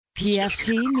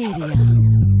PFT Media.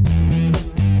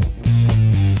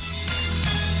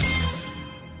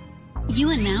 You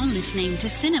are now listening to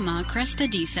Cinema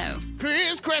Crespediso.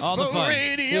 Chris All the Crespo fun.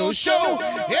 Radio Show.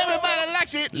 Everybody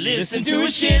likes it. Listen to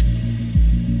his shit.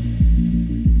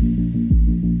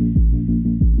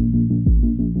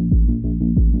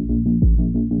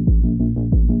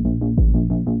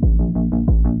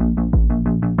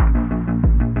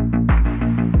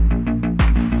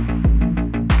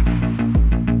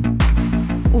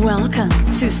 Welcome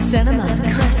to Cinema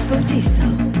Crespediso.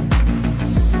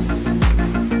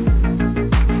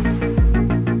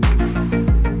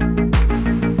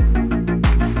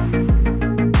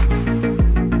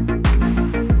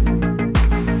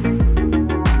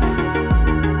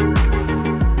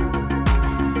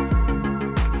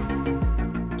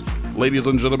 Ladies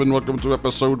and gentlemen, welcome to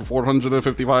episode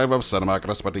 455 of Cinema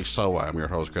Crespediso. I'm your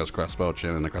host, Chris Crespo,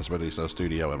 chin in the Crespediso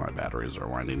studio, and my batteries are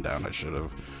winding down. I should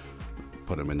have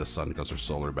put them in the sun because they're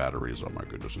solar batteries. Oh my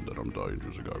goodness, and then I'm dying,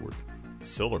 Juicy Godward.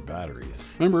 Solar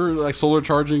batteries. Remember, like solar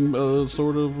charging,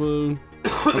 sort of. I'm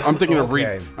thinking of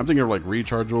I'm thinking of like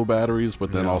rechargeable batteries,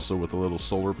 but then also with a little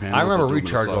solar panel. I remember to do them in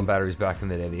the rechargeable sun. batteries back in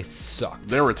the day. They sucked.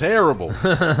 They were terrible.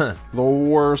 The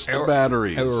worst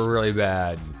batteries. They were really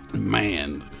bad.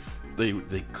 Man,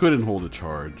 they couldn't hold a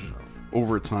charge.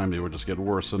 Over time, they would just get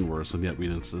worse and worse, and yet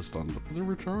we'd insist on they're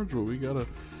rechargeable. We gotta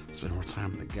spend more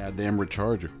time on the goddamn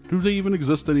recharger. Do they even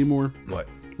exist anymore? What?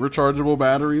 Rechargeable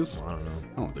batteries? I don't know.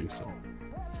 I don't think so.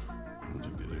 I don't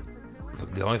think they do.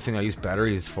 The only thing I use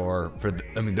batteries for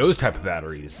those type of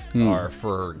batteries are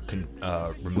for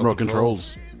remote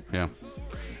Controls. Yeah.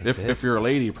 That's it. If you're a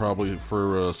lady, probably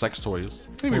for sex toys.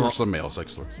 Maybe for some male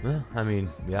sex toys.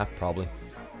 Yeah, probably.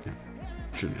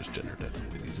 Shouldn't just gender dead to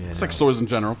ladies. Yeah, Sex no. toys in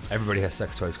general. Everybody has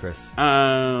sex toys, Chris.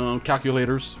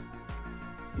 Calculators.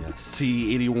 Yes.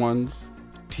 T81s.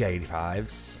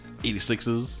 TI-85s.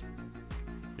 86s.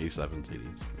 87s,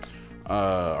 80s.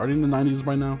 Are they in the 90s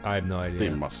by now? I have no idea. They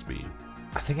must be.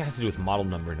 I think it has to do with model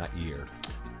number, not year.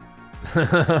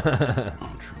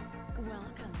 Oh, true.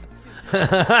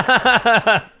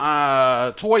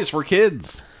 Welcome. Toys for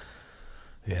kids.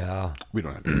 Yeah. We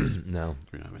don't have kids. No.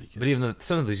 We don't have any kids. But even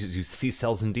some of these use C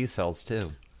cells and D cells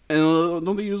too. And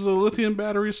don't they use lithium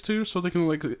batteries too, so they can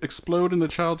like explode in the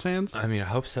child's hands? I mean, I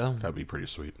hope so. That'd be pretty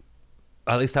sweet.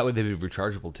 At least that way they'd be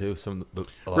rechargeable too. Some of the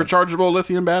Rechargeable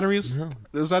lithium batteries? No.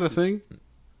 Is that a thing?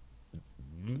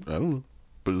 I don't know.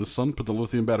 Put it in the sun, put the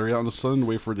lithium battery out in the sun,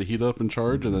 wait for it to heat up and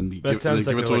charge, and then give it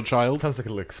to a child. Sounds like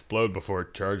it'll explode before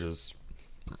it charges.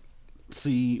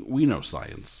 See, we know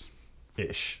science.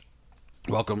 Ish.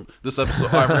 Welcome. This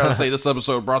episode, I forgot to say, this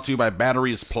episode brought to you by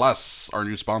Batteries Plus, our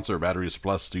new sponsor, Batteries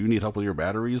Plus. Do you need help with your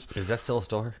batteries? Is that still a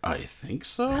store? I think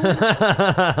so.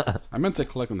 I meant to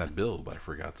collect on that bill, but I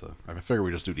forgot to. I figured we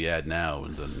just do the ad now,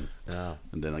 and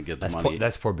then I get the money.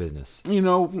 That's poor business. You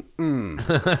know,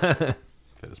 that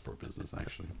is poor business,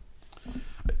 actually.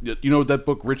 You know that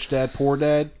book, Rich Dad, Poor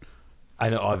Dad? I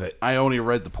know of it. I only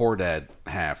read the Poor Dad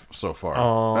half so far.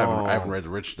 Oh. I haven't read the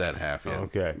Rich Dad half yet.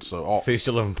 Okay. So you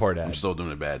still live in poor dad. I'm still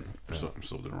doing it bad. I'm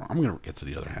still doing it wrong. I'm gonna get to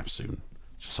the other half soon.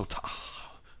 Just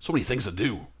so many things to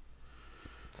do. And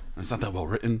it's not that well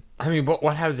written. I mean,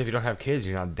 what happens if you don't have kids?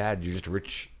 You're not a dad. You're just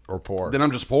rich or poor. Then I'm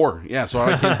just poor. Yeah. So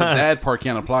the dad part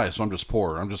can't apply. So I'm just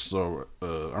poor. I'm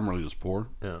really just poor.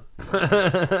 Yeah.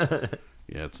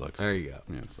 Yeah, it sucks. There you go.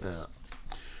 Yeah, it sucks. Yeah.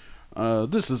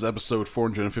 This is episode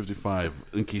 455,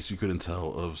 in case you couldn't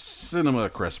tell, of Cinema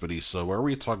Crespediso, where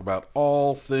we talk about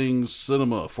all things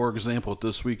cinema. For example,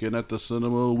 this weekend at the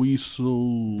cinema, we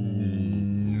saw...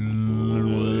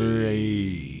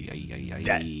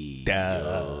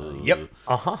 Yep.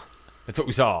 Uh-huh. That's what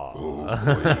we saw.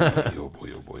 Oh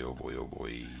boy, oh boy, oh boy, oh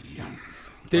boy.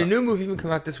 Did a new movie even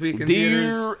come out this week in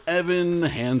theaters? Dear Evan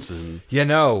Hansen. Yeah,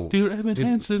 no. Dear Evan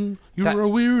Hansen, you're that- a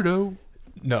weirdo.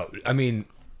 No, I mean...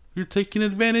 You're taking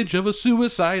advantage of a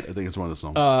suicide. I think it's one of the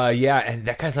songs. Yeah, and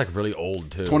that guy's like really old,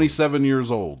 too. 27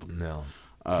 years old. No.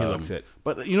 He looks it.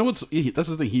 But you know what's... That's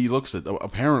the thing. He looks it.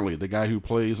 Apparently, the guy who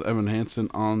plays Evan Hansen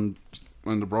on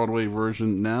the Broadway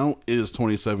version now is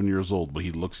 27 years old, but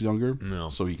he looks younger. No.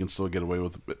 So he can still get away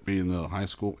with being a high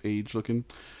school age looking.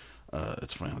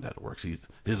 It's funny how that works.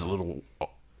 He's a little...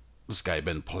 This guy,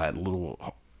 Ben Platt, a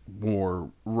little... more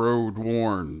road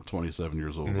worn 27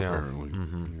 years old apparently.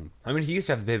 Mm-hmm. Yeah. I mean, he used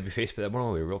to have the baby face, but that went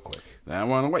away real quick. That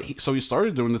went away. So he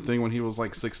started doing the thing when he was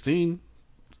like 16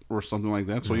 or something like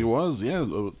that. So he was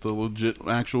the legit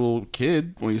actual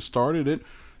kid when he started it,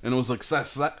 and it was a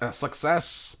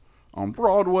success on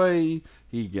Broadway.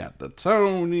 He got the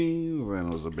Tonys, and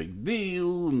it was a big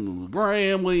deal, and the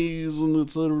Grammys, and et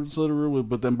cetera, et cetera.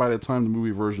 But then by the time the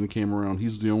movie version came around,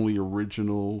 he's the only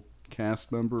original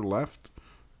cast member left.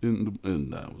 And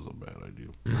that was a bad idea.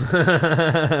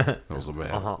 That was a bad.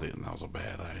 That was a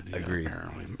bad idea. Agreed.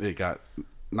 Apparently, it got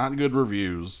not good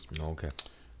reviews. Okay.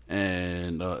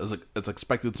 And it's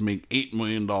expected to make $8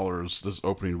 million this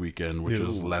opening weekend, which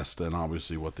is less than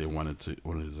obviously what they wanted to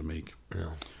make.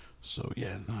 Yeah. So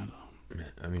yeah,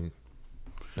 I mean,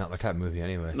 not my type of movie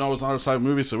anyway. no, it's not a type of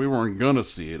movie, so we weren't gonna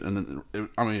see it. And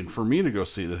then, for me to go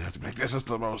see it, it has to be like, this is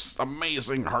the most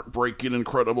amazing, heartbreaking,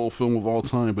 incredible film of all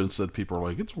time. But instead, people are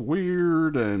like, it's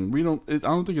weird, and I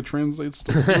don't think it translates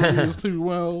to movies too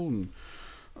well. And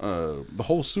the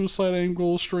whole suicide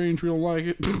angle is strange. We don't like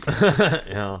it.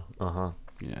 Yeah.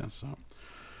 Yeah. So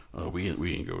we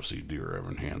didn't go see Dear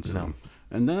Evan Hansen. No.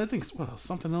 And then I think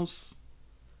something else.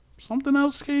 Something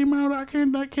else came out. I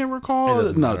can't recall. It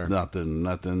doesn't matter.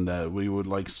 Nothing that we would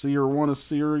like see or want to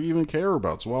see or even care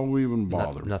about. So why would we even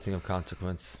bother? Nothing of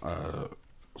consequence.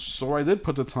 So I did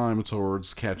put the time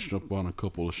towards catching up on a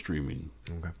couple of streaming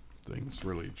things.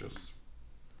 Really just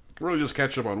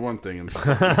catch up on one thing and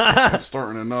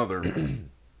starting another.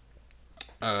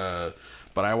 But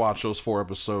I watched those 4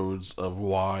 episodes of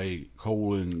Y: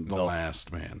 The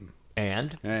Last Man.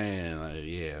 And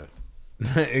Yeah,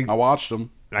 I watched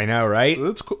them. I know, right?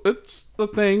 It's cool. It's the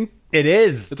thing. It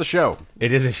is. It's a show.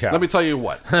 It is a show. Let me tell you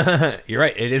what. You're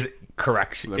right. It is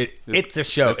correct. It's a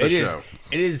show. It's a show.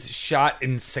 It is shot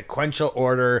in sequential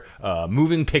order,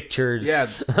 moving pictures. Yeah.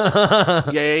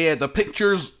 Yeah. The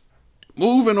pictures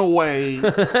move in a way,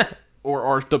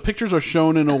 or the pictures are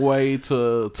shown in a way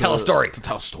to tell a story. To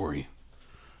tell a story.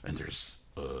 And there's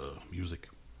music.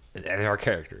 And there are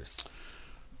characters.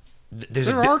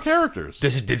 There are characters.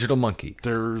 There's a digital monkey.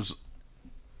 There's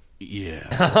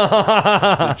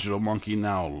digital monkey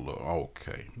now.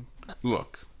 Okay,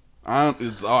 look.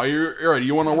 You're right.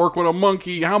 You want to work with a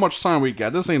monkey? How much time we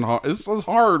got? This ain't hard. It's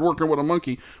hard working with a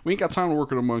monkey. We ain't got time to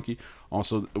work with a monkey.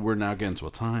 Also, we're now getting to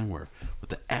a time where, with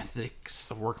the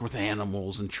ethics of working with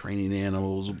animals and training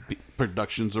animals,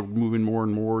 productions are moving more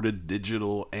and more to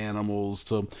digital animals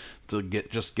to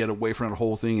get away from that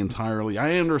whole thing entirely.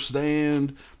 I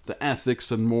understand the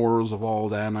ethics and morals of all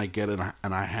that, and I get it,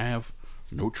 and I have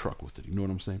no truck with it. You know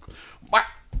what I'm saying?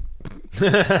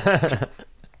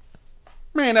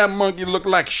 Man, that monkey look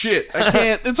like shit. I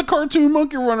can't. It's a cartoon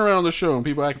monkey running around the show, and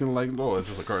people acting like, oh, it's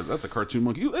just that's a cartoon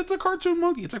monkey. It's a cartoon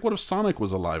monkey. It's like, what if Sonic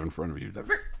was alive in front of you?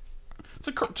 It's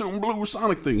a cartoon blue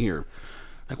Sonic thing here.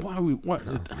 Like, why are we? What?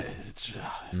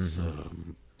 It's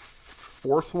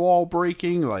fourth wall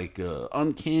breaking, like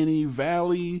uncanny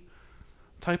valley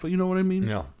type of. You know what I mean?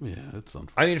 Yeah. Yeah. It's.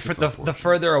 I mean, for the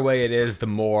further away it is, the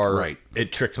more Right.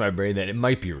 it tricks my brain that it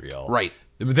might be real. Right.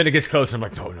 But then it gets closer. I'm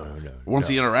like, no. Once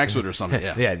he interacts with her or something,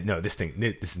 yeah. Yeah, no, this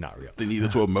is not real. They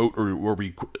needed to emote or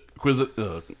be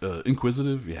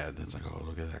inquisitive. Yeah, it's like, oh,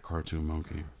 look at that cartoon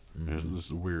monkey. This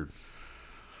is weird.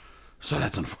 So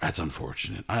that's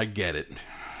unfortunate. I get it,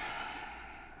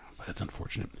 but it's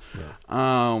unfortunate. Yeah.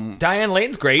 Diane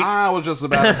Lane's great. I was just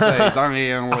about to say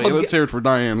Diane Lane. Let's hear it for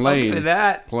Diane Lane. I'll give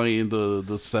that. Playing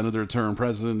the senator turned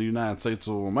president of the United States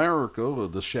of America,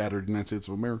 the shattered United States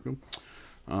of America.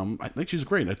 I think she's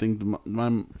great. I think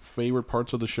my favorite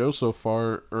parts of the show so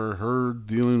far are her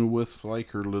dealing with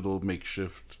like her little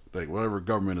makeshift, like whatever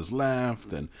government is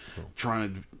left, and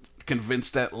trying to convince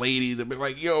that lady to be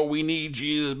like, yo, we need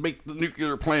you to make the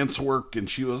nuclear plants work. And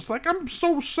she was like, I'm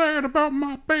so sad about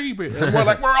my baby. And we're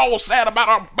like, we're all sad about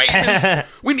our babies.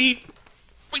 We need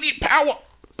power.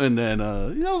 And then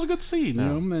it was a good scene, you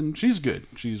know. And she's good.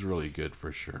 She's really good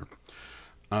for sure.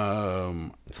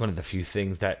 It's one of the few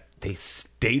things that they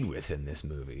stayed with in this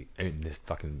movie. I mean, this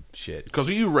fucking shit. Because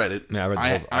you read it.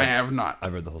 Yeah, I have not. I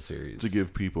read the whole series. To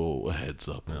give people a heads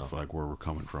up of like where we're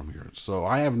coming from here. So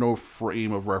I have no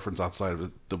frame of reference outside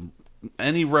of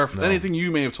anything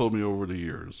you may have told me over the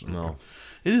years. No.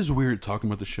 It is weird talking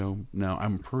about the show. Now,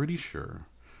 I'm pretty sure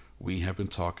we have been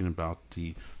talking about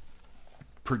the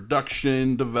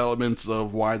production developments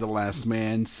of Y: The Last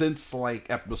Man since like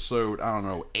episode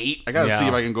 8. I gotta see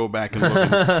if I can go back and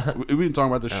look. We've been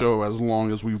talking about the show as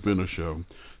long as we've been a show.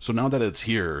 So now that it's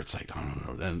here, it's like I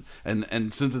don't know.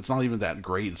 And since it's not even that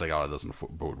great, it's like it doesn't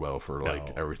bode well for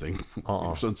like everything.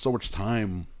 Spent so much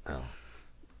time.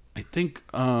 I think.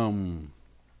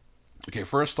 Okay,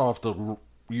 first off, the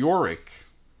Yorick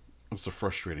was a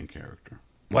frustrating character.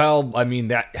 Well, I mean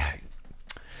that.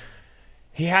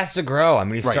 He has to grow. I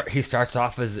mean, Right. he starts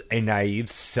off as a naive,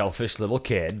 selfish little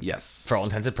kid. Yes. For all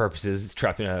intents and purposes, he's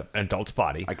trapped in an adult's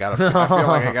body. I feel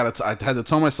like I had to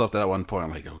tell myself that at one point.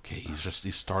 I'm like, okay,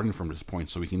 he's starting from this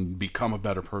point so he can become a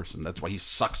better person. That's why he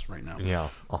sucks right now. Yeah.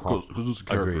 Because this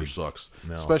character Agreed. sucks.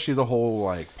 No. Especially the whole,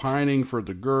 like, pining for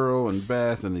the girl and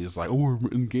Beth, and he's like, oh, we're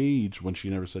engaged, when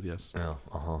she never said yes. Yeah,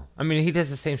 I mean, he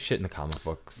does the same shit in the comic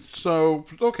books. So,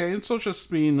 okay, and so just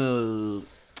being, in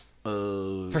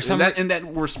that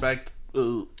respect,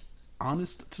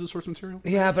 honest to the source material?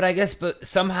 Yeah, but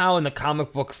somehow in the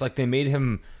comic books, like, they made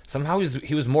him, somehow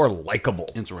he was more likable.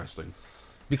 Interesting.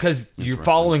 Because you're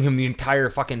following him the entire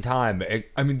fucking time.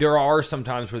 I mean, there are some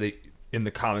times where in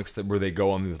the comics where they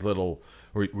go on these little,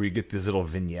 where you get these little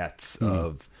vignettes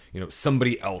of,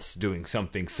 somebody else doing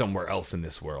something somewhere else in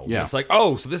this world. Yeah. It's like,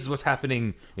 oh, so this is what's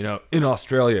happening, in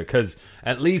Australia. Because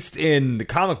at least in the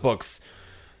comic books,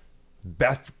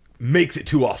 Beth makes it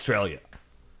to Australia.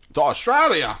 To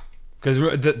Australia? Because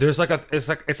there's like it's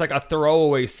like a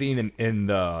throwaway scene in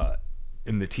the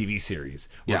TV series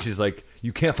where she's like,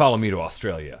 you can't follow me to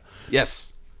Australia. Yes.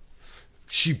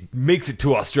 She makes it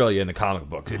to Australia in the comic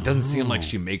books. It doesn't seem like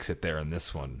she makes it there in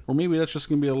this one. Or maybe that's just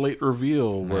going to be a late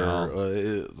reveal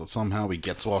where somehow we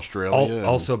get to Australia.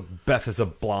 Also, Beth is a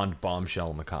blonde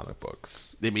bombshell in the comic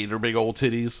books. They made her big old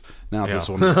titties. Now this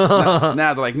one. now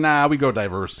they're like, nah, we go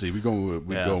diversity. We go.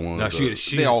 No,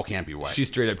 they all can't be white. She's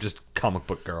straight up just comic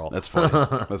book girl. That's funny.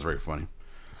 That's very funny.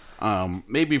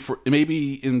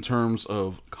 Maybe in terms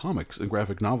of comics and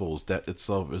graphic novels, that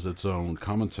itself is its own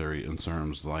commentary in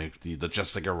terms like the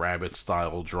Jessica Rabbit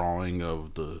style drawing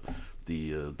of the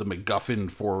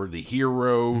MacGuffin for the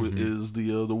hero is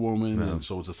the woman, and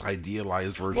so it's this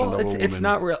idealized version of a woman. It's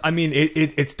not real. I mean,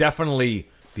 it's definitely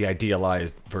the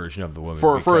idealized version of the woman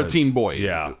for a teen boy.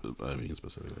 Yeah, I mean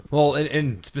specifically. Well,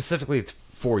 and specifically, it's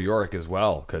for Yorick as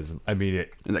well, because I mean,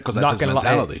 because that's his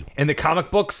mentality. In the comic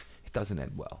books, it doesn't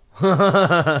end well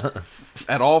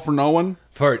at all for no one.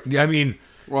 Some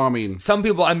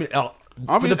people.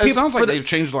 It sounds like they've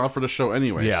changed a lot for the show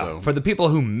anyway. Yeah, so. For the people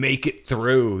who make it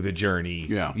through the journey,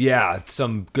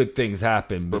 some good things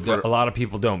happen, but a lot of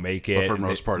people don't make it. But for the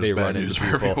most part, it's bad news for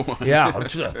everyone. Yeah,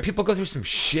 people go through some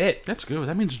shit. That's good.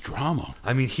 That means drama.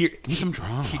 I mean, some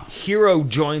drama. Hero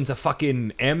joins a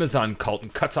fucking Amazon cult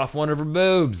and cuts off one of her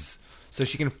boobs so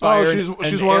she can fire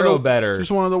she's arrow better.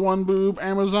 She's one of the one boob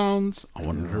Amazons. I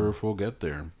wonder if we'll get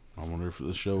there. I wonder if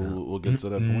the show will get to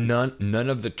that point. None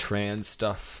of the trans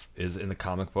stuff is in the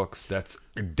comic books. That's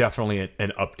definitely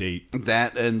an update.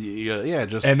 That and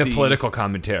just the political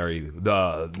commentary,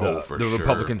 the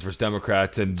Republicans versus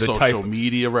Democrats, and the social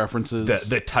media references,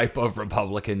 the type of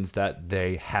Republicans that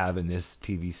they have in this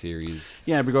TV series.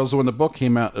 Yeah, because when the book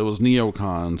came out, it was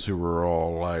neocons who were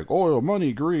all like oil,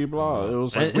 money, greed, blah. It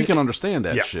was like we can understand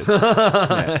that shit.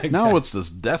 Exactly. Now it's this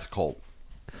death cult.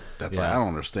 That's I don't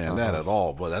understand that at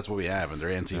all, but that's what we have, and they're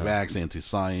anti-vax,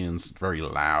 anti-science, very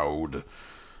loud,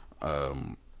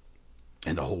 and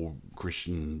the whole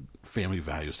Christian family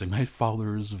values thing, my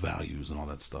father's values, and all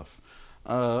that stuff.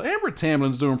 Amber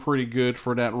Tamlin's doing pretty good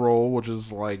for that role, which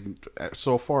is like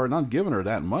so far not giving her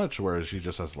that much, whereas she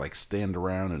just has to like stand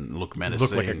around and look menacing,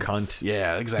 look like a cunt.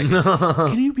 Yeah, exactly.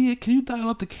 Can you dial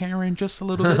up the Karen just a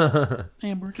little bit,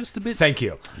 Amber, just a bit? Thank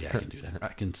you. Yeah, I can do that. I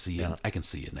can see it. I can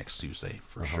see it next Tuesday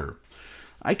for sure.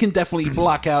 I can definitely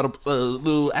block out a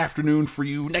little afternoon for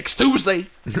you next Tuesday,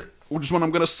 which is when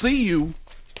I'm going to see you.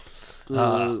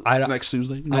 Next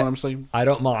Tuesday. You know what I'm saying? I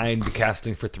don't mind the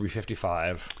casting for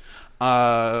 355.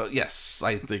 Yes,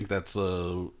 I think that's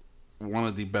one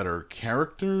of the better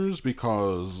characters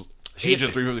because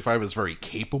Agent 355 is very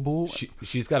capable.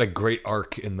 She's got a great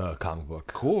arc in the comic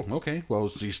book. Cool. Okay. Well,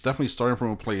 she's definitely starting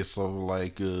from a place of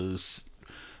like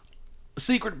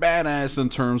secret badass in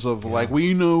terms of like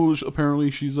we know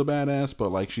apparently she's a badass,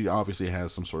 but like she obviously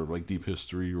has some sort of like deep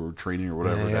history or training or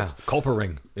whatever. Yeah. Culper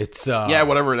Ring. It's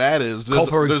whatever that is. There's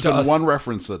been one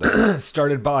reference to that.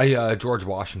 Started by George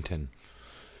Washington.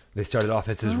 They started off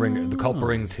as his ring. The Culper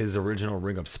Ring's his original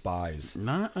ring of spies,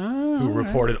 who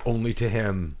reported only to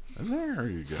him. There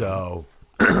you go. So,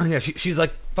 yeah, she's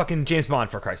like fucking James Bond,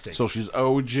 for Christ's sake. So she's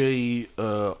OJ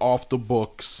off the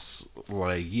books.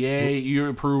 Like, you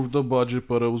approved the budget,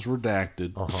 but it was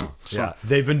redacted. Yeah,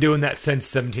 they've been doing that since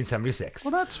 1776.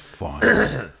 Well, that's fun.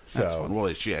 That's fun.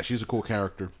 Well, she's a cool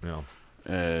character. Yeah.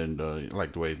 And I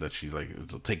like the way that she like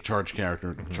it's a take charge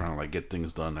character, trying to like get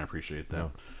things done. I appreciate that. Yeah.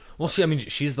 Well,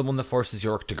 she's the one that forces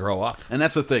Yorick to grow up. And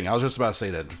that's the thing. I was just about to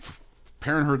say that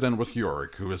pairing her then with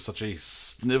Yorick, who is such a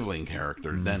sniveling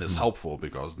character, then is helpful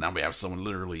because now we have someone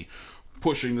literally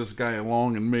pushing this guy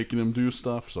along and making him do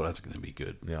stuff. So that's going to be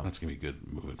good. Yeah. That's going to be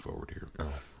good moving forward here.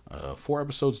 4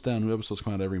 episodes down. New episodes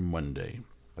come out every Monday.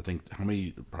 I think, how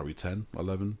many? Probably 10,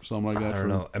 11, something like that. I don't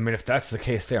know. I mean, if that's the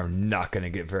case, they are not going to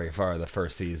get very far the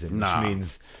first season, Nah. which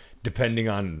means, depending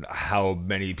on how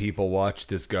many people watch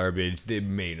this garbage, there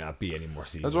may not be any more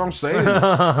seasons. That's what I'm saying.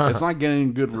 It's not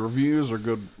getting good reviews or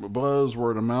good buzz,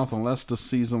 word of mouth, unless the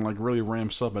season like really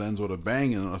ramps up and ends with a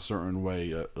bang in a certain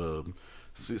way.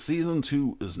 Season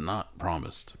 2 is not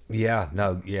promised. Yeah,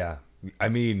 no, yeah. I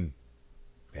mean,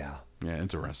 yeah. Yeah,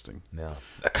 interesting. No,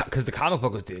 because the comic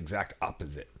book was the exact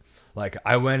opposite. Like,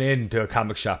 I went into a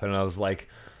comic shop and I was like,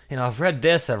 I've read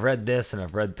this, and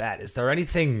I've read that. Is there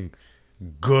anything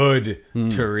good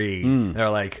to read? And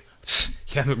they're like,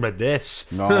 you haven't read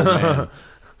this. No, man.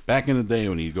 Back in the day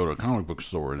when you go to a comic book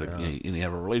store and you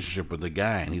have a relationship with the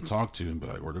guy and you talk to him, be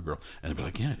like, or the girl, and be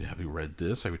like, yeah, have you read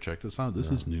this? Have you checked this out? This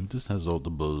is new. This has all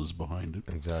the buzz behind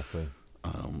it. Exactly.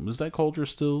 Is that culture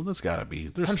still? That's gotta be.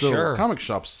 There's I'm still sure. comic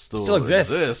shops still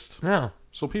exist. Yeah.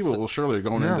 So people will surely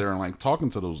go in there and like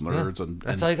talking to those nerds and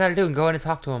That's all you got to do, and go in and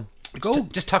talk to them.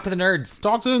 Just talk to the nerds.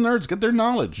 talk to the nerds, get their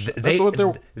knowledge. That's what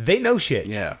they're. They know shit.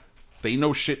 Yeah, they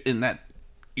know shit in that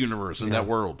universe, in that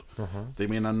world. They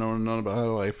may not know none about how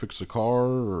to like fix a car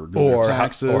or do their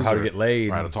taxes or how to get laid,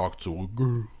 or how to talk to a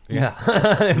girl. Yeah,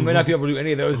 they might not be able to do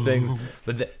any of those things,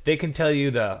 but they can tell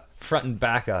you the front and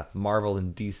back of Marvel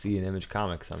and DC and Image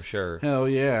Comics, I'm sure. Hell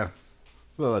yeah.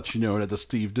 They'll let you know that the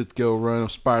Steve Ditko run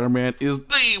of Spider-Man is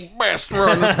the best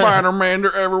run of Spider-Man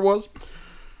there ever was.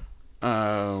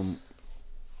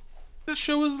 This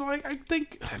show is like, I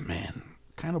think, man,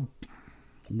 kind of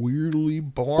weirdly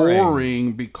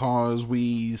boring because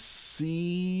we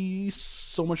see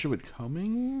so much of it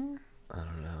coming. I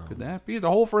don't know. Could that be? The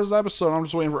whole first episode, I'm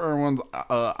just waiting for everyone's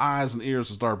eyes and ears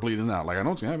to start bleeding out. Like, I know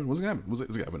what's going to happen. What's going to happen? Is it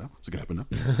going to happen now? Is it going to happen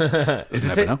now? Is it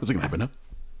going to happen now? Is it going to happen now?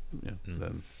 Yeah. And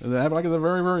then it happened like at the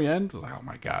very, very end. It was like, oh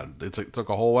my God. It took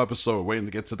a whole episode waiting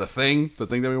to get to the thing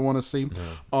that we want to see.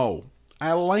 Oh,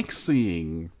 I like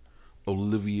seeing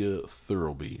Olivia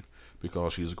Thirlby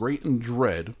because she's great in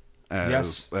Dredd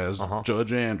as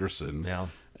Judge Anderson. Yeah.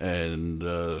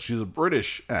 And she's a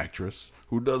British actress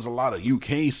who does a lot of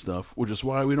UK stuff, which is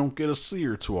why we don't get to see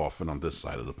her too often on this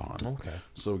side of the pond. Okay.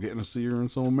 So getting to see her in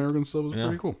some American stuff is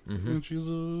pretty cool. And she's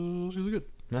a good.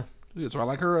 Yeah. Yeah, so I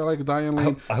like her. I like Diane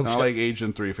Lane. I like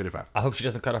Agent 355. I hope she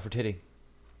doesn't cut off her titty.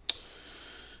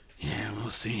 Yeah, we'll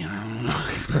see. I don't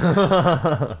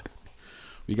know.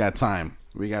 We got time.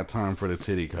 We got time for the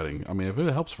titty cutting. I mean, if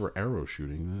it helps for arrow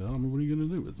shooting, I don't know, what are you going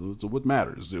to do? It's what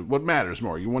matters, dude. What matters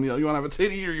more? You want to have a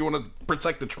titty or you want to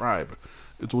protect the tribe?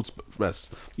 It's what's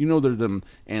best. You know, there's them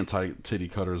anti-titty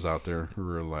cutters out there who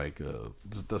are like, the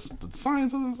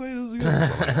science doesn't say this.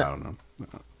 Like, I don't know.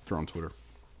 They're on Twitter.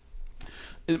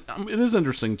 It is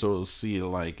interesting to see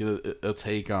like a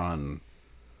take on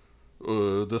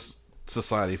this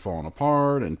society falling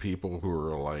apart and people who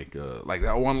are like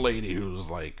that one lady who's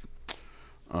like,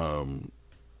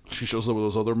 she shows up with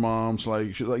those other moms.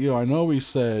 Like she's like, I know we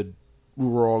said we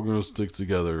were all gonna stick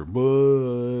together,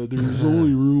 but there's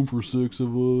only room for 6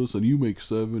 of us, and you make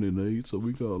 7 and 8, so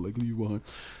we gotta like leave behind.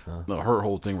 Her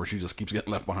whole thing where she just keeps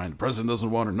getting left behind. The president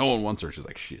doesn't want her. No one wants her. She's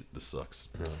like, shit, this sucks.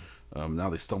 Now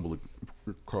they stumble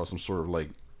across some sort of like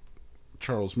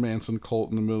Charles Manson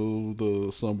cult in the middle of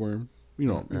the somewhere.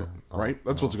 Right?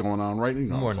 That's what's going on, right?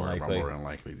 More than likely. More than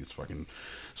likely. These fucking.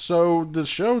 So the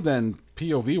show then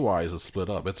POV wise is split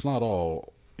up. It's not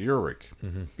all Yorick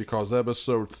because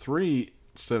episode 3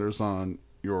 centers on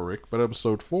Yorick, but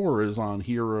episode 4 is on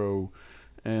Hero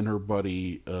and her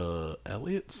buddy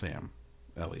Elliot. Sam.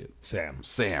 The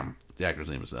actor's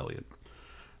name is Elliot.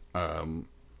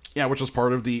 Yeah, which is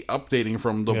part of the updating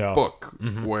from the book,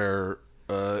 where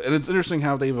and it's interesting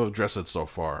how they've addressed it so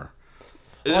far.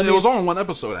 It was all in one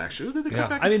episode, actually. Did they come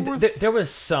back and forth? There was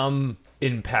some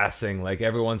in passing, like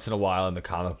every once in a while in the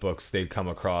comic books, they'd come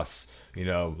across,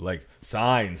 like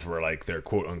signs where like they're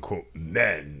quote unquote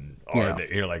men, or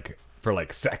they, like for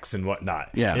like sex and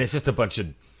whatnot. Yeah, and it's just a bunch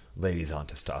of ladies on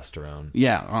testosterone.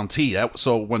 Yeah, on T.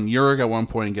 So when Yurik at one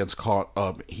point gets caught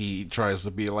up, he tries to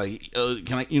be like,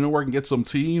 "Can I, where I can get some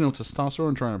T,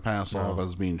 testosterone?" Trying to pass off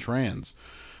as being trans.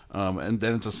 And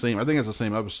then it's the same. I think it's the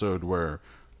same episode where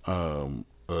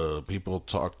people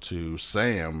talk to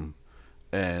Sam,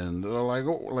 and they're like,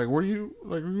 "Oh, like, what are you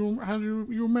like? You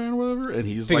a man, whatever?" And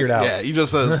he's figure like, it out. "Yeah," he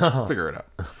just says, "Figure it out."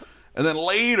 And then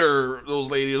later,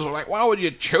 those ladies are like, "Why would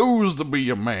you choose to be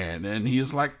a man?" And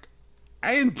he's like,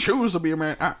 I didn't choose to be a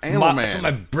man. I am a man. That's what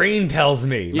my brain tells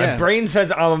me. Yeah. My brain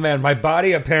says I'm a man. My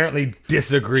body apparently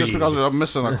disagrees. Just because I'm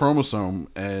missing a chromosome.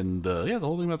 And, the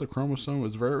whole thing about the chromosome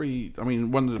is very... I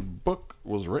mean, when the book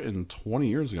was written 20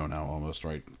 years ago now, almost,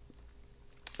 right?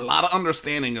 A lot of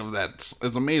understanding of that.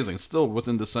 It's amazing. Still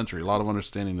within the century, a lot of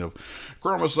understanding of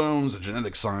chromosomes and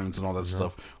genetic science and all that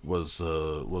stuff was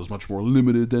much more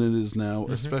limited than it is now,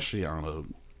 especially on a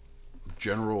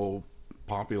general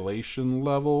population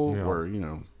level, where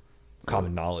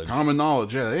Common knowledge.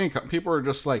 Yeah. They ain't. People are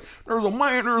just like, there's a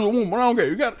man, there's a woman. Okay,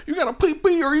 you got a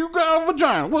pee or you got a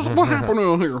vagina. What happened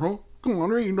down here, huh? Come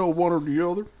on, there ain't no one or the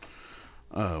other.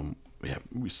 Yeah,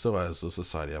 we still, as a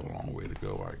society, have a long way to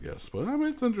go, I guess. But I mean,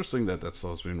 it's interesting that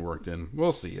stuff's being worked in.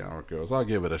 We'll see how it goes. I'll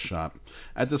give it a shot.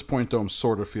 At this point, though, I'm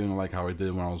sort of feeling like how I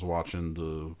did when I was watching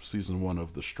the season 1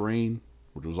 of The Strain,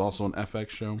 which was also an FX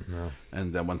show. No.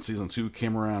 And then when season 2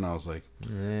 came around, I was like,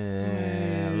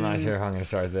 I'm not sure if I'm going to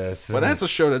start this. But that's a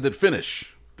show that did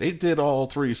finish. They did all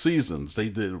 3 seasons. They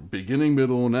did beginning,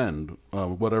 middle, and end,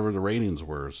 whatever the ratings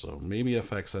were. So maybe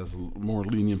FX has a more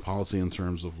lenient policy in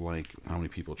terms of like how many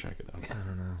people check it out. I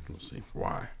don't know. We'll see.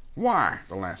 Why? Why?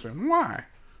 The last one. Why?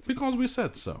 Because we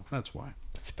said so. That's why.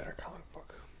 It's a better comic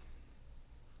book.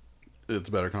 It's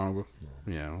a better comic book?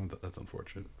 Yeah, that's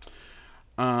unfortunate.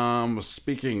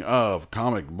 Speaking of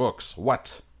comic books,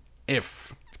 what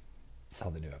if... Saw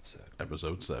the new episode.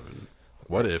 Episode 7.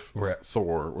 What if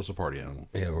Thor was a party animal?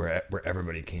 Yeah, where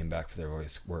everybody came back for their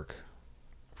voice work.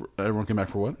 Everyone came back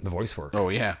for what? The voice work. Oh,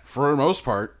 yeah. For the most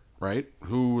part, right?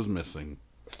 Who was missing?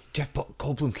 Jeff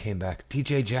Goldblum came back.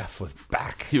 DJ Jeff was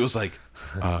back. He was like,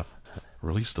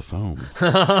 release the foam.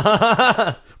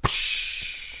 That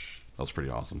was pretty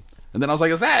awesome. And then I was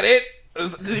like, is that it?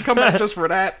 Did he come back just for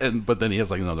that? But then he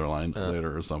has like another line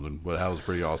later or something. But that was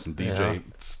pretty awesome.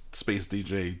 Space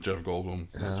DJ Jeff Goldblum.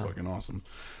 That's fucking awesome.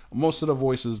 Most of the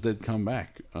voices did come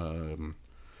back. Who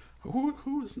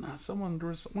is not someone? There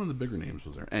was one of the bigger names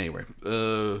was there. Anyway,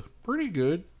 pretty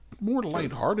good. More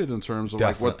lighthearted in terms of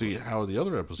Definitely. like how the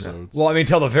other episodes. Well, I mean,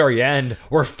 till the very end,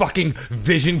 where fucking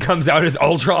Vision comes out as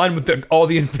Ultron with all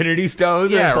the Infinity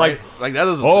Stones. Yeah, and it's right. like that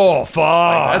doesn't. Oh,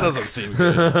 fuck! That doesn't seem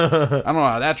good. I don't know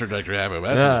how that trajectory happened,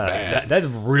 but that's bad. That's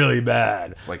really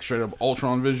bad. It's like straight up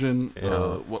Ultron Vision.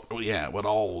 With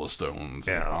all the stones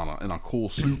in a cool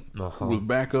suit with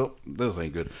backup. This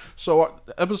ain't good. So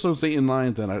episodes 8 and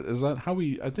 9. Then is that how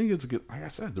we? I think it's good. Like I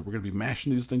said, that we're gonna be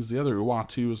mashing these things together.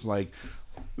 Uatu is like.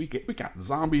 We got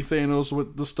zombie Thanos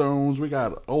with the stones. We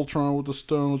got Ultron with the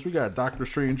stones. We got Doctor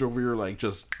Strange over here, like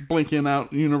just blinking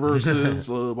out universes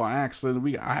by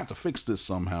accident. I have to fix this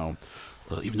somehow,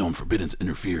 even though I'm forbidden to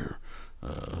interfere.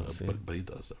 But he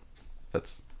does though.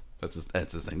 That's his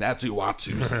thing. That's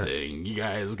Uatu's thing. You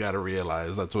guys got to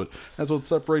realize that's what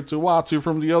separates Uatu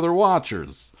from the other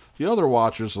Watchers. The other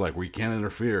Watchers are like, we can't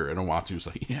interfere, and Uatu's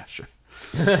like, yeah, sure,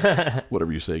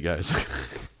 whatever you say, guys.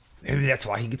 Maybe that's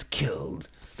why he gets killed.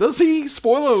 Does he?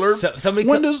 Spoiler alert.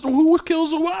 Who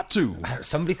kills Uatu?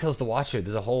 Somebody kills the Watcher.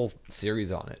 There's a whole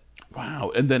series on it.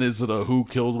 Wow. And then is it a who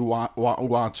killed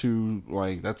Uatu?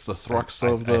 Like that's the thrust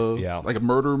of like a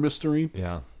murder mystery?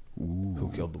 Yeah. Ooh.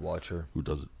 Who killed the Watcher? Who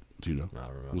does it? Do you know? I don't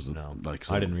remember. Was it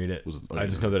I didn't read it. I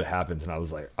just know that it happens, and I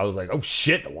was like, oh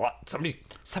shit! Somebody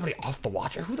off the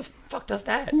Watcher. Who the fuck does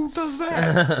that? Who does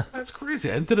that? That's crazy.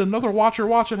 And did another Watcher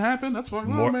watch it happen? That's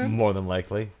fucking man. More than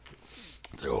likely.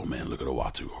 It's like, oh man, look at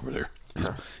Uatu over there.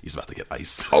 He's about to get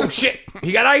iced. Oh shit!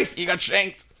 He got iced. He got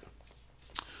shanked.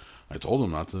 I told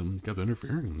him not to keep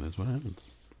interfering, and that's what happens.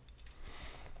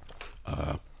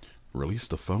 Release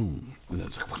the phone. And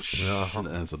it's like, that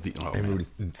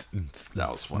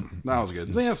was fun. That was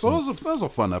good. Yeah, so that was a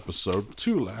fun episode.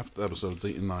 2 left, episodes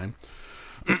 8 and 9.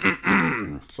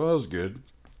 So that was good.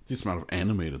 Decent amount of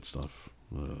animated stuff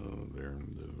there.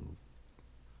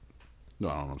 No,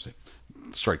 I don't know what I'm saying.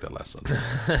 Strike that last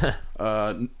sentence.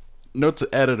 Note to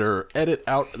editor, edit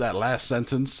out that last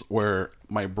sentence where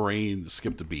my brain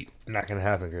skipped a beat. Not gonna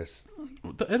happen, Chris.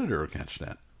 The editor will catch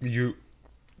that. You're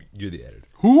the editor.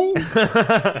 Who?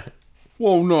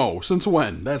 Whoa, no. Since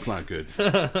when? That's not good.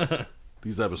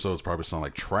 These episodes probably sound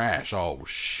like trash. Oh,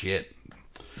 shit.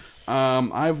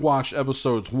 I've watched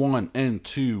episodes 1 and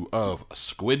 2 of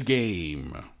Squid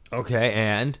Game. Okay,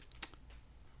 and?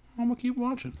 I'm going to keep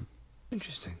watching.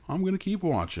 Interesting. I'm going to keep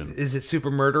watching. Is it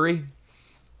super murdery?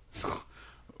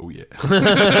 Oh, yeah.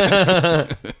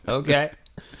 Okay.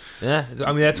 Yeah,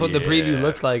 I mean, that's what the preview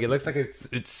looks like. It looks like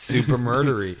it's super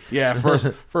murdery. Yeah,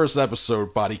 first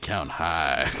episode, body count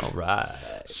high. All right.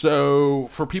 So,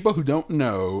 for people who don't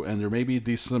know, and there may be a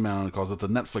decent amount because it's a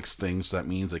Netflix thing, so that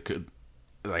means it could,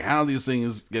 like, how these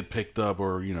things get picked up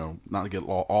or, not get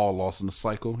all lost in the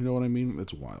cycle. You know what I mean?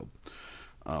 It's wild.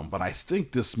 But I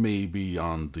think this may be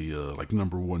on the,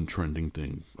 number 1 trending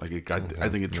thing. Like, I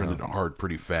think it trended hard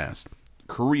pretty fast.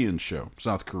 Korean show,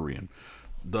 South Korean.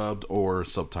 Dubbed or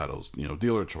subtitles,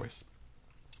 dealer choice.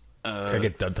 Can I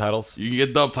get dub titles? You can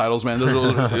get dub titles, man.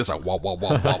 It's like wah wah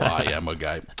wah wah. I am a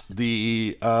guy.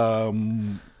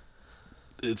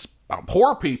 It's about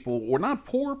poor people, or not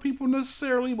poor people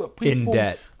necessarily, but people In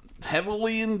debt.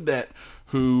 heavily in debt,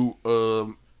 who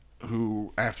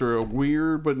after a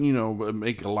weird but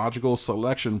make a logical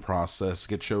selection process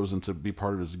get chosen to be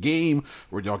part of this game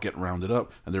where y'all get rounded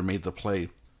up and they're made to play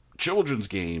children's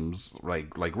games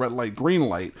like red light, green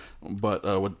light, but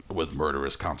with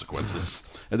murderous consequences.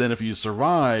 And then if you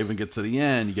survive and get to the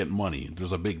end, you get money.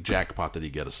 There's a big jackpot that you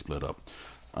get to split up.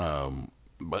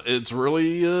 But it's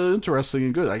really interesting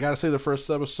and good. I gotta say, the first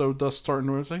episode does start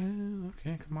and it's like,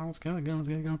 okay, come on, let's get it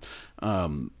going.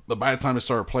 But by the time they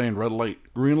start playing red light,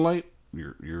 green light,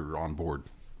 you're on board.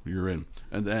 You're in.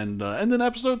 And then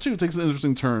episode 2 takes an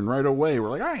interesting turn right away. We're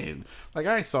like,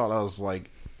 I thought I was like,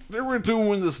 they were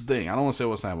doing this thing. I don't want to say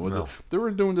what's happening. No. They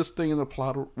were doing this thing in the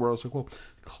plot where I was like, well,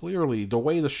 clearly the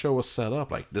way the show was set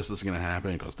up, like, this is going to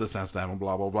happen because this has to happen,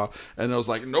 blah, blah, blah. And I was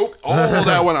like, nope, all of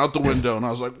that went out the window. And I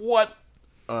was like, what?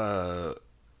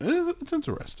 It's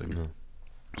interesting. Mm.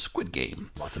 Squid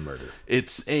Game. Lots of murder.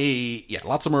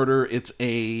 Lots of murder. It's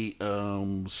a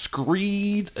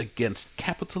screed against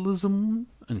capitalism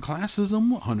and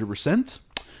classism, 100%.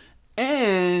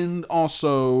 And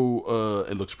also,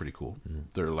 it looks pretty cool. Mm.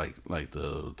 They're like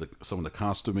the some of the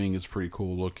costuming is pretty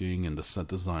cool looking, and the set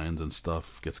designs and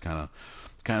stuff gets kind of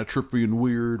trippy and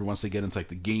weird once they get into like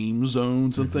the game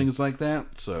zones and things like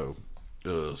that. So,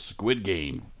 Squid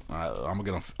Game. I'm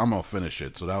gonna finish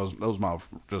it. So that was my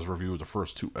just review of the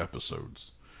first 2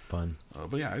 episodes. Fun.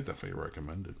 But yeah, I definitely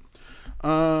recommend it.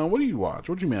 What do you watch?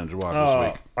 What did you manage to watch this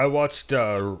week? I watched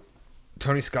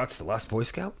Tony Scott's The Last Boy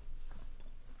Scout.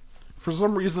 For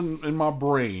some reason in my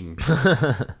brain,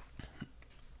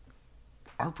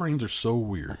 our brains are so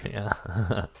weird. Yeah,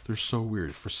 they're so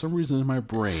weird. For some reason in my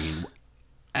brain,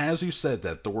 as you said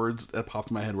that, the words that popped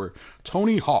in my head were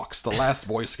Tony Hawk's The Last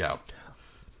Boy Scout.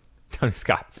 Tony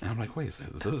Scott's. And I'm like, wait, is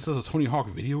this a Tony Hawk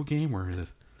video game where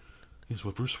he's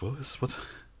with Bruce Willis? What's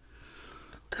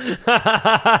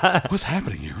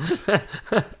happening here?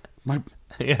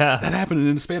 That happened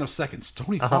in the span of seconds.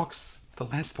 Tony Hawk's The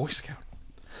Last Boy Scout.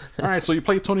 All right, so you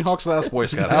played Tony Hawk's The Last Boy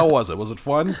Scout. How was it? Was it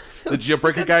fun? Did you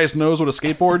break a guy's nose with a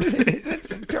skateboard?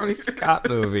 It's a Tony Scott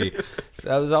movie.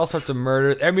 So there's all sorts of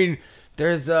murder. I mean,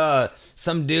 there's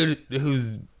some dude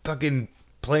who's fucking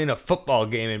playing a football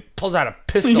game and pulls out a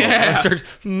pistol and starts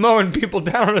mowing people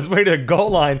down on his way to the goal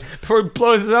line before he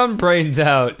blows his own brains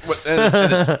out.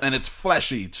 And it's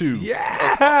fleshy, too.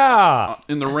 Yeah!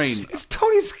 In the rain. It's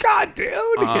Tony Scott,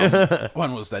 dude!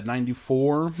 When was that?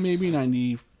 94? Maybe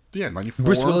 90... Yeah, 94.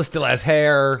 Bruce Willis still has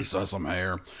hair. He still has some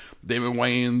hair.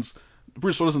 Bruce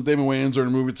Willis and Damon Wayans are in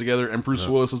a movie together, and Bruce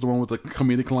Willis is the one with the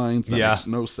comedic lines. That makes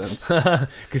no sense.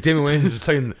 Because Damon Wayans is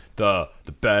playing the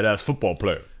badass football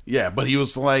player. Yeah, but he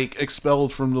was like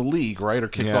expelled from the league, right? Or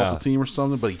kicked off the team or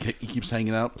something, but he keeps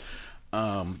hanging out.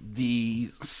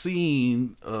 The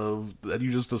scene that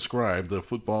you just described, the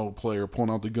football player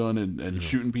pulling out the gun and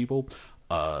shooting people,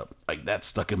 like that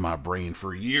stuck in my brain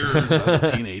for years as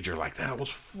a teenager. Like, that was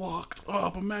fucked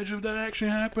up. Imagine if that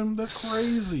actually happened. That's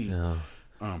crazy. Yeah.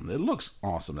 It looks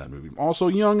awesome, that movie. Also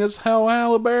young as hell,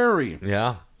 Halle Berry.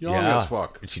 Yeah. Young as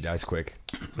fuck. And she dies quick.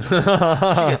 She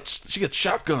gets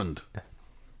shotgunned.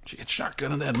 She gets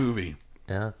shotgunned in that movie.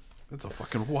 Yeah. That's a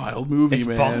fucking wild movie,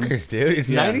 man. It's bonkers, dude. It's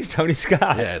 90s Tony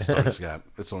Scott. Yeah, it's Tony Scott.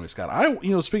 It's Tony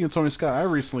Scott. Speaking of Tony Scott, I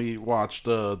recently watched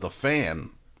The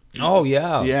Fan. Oh,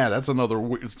 yeah. Yeah, that's another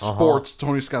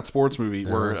Tony Scott sports movie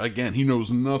where, again, he knows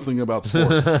nothing about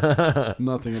sports.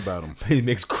 Nothing about him. He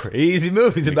makes crazy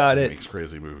movies about it. He makes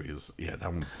crazy movies. Yeah,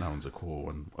 that one's a cool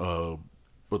one.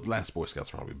 But Last Boy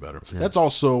Scout's probably better. Yeah. That's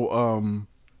also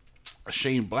a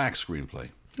Shane Black screenplay.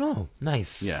 Oh,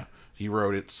 nice. Yeah. He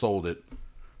wrote it, sold it.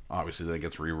 Obviously, then it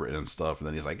gets rewritten and stuff. And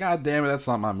then he's like, God damn it, that's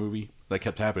not my movie. That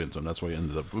kept happening to him. That's why he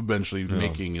ended up eventually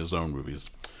making his own movies.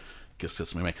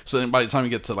 So then by the time you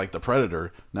get to like The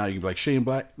Predator, now you can be like, Shane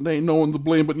Black, there ain't no one to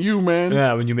blame but you, man.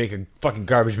 Yeah, when you make a fucking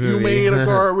garbage movie. You made a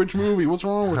garbage movie. What's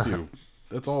wrong with you?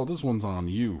 That's all. This one's on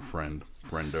you, friendo.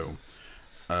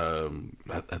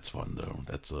 That's fun though.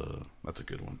 That's a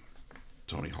good one.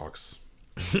 Tony Hawk's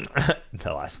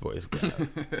The Last Boy Scout.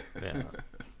 Yeah.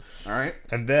 All right.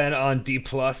 And then on D+,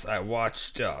 I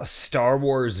watched Star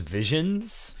Wars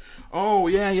Visions. Oh,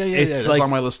 yeah. It's on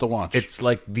my list to watch. It's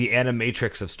like the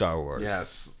Animatrix of Star Wars.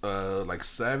 Yes. Like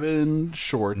 7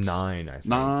 shorts. 9, I think.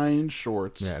 9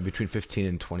 shorts. Yeah, between 15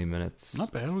 and 20 minutes.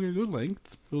 Not bad. It was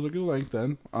a good length.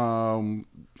 Then.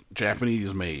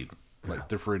 Japanese made. Like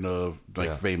different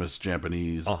famous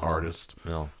Japanese artists.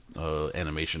 Yeah.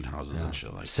 animation houses and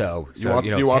shit like that. So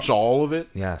You watch all of it?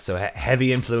 Yeah, so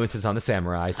heavy influences on the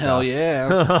samurai stuff. Hell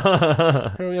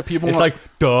yeah. Hell yeah. People It's like,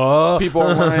 duh. people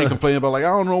online complain about, like, I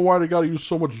don't know why they gotta use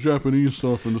so much Japanese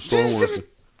stuff in the Star Wars.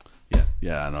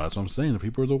 Yeah, I know. That's what I'm saying. The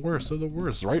people are the worst. They're the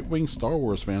worst. Right-wing Star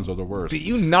Wars fans are the worst. Do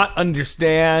you not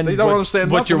understand? They don't understand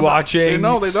what you're watching.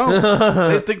 No, they don't.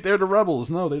 They think they're the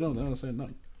rebels. No, they don't. They don't understand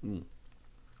nothing.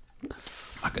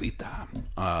 Margarita.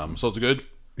 So it's good?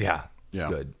 Yeah, it's Yeah.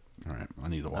 good. All right. I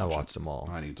need to watch it. I watched them all.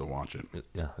 I need to watch it.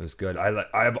 Yeah, it was good.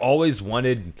 I've always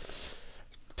wanted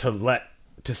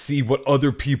to see what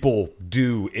other people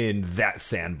do in that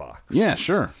sandbox. Yeah,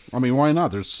 sure. I mean, why not?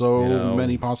 There's so You know.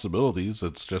 many possibilities.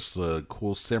 It's just a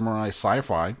cool samurai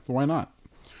sci-fi. Why not?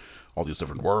 All these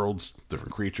different worlds,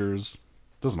 different creatures.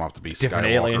 Doesn't have to be Different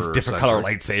Skywalker aliens, or different Sensor. color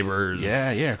lightsabers.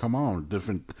 Yeah, come on.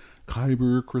 Different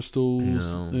kyber crystals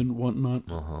and whatnot.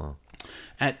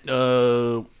 At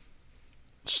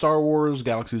Star Wars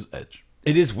Galaxy's Edge.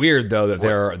 It is weird though that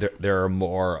there are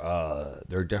more.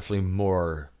 There are definitely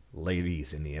more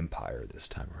ladies in the Empire this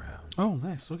time around. Oh,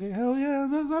 nice. Okay, hell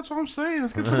yeah. That's what I'm saying.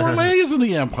 Let's get some more ladies in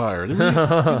the Empire. Get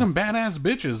some badass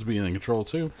bitches being in control,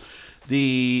 too.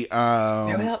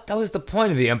 That was the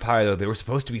point of the Empire, though. They were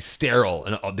supposed to be sterile,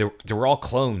 and they were all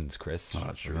clones, Chris.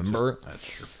 That's true. Remember? That's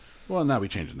true. Well, now we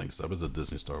changing things up. It's a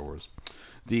Disney Star Wars.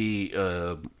 The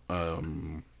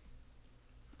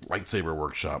lightsaber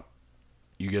workshop.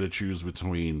 You get to choose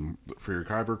between, for your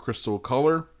kyber crystal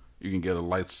color, you can get a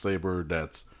lightsaber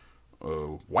that's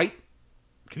white.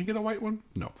 Can you get a white one?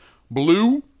 No.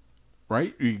 Blue,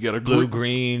 right? You get a Blue,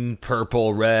 green,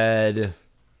 purple, red.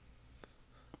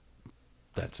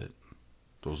 That's it.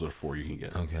 Those are the 4 you can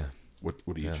get. Okay. What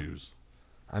do you choose?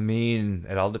 I mean,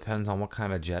 it all depends on what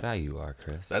kind of Jedi you are,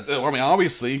 Chris. I mean,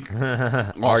 obviously.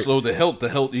 Also, the hilt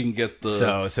you can get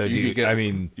the. So you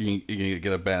can you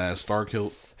get a badass Stark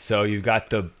hilt. So you've got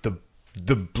the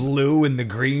blue and the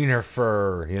green are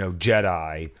for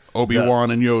Jedi.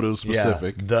 Obi-Wan and Yoda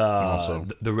specific. Yeah,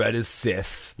 the red is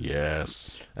Sith.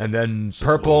 Yes. And then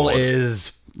purple Lord.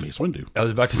 is Mace Windu. I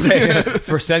was about to say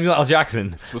for Samuel L.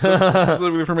 Jackson.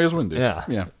 Specifically for Mace Windu.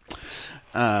 Yeah.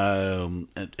 And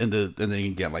then you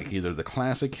can get like either the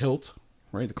classic hilt,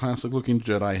 right? The classic looking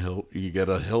Jedi hilt. You get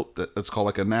a hilt that's called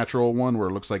like a natural one, where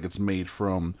it looks like it's made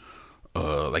from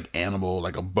like animal,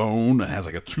 like a bone. It has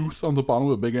like a tooth on the bottom,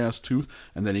 a big ass tooth.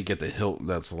 And then you get the hilt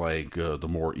that's like the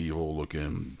more evil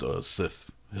looking Sith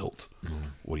hilt.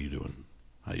 What are you doing?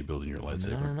 How are you building your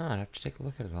lightsaber? I don't know. I'd have to take a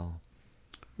look at it all.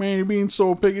 Man, you're being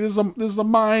so picky. This is a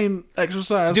mind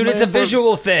exercise, Dude, man. it's a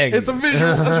visual thing. It's a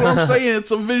visual. That's what I'm saying. It's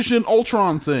a Vision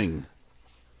Ultron thing.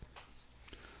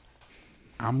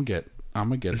 I'm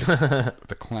gonna get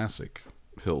the classic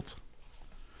hilt,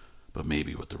 but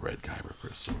maybe with the red kyber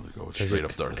crystal to go straight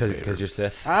up Darth Vader. Because you're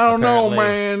Sith. I don't know,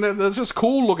 apparently. man. That's just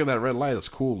cool looking. That red light is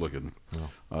cool looking.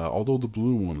 Although the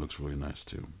blue one looks really nice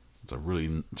too. It's a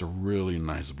really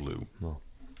nice blue.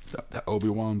 That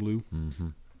Obi-Wan blue. Mm-hmm.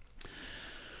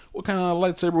 What kind of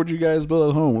lightsaber would you guys build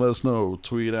at home? Let us know.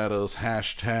 Tweet at us,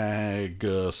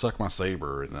 hashtag suck my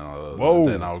saber. And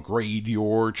then I'll grade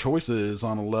your choices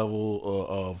on a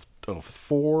level of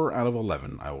 4 out of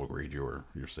 11. I will grade your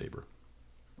saber.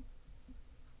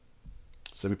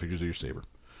 Send me pictures of your saber.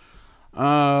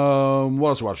 What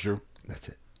else you watch, Drew? That's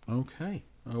it. Okay.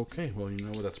 Well, you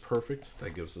know what? That's perfect.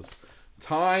 That gives us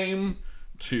time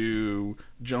to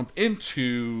jump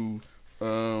into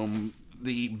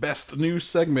the best news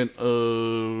segment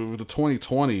of the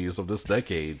 2020s of this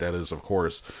decade. That is, of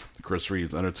course, Chris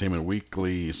Reed's Entertainment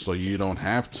Weekly, so you don't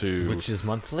have to. Which is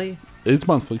monthly? It's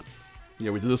monthly.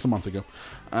 Yeah, we did this a month ago.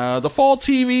 The fall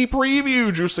TV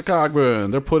preview, Drew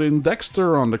Cogburn. They're putting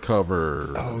Dexter on the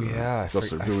cover. Oh yeah, I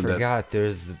forgot.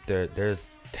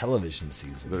 There's television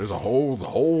season. There's a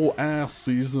whole ass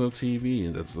season of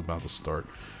TV that's about to start.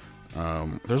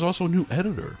 There's also a new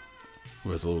editor who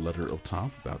has a little letter up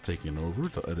top about taking over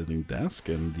the editing desk,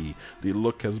 and the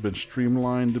look has been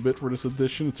streamlined a bit for this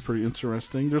edition. It's pretty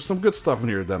interesting. There's some good stuff in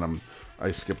here that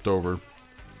I skipped over.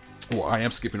 Well, I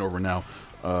am skipping over now.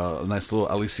 A nice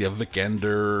little Alicia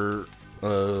Vikander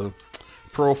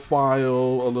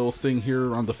profile, a little thing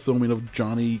here on the filming of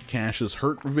Johnny Cash's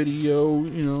Hurt video,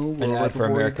 An ad for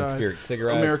American Spirit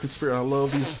cigarettes. American Spirit. I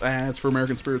love these ads for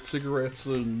American Spirit cigarettes.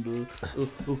 And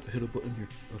hit a button here.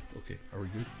 Okay, are we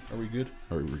good?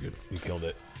 We're good. You killed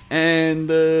it. And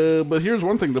but here's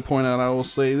one thing to point out. I will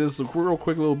say this a real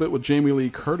quick little bit with Jamie Lee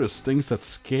Curtis. Things that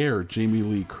scare Jamie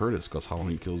Lee Curtis, because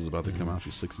Halloween Kills is about to come out.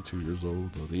 She's 62 years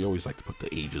old. They always like to put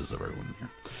the ages of everyone in here.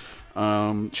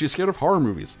 She's scared of horror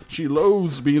movies. She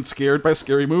loathes being scared by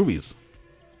scary movies.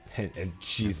 And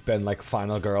she's been like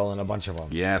final girl in a bunch of them.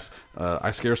 Yes,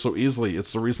 I scare so easily.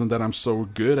 It's the reason that I'm so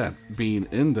good at being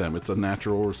in them. It's a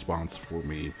natural response for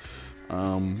me.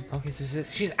 Okay, so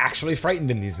she's actually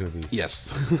frightened in these movies.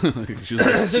 Yes. So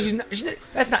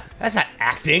that's not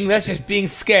acting. That's just being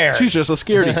scared. She's just a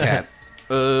scaredy cat.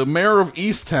 Mayor of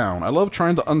Easttown. I love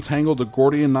trying to untangle the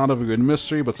Gordian knot of a good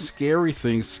mystery, but scary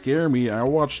things scare me. I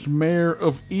watched Mayor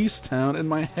of Easttown and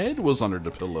my head was under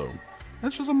the pillow.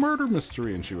 That's just a murder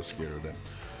mystery, and she was scared of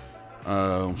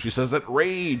that. She says that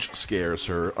rage scares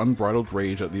her. Unbridled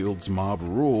rage at the old mob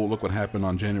rule. Look what happened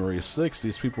on January 6th.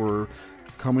 These people were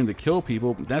coming to kill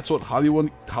people. That's what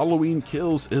Halloween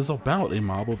Kills is about. A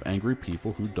mob of angry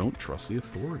people who don't trust the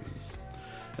authorities.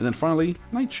 And then finally,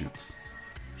 night shoots.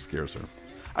 Scares her.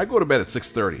 I go to bed at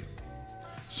 6:30.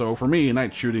 So for me,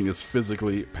 night shooting is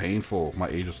physically painful. My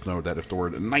agents know that if the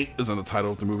word night is in the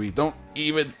title of the movie, don't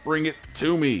even bring it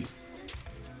to me.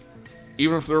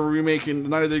 Even if they're remaking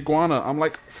Night of the Iguana, I'm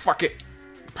like, fuck it,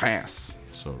 pass.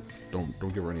 So don't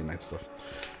give her any night stuff.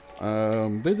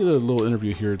 They did a little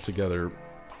interview here together.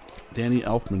 Danny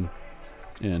Elfman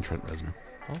and Trent Reznor.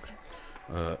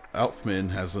 Okay. Elfman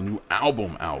has a new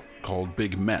album out called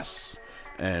Big Mess,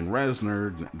 and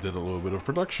Reznor did a little bit of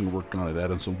production work on it,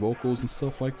 adding some vocals and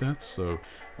stuff like that. So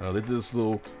they did this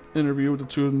little interview with the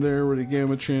two of them there, where they gave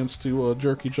them a chance to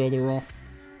jerk each other off.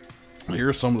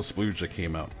 Here's some of the splooge that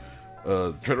came out.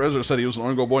 Trent Reznor said he was an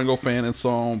Oingo Boingo fan and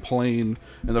saw him playing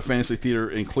in the Fantasy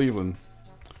Theater in Cleveland,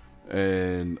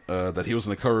 and that he was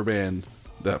in a cover band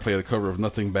that played a cover of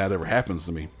Nothing Bad Ever Happens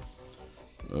to Me,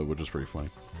 which is pretty funny.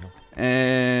 Yeah.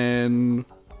 And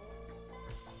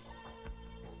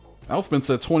Elfman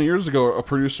said 20 years ago, a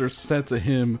producer said to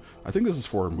him, I think this is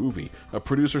for a movie, a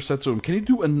producer said to him, can you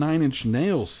do a Nine Inch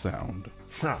Nails sound?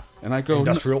 Huh. And I go,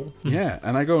 industrial? No. Yeah,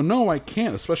 and I go, no, I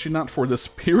can't, especially not for this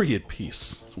period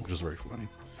piece, which is very funny.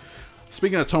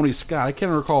 Speaking of Tony Scott, I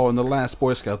can't recall in The Last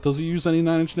Boy Scout, does he use any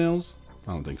Nine Inch Nails?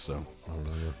 I don't think so. I don't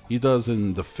know. He does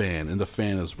in The Fan. In The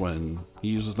Fan is when he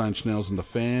uses Nine Inch Nails in The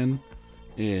Fan,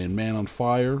 in Man on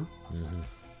Fire,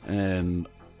 and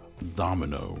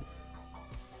Domino,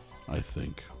 I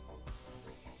think.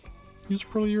 He's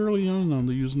pretty early on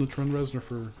the using the Trent Reznor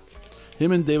for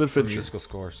him and David Fincher. Musical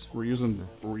scores. We're using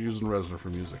Reznor for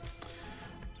music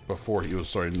before he was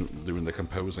starting doing the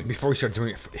composing. Before he started doing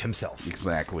it for himself.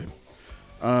 Exactly.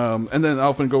 And then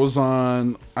Elfman goes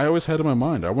on. I always had in my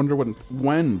mind, I wonder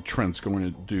when Trent's going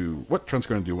to do what Trent's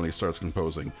going to do when he starts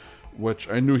composing, which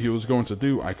I knew he was going to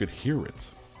do. I could hear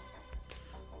it.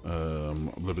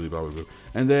 And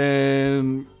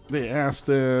then they asked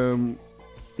him,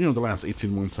 the last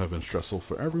 18 months have been stressful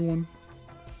for everyone.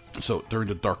 So during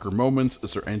the darker moments,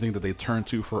 is there anything that they turn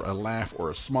to for a laugh or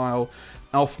a smile?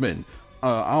 Elfman,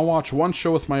 I'll watch one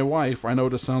show with my wife. I know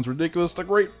this sounds ridiculous. The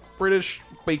Great British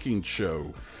Baking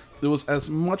Show. There was as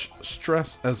much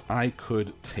stress as I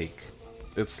could take.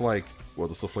 It's like, will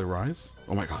the souffle rise?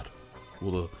 Oh my god.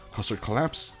 Will the custard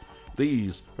collapse?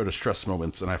 These are the stress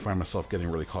moments, and I find myself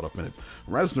getting really caught up in it.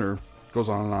 Reznor goes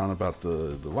on and on about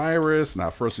the virus. Now,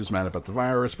 first he was mad about the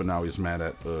virus, but now he's mad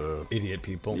at idiot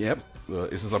people. Yep.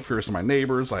 He says, I'm furious at my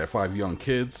neighbors. I have 5 young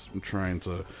kids. I'm trying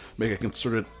to make a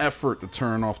concerted effort to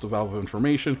turn off the valve of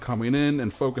information coming in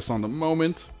and focus on the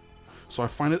moment. So I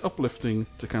find it uplifting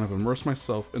to kind of immerse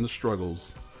myself in the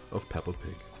struggles of Peppa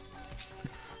Pig.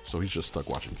 So he's just stuck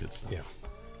watching kids now. Yeah.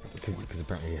 Because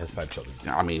apparently he has 5 children.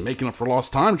 I mean, making up for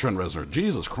lost time, Trent Reznor.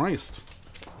 Jesus Christ.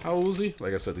 How old is he?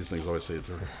 Like I said, these things always say it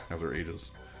have their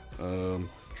ages. Trent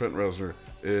Reznor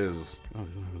is... Oh, he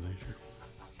doesn't have an age here.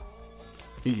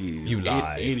 He's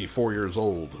 84 years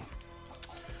old.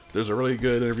 There's a really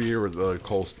good interview here with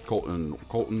Colson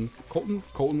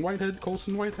Whitehead.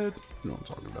 You know what I'm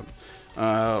talking about.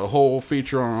 A whole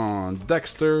feature on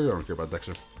Dexter. I don't care about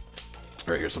Dexter.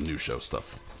 All right, here's some new show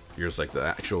stuff. Here's like the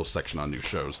actual section on new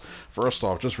shows. First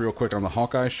off, just real quick on the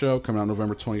Hawkeye show coming out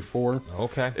November 24.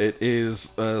 Okay. It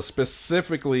is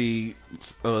specifically,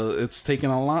 it's taken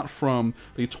a lot from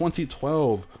the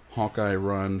 2012 Hawkeye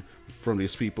run from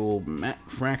these people, Matt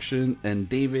Fraction and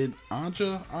David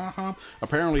Aja.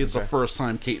 Apparently, it's the first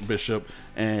time Kate Bishop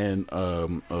and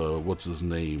what's his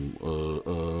name,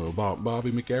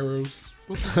 Bobby McArrows,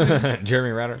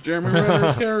 Jeremy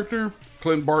Renner's character,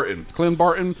 Clint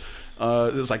Barton.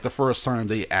 It's like the first time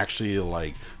they actually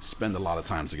like spend a lot of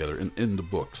time together in the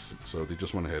books. So they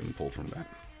just went ahead and pulled from that.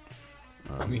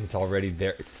 I mean, it's already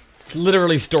there. It's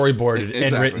literally storyboarded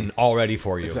and written already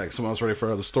for you. Exactly. Someone else ready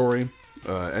for the story.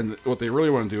 And what they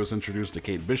really want to do is introduce the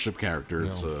Kate Bishop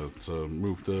character to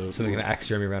move to... So they're going to axe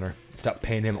Jeremy Renner. Stop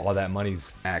paying him all that money.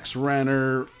 Axe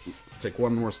Renner. Take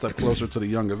one more step closer to the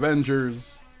Young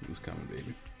Avengers. Who's coming,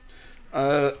 baby?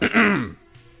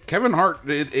 Kevin Hart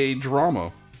did a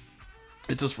drama.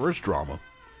 It's his first drama.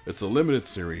 It's a limited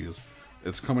series.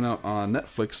 It's coming out on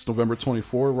Netflix November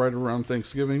 24, right around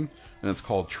Thanksgiving, and it's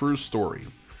called True Story.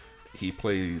 He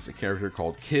plays a character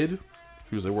called Kid,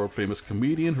 who's a world-famous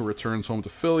comedian who returns home to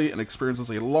Philly and experiences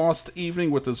a lost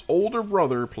evening with his older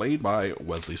brother, played by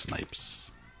Wesley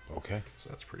Snipes. Okay. So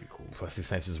that's pretty cool. Wesley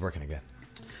Snipes is working again.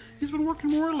 He's been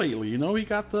working more lately, you know. He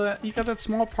got that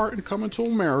small part in Coming to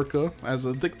America as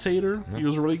a dictator. He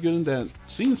was really good in that,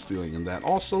 scene stealing in that.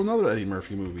 Also, another Eddie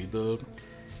Murphy movie, the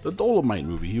Dolomite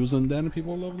movie. He was in that, and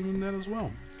people loved him in that as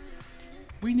well.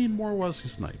 We need more Wesley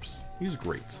Snipes. He's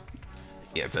great.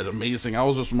 Yeah, that amazing. I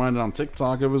was just reminded on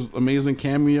TikTok of his amazing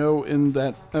cameo in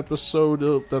that episode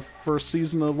of the first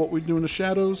season of What We Do in the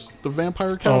Shadows, the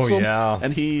Vampire Council. Oh yeah,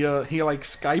 and he like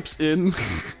Skypes in.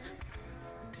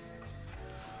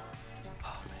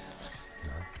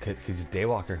 He's a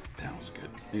daywalker. That was good.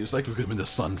 He was like, look at him in the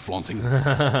sun flaunting.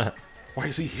 Why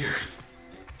is he here?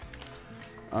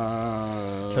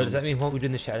 So does that mean What We Do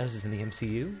in the Shadows is in the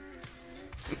MCU?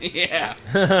 Yeah.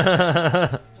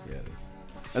 Yeah, it is.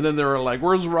 And then they were like,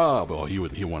 "Where's Rob?" Oh, he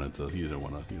wanted to. He didn't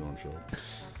want to. He didn't want to show up.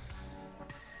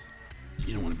 He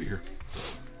didn't want to be here.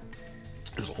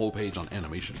 There's a whole page on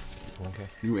animation. Okay.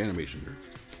 New animation here.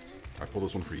 I pulled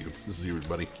this one for you. This is yours,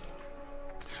 buddy.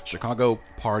 Chicago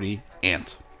Party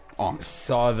Aunt.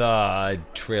 Saw the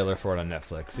trailer for it on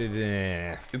Netflix.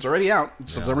 It's already out.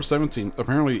 September 17th.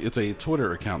 Apparently, it's a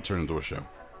Twitter account turned into a show.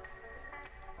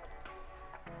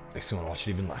 Makes me want to watch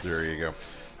it even less. There you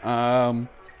go.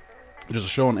 There's a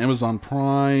show on Amazon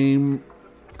Prime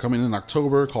coming in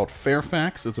October called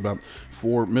Fairfax. It's about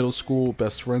 4 middle school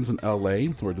best friends in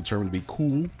LA who are determined to be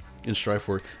cool and strive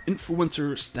for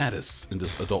influencer status in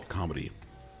this adult comedy.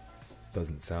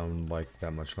 Doesn't sound like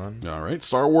that much fun. All right.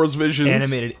 Star Wars Visions.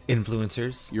 Animated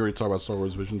influencers. You already talked about Star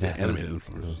Wars Visions. Yeah, Animated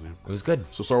influencers. Yeah. It was good.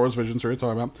 So Star Wars Visions, already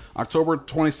talked about. October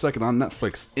 22nd on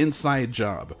Netflix, Inside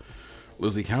Job.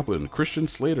 Lizzie Kaplan, Christian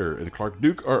Slater, and Clark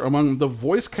Duke are among the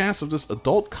voice cast of this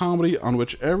adult comedy on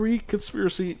which every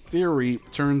conspiracy theory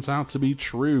turns out to be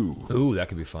true. Ooh, that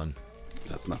could be fun.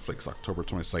 That's Netflix, October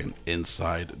 22nd,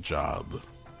 Inside Job.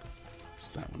 It's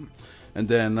that one. And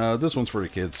then this one's for the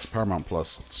kids, Paramount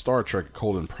Plus, Star Trek: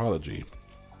 Prodigy.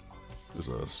 There's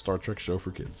a Star Trek show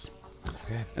for kids.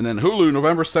 Okay. And then Hulu,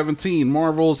 November 17,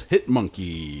 Marvel's Hit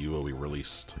Monkey will be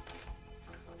released.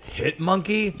 Hit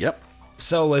Monkey? Yep.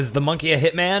 So is the monkey a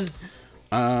hitman?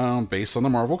 Based on the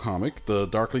Marvel comic, the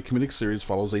darkly comedic series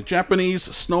follows a Japanese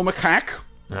snow macaque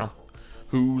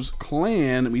whose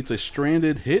clan meets a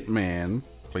stranded hitman,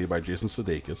 played by Jason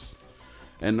Sudeikis,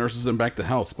 and nurses him back to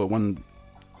health. But when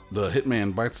the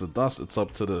hitman bites the dust, it's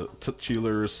up to the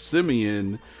titular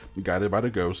Simeon, guided by the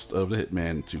ghost of the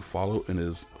hitman, to follow in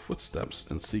his footsteps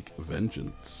and seek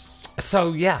vengeance.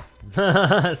 So, yeah.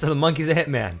 So the monkey's a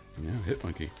hitman. Yeah, Hit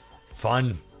Monkey.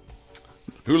 Fun.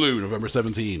 Hulu, November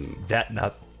 17.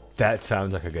 That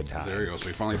sounds like a good time. There you go. So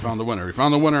we finally found the winner. We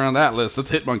found the winner on that list.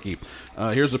 That's Hit Monkey.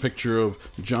 Here's a picture of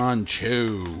John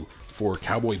Cho for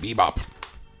Cowboy Bebop.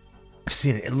 I've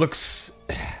seen it. It looks...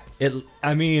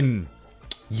 I mean...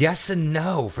 Yes and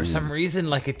no. For some reason,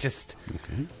 like it just...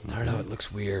 Okay. I don't know. It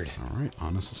looks weird. All right.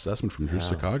 Honest assessment from Drew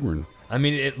Cogburn. I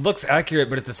mean, it looks accurate,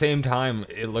 but at the same time,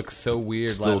 it looks so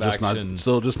weird. Still just action.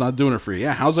 not doing it for you.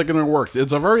 Yeah, how's it going to work?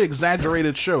 It's a very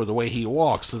exaggerated show. The way he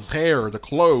walks, his hair, the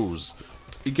clothes.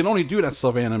 You can only do that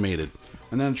stuff animated.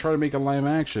 And then try to make a live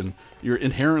action. You're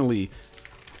inherently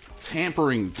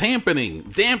dampening.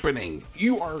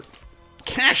 You are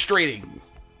castrating.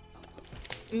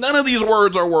 None of these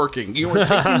words are working. You are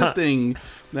taking the thing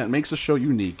that makes the show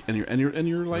unique, and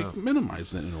you're like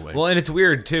minimizing it in a way. Well, and it's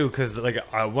weird too, because like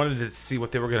I wanted to see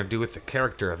what they were going to do with the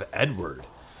character of Edward,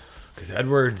 because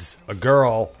Edward's a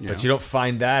girl, but you don't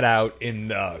find that out in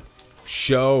the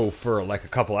show for like a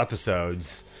couple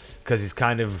episodes, because she's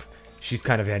kind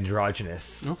of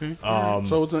androgynous. Okay.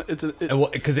 So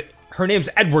because her name's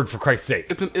Edward, for Christ's sake.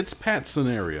 It's Pat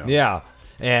scenario. Yeah,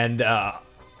 and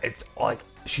it's like.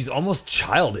 She's almost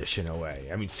childish in a way.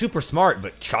 I mean, super smart,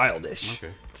 but childish.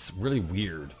 Okay. It's really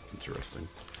weird. Interesting.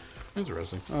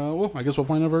 Well, I guess we'll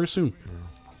find out very soon.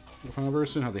 We'll find out very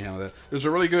soon how they handle that. There's a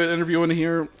really good interview in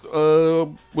here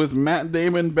with Matt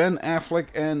Damon, Ben Affleck,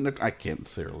 and I can't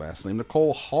say her last name,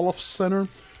 Nicole Holofcener,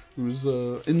 who's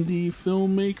an indie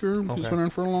filmmaker who's been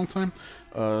around for a long time.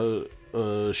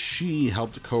 She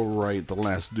helped co-write The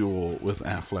Last Duel with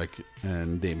Affleck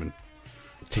and Damon.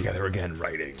 Together again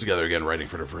writing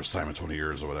for the first time in 20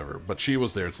 years or whatever. But she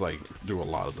was there to like do a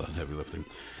lot of the heavy lifting.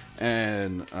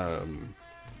 And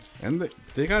And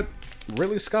they got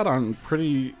Ridley Scott on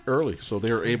pretty early, so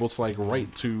they were able to like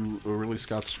write to Ridley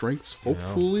Scott's strengths.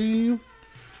 Hopefully,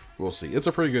 we'll see. It's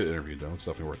a pretty good interview, though. It's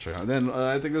definitely worth checking out. And then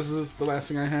I think this is the last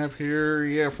thing I have here.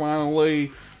 Yeah,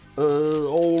 finally,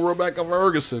 old Rebecca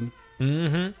Ferguson.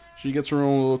 Mm-hmm. She gets her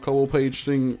own little couple-page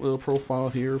thing profile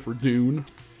here for Dune.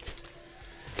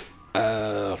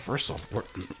 First off,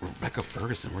 Rebecca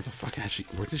Ferguson. Where the fuck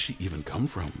where did she even come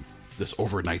from? This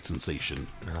overnight sensation.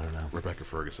 I don't know. Rebecca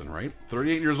Ferguson, right?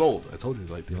 38 years old. I told you,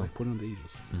 like they like put on the ages.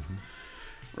 Mm-hmm.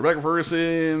 Rebecca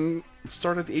Ferguson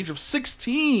started at the age of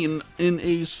 16 in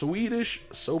a Swedish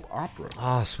soap opera.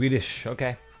 Ah, Swedish.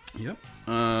 Okay. Yep.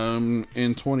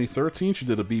 In 2013, she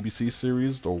did a BBC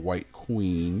series, The White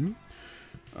Queen,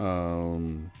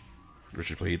 where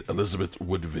she played Elizabeth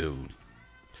Woodville.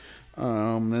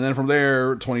 And then from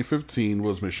there, 2015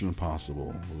 was Mission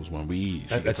Impossible. It was when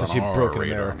that's when she broke in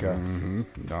America.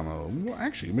 Mm-hmm. Well,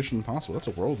 actually, Mission Impossible, that's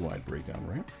a worldwide breakout,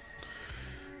 right?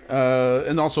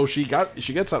 And also she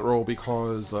gets that role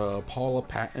because Paula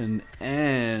Patton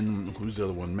and who's the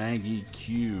other one? Maggie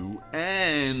Q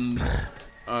and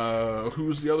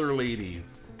who's the other lady?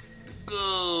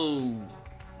 Go.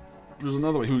 There's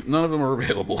another one. None of them are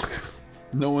available.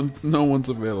 No one's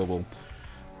available.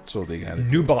 So they got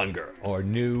new Bond girl or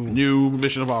new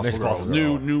Mission Impossible girl.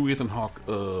 New Ethan Hawke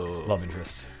love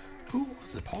interest. Who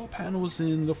was it? Paul Patton was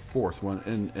in the fourth one,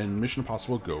 and Mission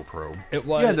Impossible GoPro. It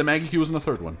was. Yeah, the Maggie Q was in the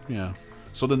third one. Yeah.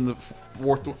 So then the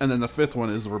fourth, and then the fifth one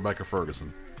is Rebecca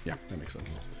Ferguson. Yeah, that makes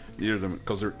sense. Either of them,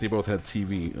 because they both had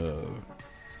TV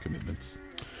commitments.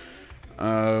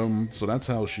 So that's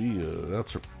how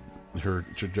that's her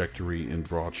trajectory in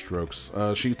broad strokes.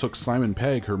 She took Simon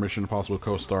Pegg, her Mission Impossible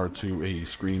co-star, to a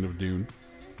screening of Dune.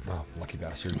 Oh, lucky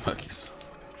bastard. Lucky son of a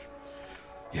bitch.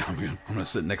 Yeah, I'm gonna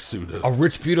sit next to a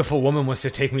rich, beautiful woman wants to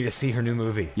take me to see her new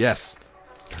movie. Yes.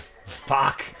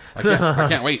 Fuck. I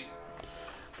can't wait.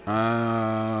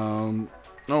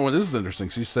 Oh, and this is interesting.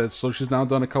 She said, so she's now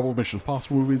done a couple of Mission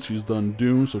Impossible movies. She's done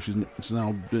Dune, so she's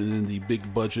now been in the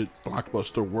big budget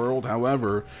blockbuster world.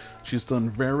 However, she's done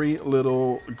very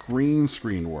little green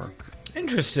screen work.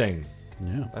 Interesting.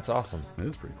 Yeah. That's awesome. It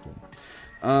is pretty cool.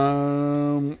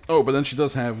 But then she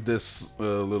does have this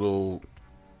little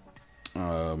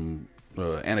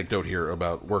anecdote here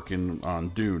about working on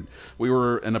Dune.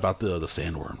 And about the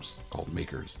sandworms called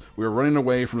Makers. We were running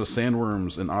away from the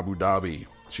sandworms in Abu Dhabi,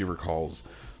 she recalls.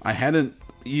 I hadn't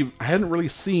really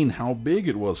seen how big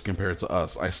it was compared to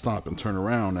us. I stop and turn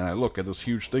around and I look at this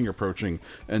huge thing approaching,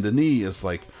 and Denis is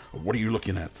like, "What are you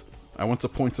looking at?" I went to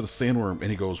point to the sandworm,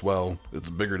 and he goes, "Well, it's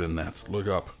bigger than that. Look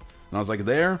up." And I was like,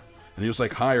 "There?" And he was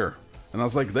like, "Higher." And I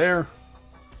was like, "There?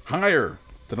 Higher."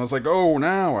 Then I was like, "Oh,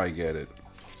 now I get it."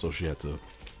 So she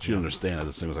understand that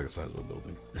this thing was like the size of a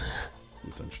building,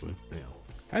 essentially. Yeah.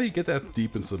 How do you get that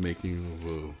deep into the making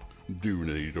of Dune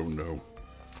that you don't know?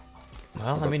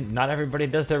 Well, I mean, not everybody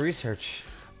does their research.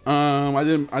 I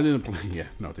didn't play. Yeah,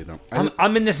 no, they don't.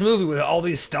 I'm in this movie with all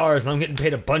these stars, and I'm getting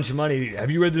paid a bunch of money. Have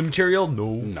you read the material?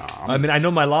 No. No. I mean, I know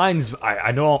my lines.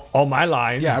 I know all my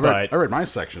lines. Yeah, I read my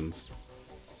sections.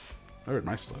 I read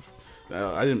my stuff.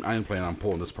 I didn't plan on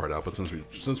pulling this part out, but since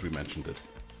we mentioned it,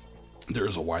 there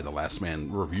is a Why the Last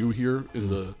Man review here in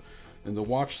the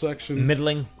watch section.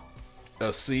 Middling.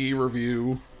 A C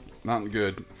review. Not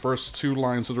good. First two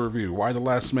lines of the review. Why the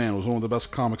Last Man was one of the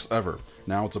best comics ever.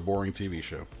 Now it's a boring TV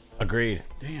show. Agreed.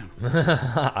 Damn.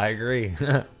 I agree.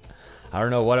 I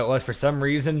don't know what it was. For some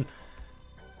reason,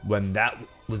 when that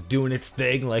was doing its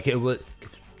thing, like it was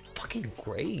fucking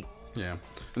great. Yeah.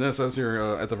 And then it says here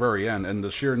at the very end, and the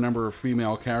sheer number of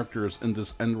female characters in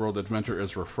this end-world adventure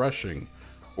is refreshing.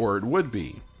 Or it would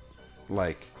be.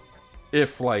 Like,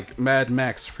 if, like, Mad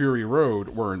Max Fury Road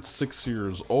weren't 6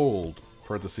 years old...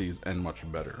 parentheses, and much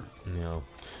better. No.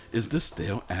 Is this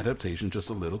stale adaptation just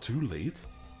a little too late?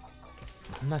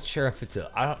 I'm not sure if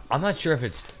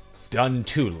it's done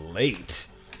too late.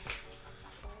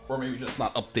 Or maybe just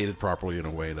not updated properly in a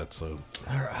way that's maybe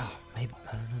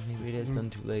I don't know. Maybe it is done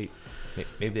too late.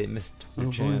 Maybe they missed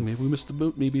the chance. Maybe we missed the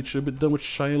boat. Maybe it should have been done with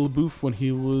Shia LaBeouf when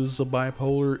he was a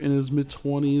bipolar in his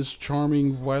mid-20s,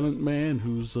 charming, violent man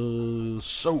who's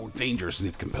so dangerous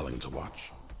and compelling to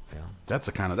watch. Yeah. That's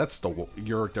the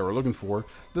Uric that we're looking for.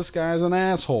 This guy's an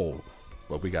asshole,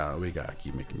 but we gotta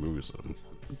keep making movies of him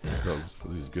because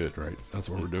he's good, right? That's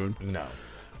what we're doing. No.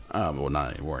 Well,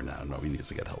 not anymore now. No, he needs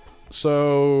to get help.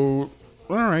 So,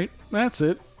 all right, that's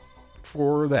it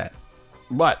for that.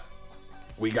 But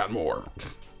we got more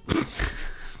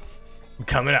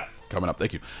coming up.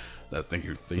 Thank you. Thank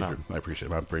you. No. I appreciate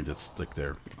it. My brain did stick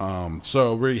there.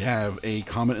 So we have a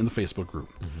comment in the Facebook group.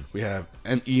 Mm-hmm. We have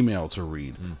an email to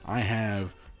read. Mm-hmm. I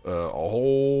have a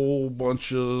whole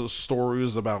bunch of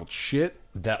stories about shit.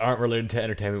 That aren't related to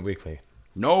Entertainment Weekly.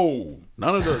 No,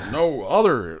 none of the no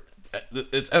other.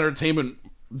 It's Entertainment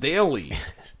Daily.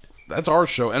 That's our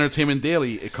show, Entertainment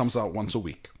Daily. It comes out once a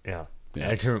week. Yeah. Yeah.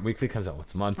 Entertainment Weekly comes out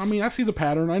once a month. I mean, I see the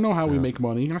pattern. I know how we make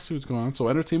money. I see what's going on. So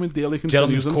Entertainment Daily continues.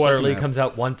 Gentleman's in the Quarterly second half. comes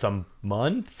out once a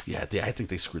month. Yeah, I think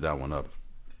they screwed that one up.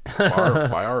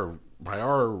 By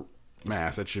our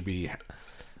math, it should be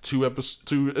two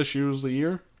issues a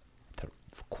year.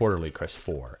 Quarterly, Chris,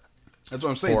 4. That's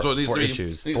what I'm saying. Four- So it needs four to be,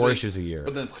 issues. needs 4 to be- issues a year.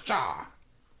 But then,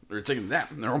 they're taking that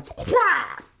and they're all,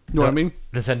 you know what I mean?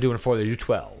 Instead of doing 4, they do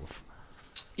 12.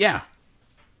 Yeah.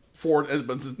 4,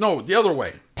 but no, the other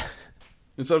way.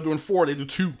 Instead of doing 4, they do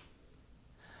 2.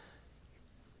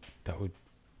 That would.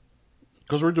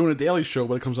 Because we're doing a daily show,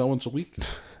 but it comes out once a week.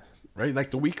 Right?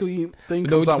 Like the weekly thing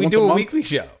comes out we once do a a month. weekly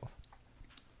show.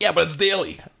 Yeah, but it's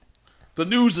daily. The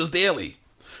news is daily.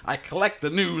 I collect the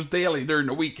news daily during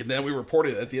the week, and then we report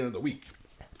it at the end of the week.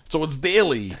 So it's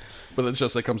daily, but it's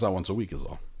just it comes out once a week is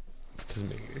all. Doesn't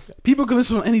make any sense. People can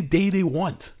listen on any day they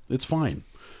want. It's fine.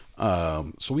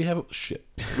 So we have shit.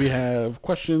 We have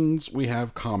questions. We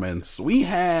have comments. We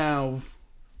have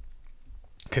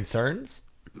Concerns?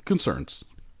 concerns,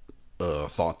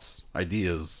 thoughts,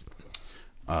 ideas,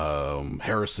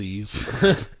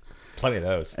 heresies. Plenty of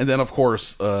those. And then, of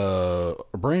course, a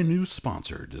brand new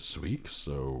sponsor this week.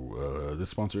 So this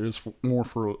sponsor is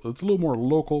it's a little more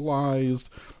localized.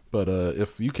 But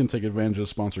if you can take advantage of the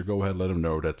sponsor, go ahead, let them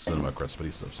know that Cinema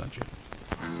Crespediso sent you.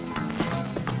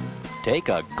 Take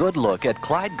a good look at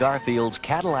Clyde Garfield's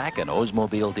Cadillac and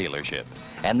Oldsmobile dealership.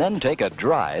 And then take a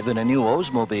drive in a new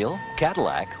Oldsmobile,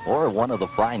 Cadillac, or one of the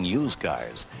fine used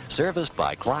cars. Serviced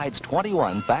by Clyde's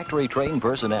 21 factory-trained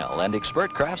personnel and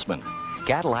expert craftsmen.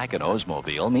 Cadillac and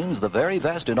Oldsmobile means the very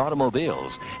best in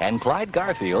automobiles, and Clyde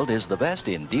Garfield is the best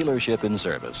in dealership and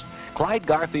service. Clyde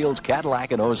Garfield's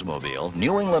Cadillac and Oldsmobile,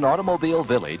 New England Automobile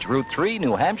Village, Route 3,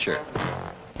 New Hampshire.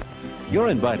 You're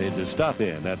invited to stop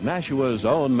in at Nashua's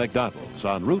own McDonald's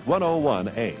on Route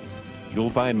 101A. You'll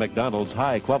find McDonald's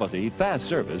high quality, fast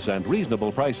service, and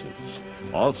reasonable prices.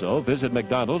 Also, visit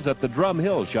McDonald's at the Drum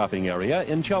Hill shopping area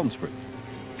in Chelmsford.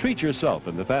 Treat yourself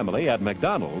and the family at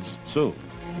McDonald's soon.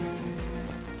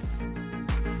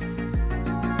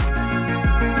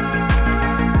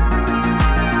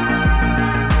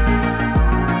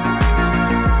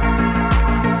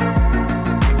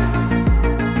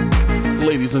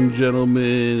 Ladies and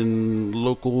gentlemen,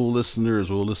 local listeners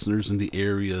or listeners in the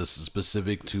area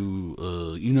specific to,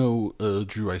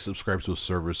 Drew, I subscribe to a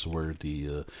service where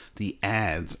the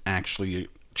ads actually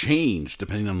change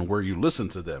depending on where you listen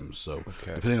to them. So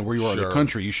depending on where you are in the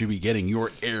country, you should be getting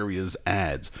your area's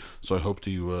ads. So I hope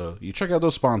you check out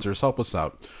those sponsors, help us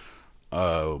out.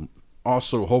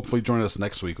 Also, hopefully join us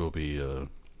next week. Will be,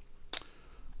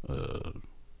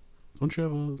 don't you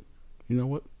have a, you know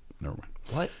what? Never mind.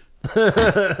 What?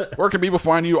 Where can people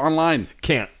find you online?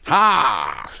 Can't.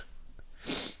 Ha!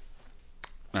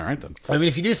 All right, then. I mean,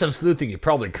 if you do some sleuthing, you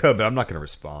probably could, but I'm not going to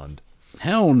respond.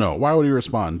 Hell no. Why would he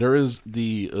respond? There is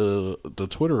the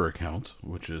Twitter account,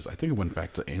 which is, I think it went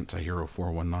back to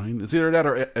Antihero419. It's either that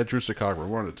or at Drew Chicago.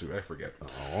 One of the two. I forget.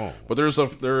 Oh. But there is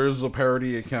a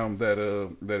parody account that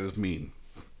is mean.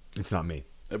 It's not me.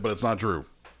 But it's not Drew.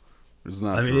 It's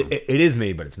not I mean, Drew. it is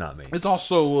me, but it's not me. It's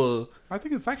also, I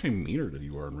think it's actually meaner than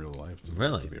you are in real life.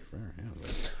 Really? To be fair, yeah.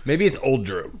 But Maybe it's old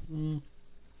Drew.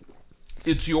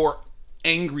 it's your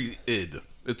angry id.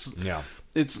 It's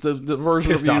the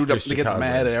version Pissed of you off that Chris gets Chicago.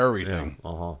 mad at everything. Yeah.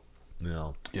 Uh-huh.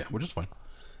 Yeah. Yeah, which is fine.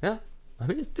 Yeah. I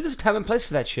mean, there's a time and place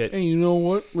for that shit. Hey, you know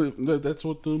what? That's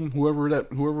what whoever that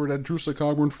Drew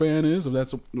Cogburn fan is. If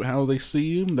that's how they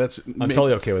see him, I'm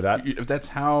totally okay with that. If that's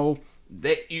how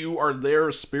that you are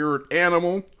their spirit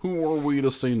animal, who are we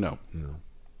to say no? No.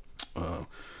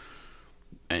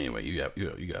 Anyway, you got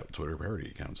a Twitter parody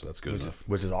account, so that's good enough.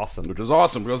 Which is awesome. Which is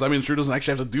awesome because that means Drew doesn't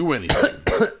actually have to do anything.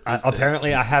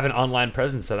 Apparently, I have an online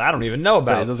presence that I don't even know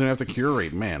But it about. doesn't have to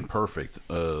curate. Man, perfect.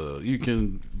 You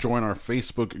can join our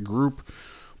Facebook group.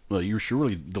 You should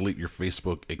really delete your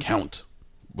Facebook account,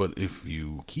 but if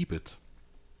you keep it,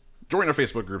 join our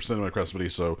Facebook group, Cinema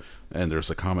Crespediso, and there's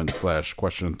a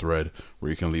comment/question thread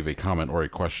where you can leave a comment or a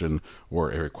question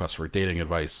or a request for dating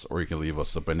advice, or you can leave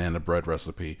us a banana bread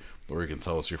recipe, or you can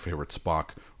tell us your favorite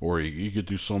Spock, or you could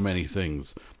do so many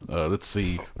things. Let's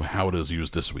see how it is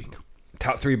used this week.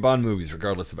 Top 3 Bond movies,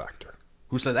 regardless of actor.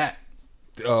 Who said that?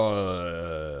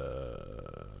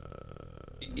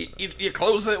 you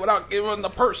close it without giving the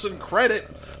person credit.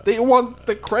 They want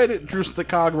the credit, Drew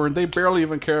Cogburn. They barely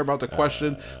even care about the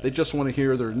question. They just want to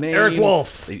hear their name. Eric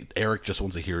Wolf. Eric just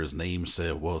wants to hear his name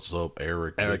said. What's up,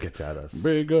 Eric? Eric gets at us.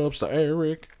 Big ups to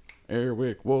Eric.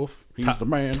 Eric Wolf. He's the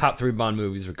man. Top 3 Bond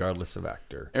movies, regardless of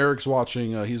actor. Eric's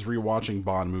watching. He's rewatching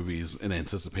Bond movies in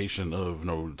anticipation of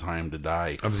No Time to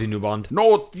Die. Have you seen New Bond?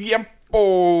 No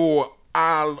tiempo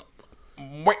al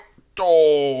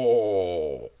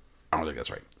muerto. I don't think that's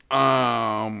right.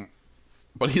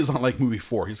 But he's on like movie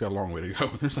 4. He's got a long way to go.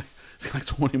 He's got like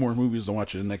 20 more movies to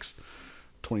watch in the next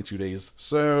 22 days.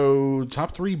 So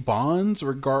top 3 Bonds,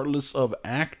 regardless of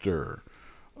actor.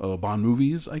 Bond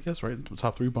movies, I guess, right?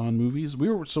 Top 3 Bond movies.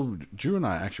 Drew and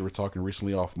I actually were talking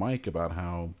recently off mic about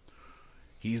how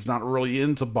he's not really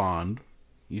into Bond.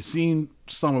 He's seen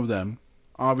some of them,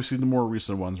 obviously the more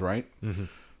recent ones, right? Mm-hmm.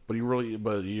 But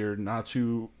you're not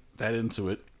too that into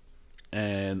it.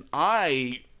 And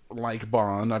I like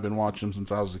Bond. I've been watching them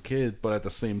since I was a kid, but at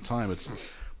the same time,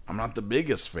 I'm not the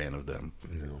biggest fan of them.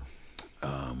 No.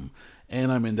 And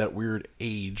I'm in that weird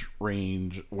age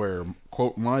range where,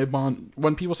 quote, my Bond,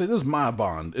 when people say, this is my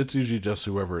Bond, it's usually just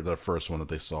whoever, the first one that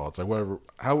they saw. It's like,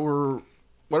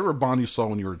 whatever Bond you saw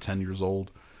when you were 10 years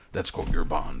old, that's, quote, your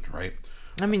Bond, right?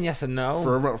 I mean, yes and no.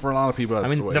 For a lot of people,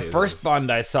 that's the first Bond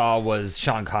I saw was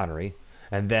Sean Connery,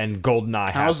 and then GoldenEye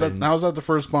happened. How's that the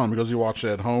first Bond? Because you watched it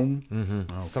at home?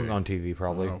 Mm-hmm. Okay. Something on TV,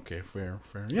 probably. Okay, fair.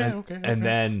 Yeah, okay. And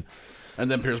then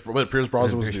Pierce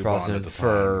Brosnan was new Bond at the time.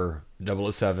 For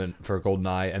 007 for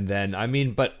GoldenEye, and then I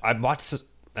watched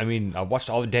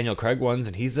all the Daniel Craig ones,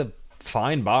 and he's a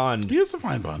fine Bond. He is a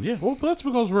fine Bond, yeah. Well, that's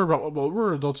because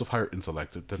we're adults of higher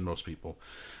intellect than most people.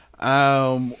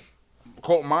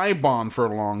 Quote, my Bond for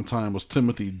a long time was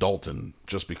Timothy Dalton,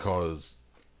 just because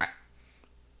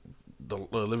the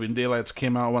Living Daylights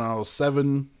came out when I was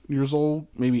 7 years old,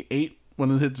 maybe 8 when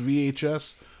it hits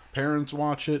VHS. Parents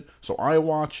watch it, so I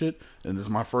watch it, and this is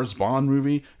my first Bond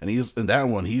movie. And he's in that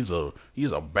one. He's a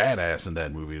badass in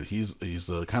that movie. He's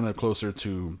kind of closer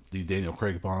to the Daniel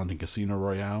Craig Bond in Casino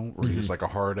Royale, where he's like a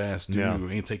hard ass dude who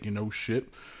ain't taking no shit.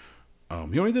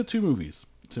 He only did 2 movies,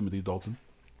 Timothy Dalton,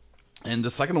 and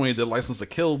the second one he did, License to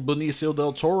Kill. Benicio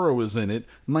del Toro is in it,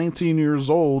 19 years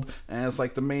old, as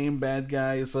like the main bad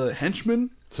guy's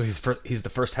henchman. So he's the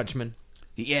first henchman.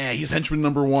 Yeah, he's henchman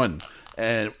number 1.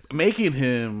 And making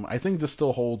him, I think this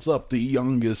still holds up, the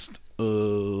youngest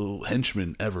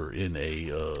henchman ever in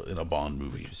a Bond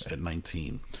movie at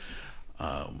 19.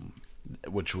 And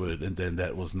then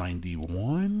that was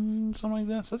 91, something like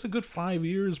that. So that's a good 5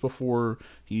 years before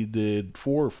he did,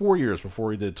 4 years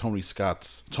before he did Tony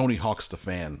Hawk's the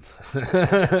Fan.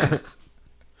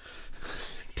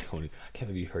 Tony, I can't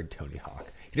believe you heard Tony Hawk.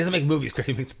 He doesn't make movies, Chris.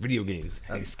 He makes video games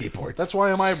and he skateboards. That's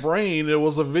why in my brain it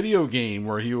was a video game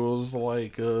where he was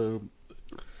like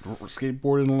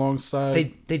skateboarding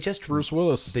alongside Bruce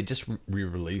Willis. They just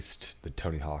re-released the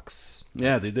Tony Hawks.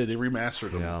 Yeah, they did. They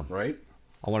remastered them, right?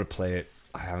 I want to play it.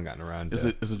 I haven't gotten around to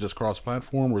it. Is it just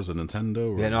cross-platform or is it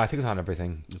Nintendo? Yeah, no, I think it's on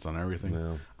everything. It's on everything?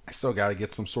 Yeah. I still got to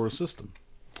get some sort of system.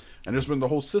 And there's been the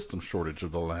whole system shortage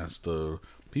of the last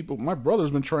people. My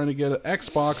brother's been trying to get an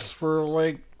Xbox for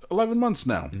like 11 months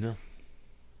now. No.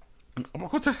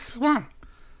 Come on.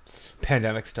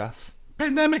 Pandemic stuff.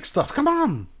 Come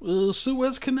on.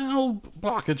 Suez Canal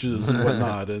blockages and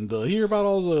whatnot. And hear about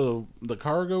all the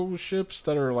cargo ships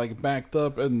that are like backed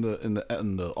up in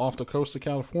the off the coast of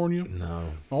California.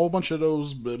 No. A whole bunch of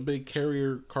those big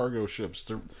carrier cargo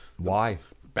ships. Why?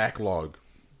 Backlog.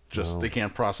 They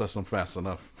can't process them fast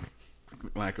enough.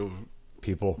 Lack of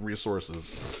people,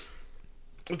 resources.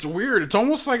 It's weird. It's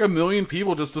almost like 1 million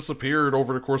people just disappeared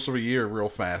over the course of a year real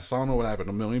fast. I don't know what happened.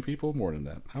 1 million people? More than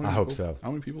that. I hope so.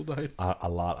 How many people died? A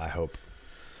lot, I hope.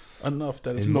 Enough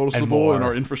that it's noticeable in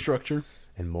our infrastructure.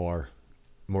 And more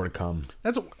to come.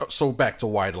 So back to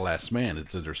Y: The Last Man.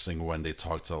 It's interesting when they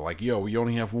talk to like, yo, we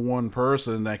only have one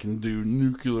person that can do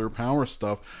nuclear power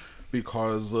stuff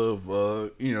because of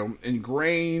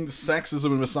ingrained sexism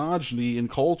and misogyny in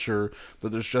culture, that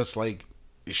there's just like,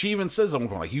 she even says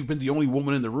something like, you've been the only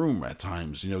woman in the room at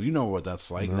times, you know what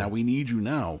that's like. Now we need you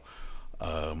now.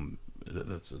 Anyway,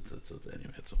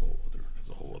 it's a whole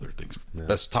other thing.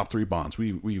 Best top 3 Bonds.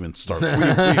 We even start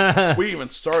we even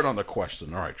start on the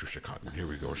question. All right, Trisha Cotton, here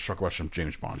we go. Let's talk about some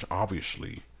James Bond.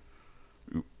 Obviously,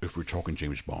 if we're talking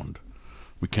James Bond,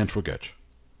 we can't forget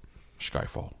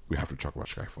Skyfall. We have to talk about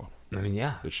Skyfall. I mean,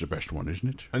 yeah. It's the best one, isn't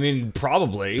it? I mean,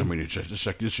 probably. I mean, it's just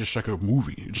like a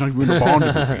movie. It's not even a Bond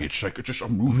movie. It's just a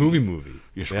movie. Movie.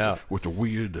 Yes, yeah. with the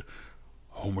weird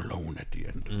Home Alone at the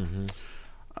end.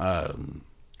 Mm-hmm.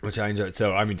 Which I enjoyed.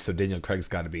 So Daniel Craig's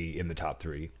got to be in the top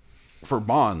 3. For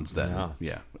Bonds, then.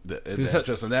 Yeah.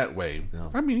 Just in that way. Yeah.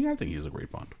 I mean, I think he's a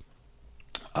great Bond.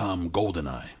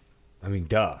 GoldenEye. I mean,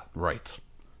 duh. Right.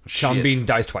 Sean Shit. Bean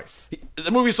dies twice. The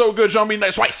movie's so good, Sean Bean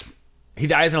dies twice. He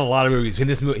dies in a lot of movies. In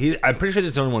this movie, I'm pretty sure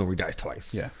it's the only one where he dies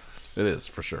twice. Yeah, it is,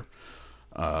 for sure.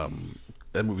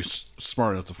 That movie's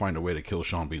smart enough to find a way to kill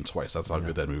Sean Bean twice. That's how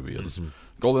good that movie is.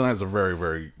 GoldenEye is a very,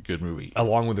 very good movie.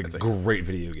 Along with a great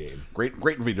video game. Great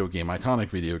video game, iconic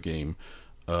video game.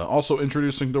 Also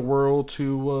introducing the world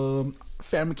to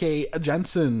Famke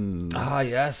Janssen. Ah,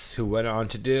 yes. Who went on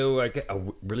to do like a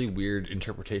really weird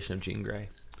interpretation of Jean Grey.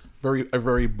 A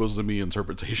very bosomy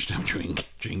interpretation of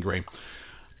Jean Grey.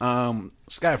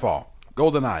 Skyfall,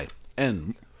 GoldenEye,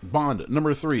 and Bond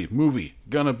number 3 movie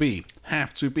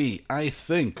have to be, I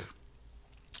think.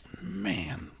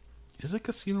 Man, is it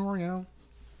Casino Royale?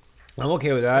 I'm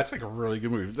okay with that. It's like a really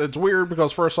good movie. It's weird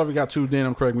because first off, you got 2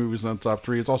 Daniel Craig movies in the top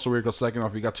 3. It's also weird because second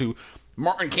off, you got 2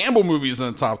 Martin Campbell movies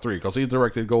in the top 3 because he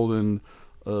directed GoldenEye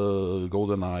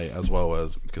as well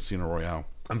as Casino Royale.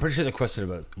 I'm pretty sure the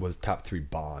question was top 3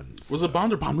 Bonds. Was it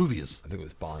Bond or Bond movies? I think it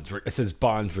was Bonds. It says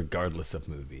Bonds regardless of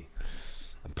movie.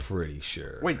 I'm pretty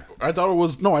sure. Wait, I thought it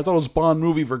was Bond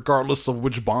movie regardless of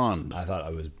which Bond. I thought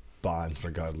it was Bonds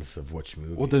regardless of which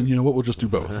movie. Well, then, you know what? We'll just do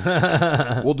both.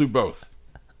 We'll do both.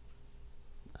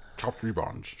 Top 3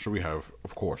 Bonds. Should we have,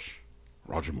 of course,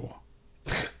 Roger Moore?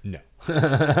 No.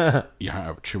 You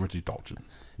have Timothy Dalton.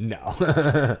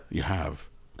 No. You have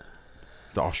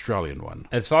the Australian one.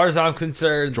 As far as I'm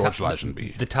concerned, George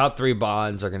Lazenby. The top 3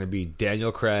 Bonds are going to be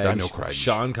Daniel Craig,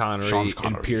 Sean Connery,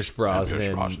 and Pierce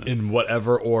Brosnan, in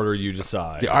whatever order you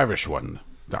decide. The Irish one.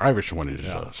 The Irish one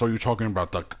is... so you're talking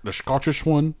about the Scottish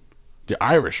one, the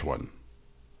Irish one,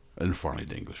 and finally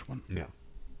the English one. Yeah.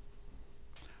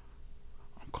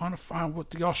 I'm kind of fine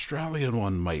with the Australian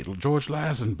one, mate. George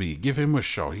Lazenby. Give him a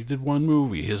shot. He did one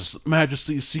movie. His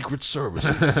Majesty's Secret Service.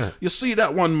 You see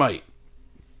that one, mate?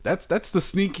 That's the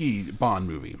sneaky Bond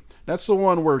movie. That's the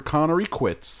one where Connery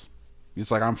quits.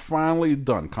 He's like, I'm finally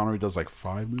done. Connery does like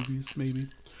 5 movies, maybe.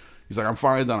 He's like, I'm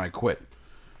finally done. I quit.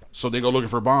 So they go looking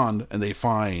for Bond, and they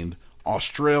find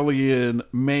Australian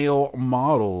male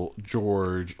model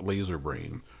George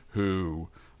Lazenby, who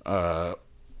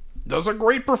does a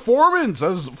great performance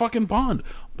as fucking Bond.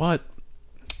 But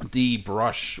the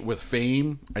brush with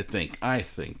fame, I think,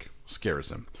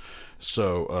 scares him.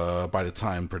 So by the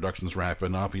time production's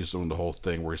wrapping up, he's doing the whole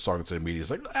thing where he's talking to the media.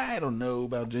 He's like, I don't know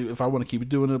about if I want to keep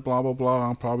doing it, blah blah blah.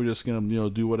 I'm probably just gonna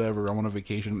do whatever. I want a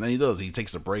vacation. And he does. He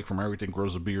takes a break from everything,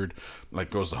 grows a beard,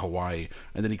 like goes to Hawaii,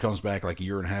 and then he comes back like a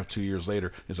year and a half, 2 years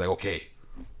later. He's like, okay,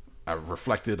 I've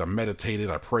reflected, I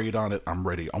meditated, I prayed on it. I'm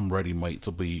ready, mate,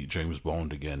 to be James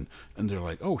Bond again. And they're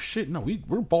like, oh shit, no,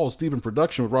 we're balls deep in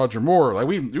production with Roger Moore. Like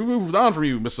we moved on from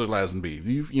you, Mr. Lazenby.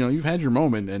 You've had your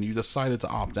moment, and you decided to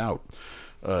opt out.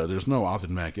 There's no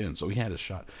opting back in, so he had his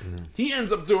shot. Mm-hmm. He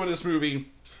ends up doing this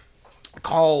movie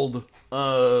called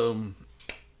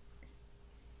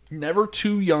Never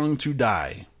Too Young to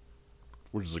Die,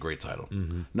 which is a great title.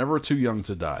 Mm-hmm. Never Too Young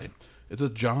to Die. It's a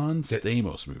John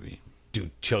Stamos movie. Do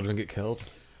children get killed?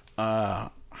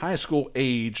 High school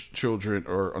age children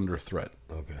are under threat.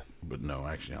 Okay. But no,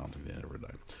 actually, I don't think they ever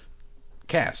died.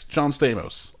 Cast, John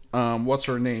Stamos. What's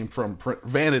her name from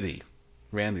Vanity?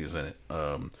 Vanity's in it.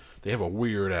 They have a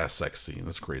weird-ass sex scene.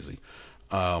 That's crazy.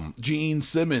 Gene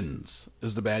Simmons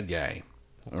is the bad guy.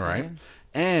 Okay. All right?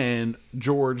 And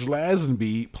George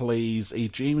Lazenby plays a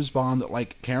James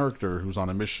Bond-like character who's on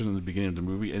a mission in the beginning of the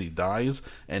movie, and he dies,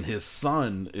 and his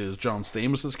son is John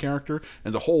Stamos' character,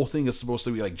 and the whole thing is supposed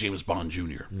to be like James Bond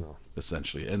Jr.,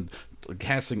 essentially. And the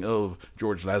casting of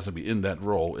George Lazenby in that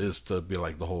role is to be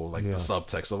like the whole, the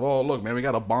subtext of, oh, look, man, we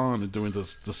got a Bond and doing the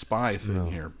spy thing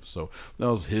here. So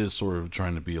that was his sort of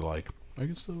trying to be like, I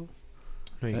can still...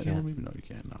 No, you can't. Maybe, no, you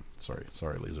can't. No. Sorry,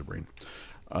 laser brain.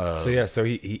 So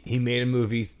he made a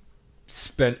movie,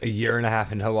 spent a year and a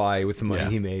half in Hawaii with the money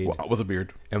he made, with a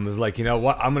beard, and was like, you know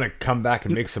what, I'm gonna come back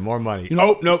and make some more money.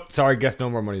 Nope, sorry, guess no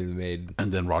more money to be made.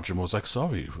 And then Roger Moore was like,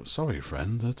 sorry,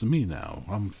 friend, that's me now.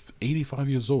 I'm 85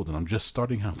 years old and I'm just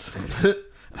starting out.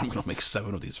 I'm gonna make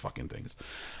 7 of these fucking things.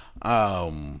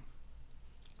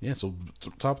 Yeah. So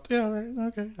top. Yeah. Right,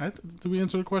 okay. Did we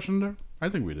answer the question there? I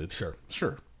think we did. Sure.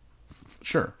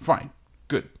 Fine.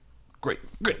 Good. Great.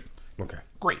 Good. Okay.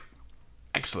 Great.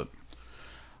 Excellent.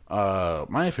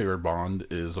 My favorite Bond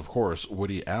is, of course,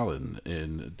 Woody Allen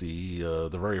in the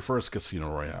very first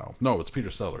Casino Royale. No, it's Peter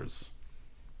Sellers.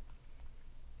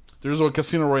 There's a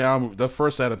Casino Royale movie. The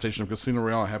first adaptation of Casino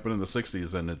Royale happened in the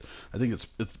 60s, and I think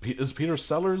it's Peter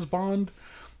Sellers Bond.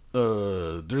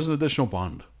 There's an additional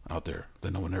Bond out there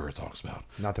that no one ever talks about.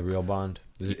 Not the real Bond?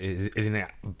 Isn't it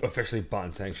officially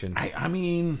Bond sanctioned? I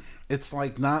mean, it's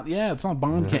like not. Yeah, it's not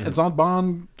Bond. It's not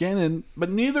Bond canon, but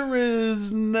neither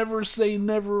is Never Say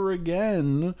Never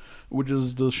Again, which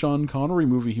is the Sean Connery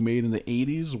movie he made in the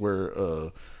 '80s, where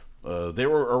they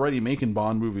were already making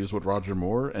Bond movies with Roger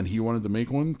Moore, and he wanted to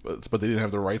make one, but they didn't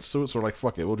have the rights to it. So like,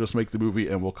 fuck it, we'll just make the movie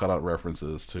and we'll cut out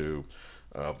references to.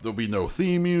 There'll be no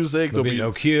theme music. There'll be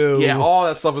no cue. Yeah, all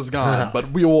that stuff is gone.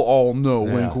 But we will all know,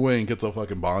 wink, wink, it's a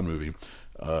fucking Bond movie.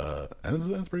 And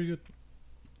it's pretty good.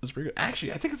 It's pretty good.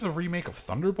 Actually, I think it's a remake of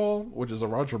Thunderball, which is a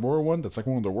Roger Moore one. That's like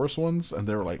one of the worst ones. And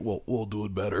they were like, well, we'll do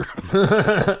it better. We'll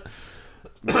do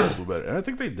better. And I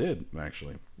think they did,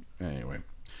 actually. Anyway.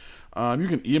 You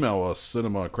can email us,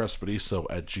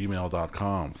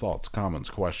 cinemacrespediso@gmail.com. Thoughts, comments,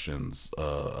 questions,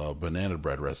 banana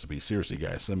bread recipe. Seriously,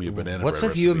 guys, send me a banana bread recipe.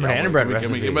 What's with you and banana bread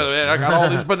recipes? I got all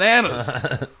these bananas.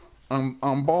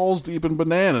 I'm balls deep in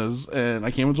bananas, and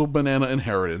I came into a banana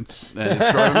inheritance, and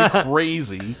it's driving me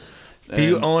crazy. Do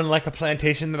you own like a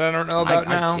plantation that I don't know about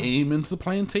now? I came into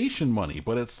plantation money,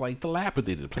 but it's like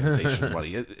dilapidated plantation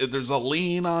money. There's a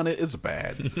lien on it. It's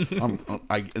bad.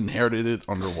 I inherited it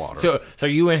underwater. So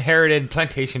you inherited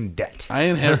plantation debt. I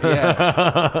inherited,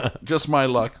 yeah. Just my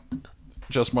luck.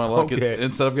 Just my luck. Okay.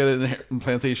 Instead of getting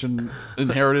plantation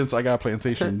inheritance, I got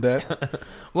plantation debt.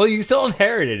 Well, you still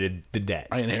inherited the debt.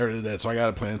 I inherited that, so I got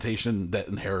a plantation debt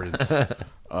inheritance. And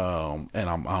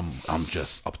I'm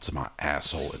just up to my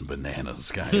asshole in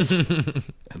bananas, guys. And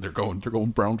they're going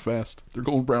brown fast. They're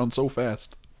going brown so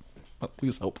fast.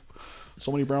 Please help.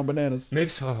 So many brown bananas. Maybe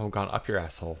some of them have gone up your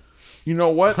asshole. You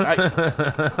know what?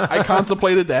 I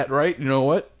contemplated that, right? You know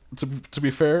what? To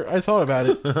be fair, I thought about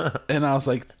it, and I was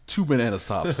like, 2 bananas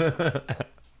tops.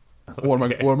 What am I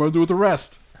going to do with the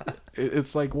rest?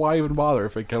 It's like, why even bother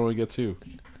if I can only get 2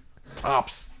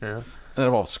 tops? Yeah. And that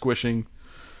involves squishing.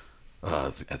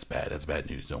 That's bad. That's bad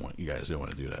news. You guys don't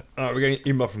want to do that. We're getting an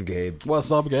email from Gabe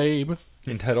What's up, Gabe?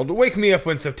 entitled "Wake Me Up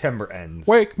When September Ends."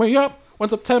 Wake me up when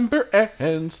September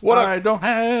ends. What up? I don't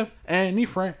have any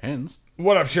friends.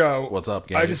 What up, show? What's up,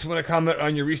 Gabe? I just want to comment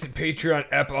on your recent Patreon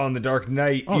ep on The Dark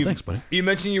Knight. Oh, thanks, buddy. You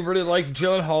mentioned you really liked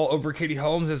Gyllenhaal over Katie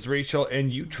Holmes as Rachel,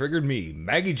 and you triggered me.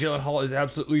 Maggie Gyllenhaal is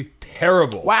absolutely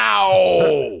terrible.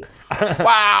 Wow!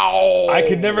 Wow! I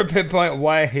could never pinpoint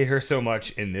why I hate her so much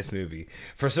in this movie.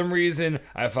 For some reason,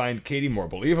 I find Katie more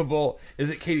believable. Is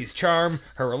it Katie's charm?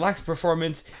 Her relaxed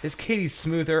performance? Is Katie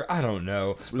smoother? I don't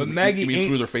know. But Maggie ain't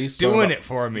smoother face? doing it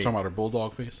for me. Talking about her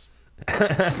bulldog face?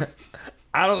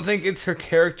 I don't think it's her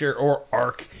character or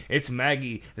arc. It's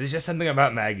Maggie. There's just something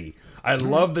about Maggie. I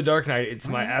love The Dark Knight. It's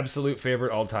my absolute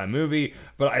favorite all-time movie,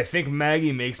 but I think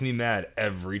Maggie makes me mad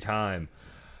every time.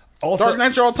 Also, Dark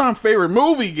Knight's your all-time favorite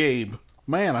movie, Gabe.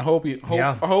 Man, I hope we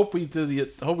did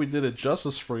it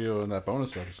justice for you in that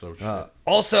bonus episode.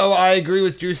 Also, I agree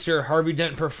with Drewster. Harvey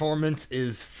Dent performance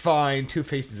is fine.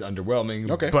 Two-Face is underwhelming.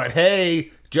 Okay. But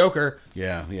hey, Joker.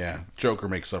 Yeah. Joker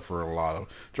makes up for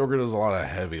Joker does a lot of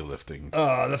heavy lifting.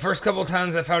 The first couple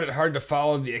times I found it hard to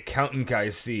follow the accountant guy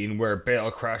scene where Bale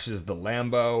crashes the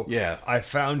Lambo. Yeah. I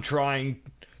found trying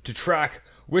to track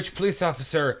which police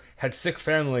officer had sick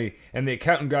family, and the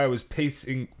accountant guy was paced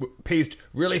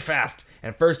really fast.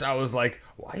 And first I was like,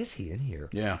 why is he in here?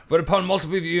 Yeah. But upon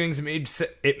multiple viewings,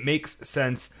 it makes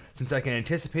sense since I can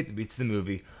anticipate the beats of the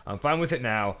movie. I'm fine with it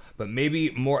now, but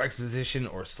maybe more exposition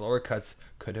or slower cuts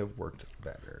could have worked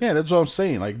better. Yeah, that's what I'm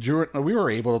saying. Like, Drew, we were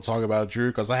able to talk about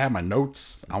Drew because I had my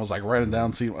notes. I was like writing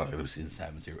down, see, let me see this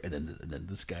happens here, and then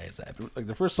this guy is happening. Like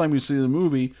the first time you see the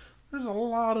movie, there's a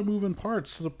lot of moving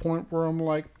parts to the point where I'm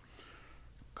like,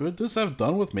 could this have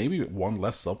done with maybe one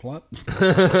less subplot?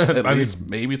 At least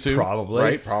maybe 2. Probably.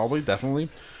 Right? Probably, definitely.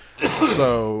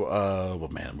 So,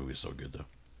 but man, the movie's so good though.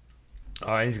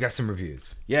 And he's got some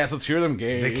reviews. Yes, let's hear them,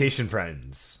 Gabe. Vacation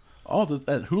Friends. Oh,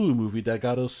 that Hulu movie that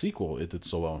got a sequel. It did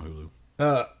so well on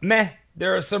Hulu. Meh.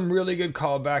 There are some really good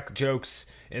callback jokes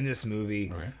in this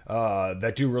movie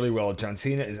that do really well. John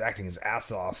Cena is acting his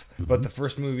ass off, but the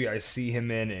first movie I see him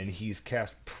in, and he's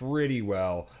cast pretty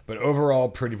well, but overall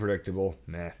pretty predictable.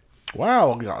 Meh.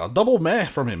 Wow, a double meh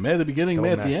from him. Meh at the beginning, Double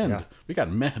meh at the meh, end. yeah. We got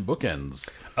meh bookends.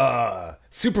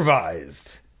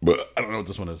 Supervised. But I don't know what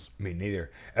this one is. Me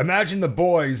neither. Imagine The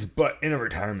Boys, but in a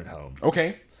retirement home.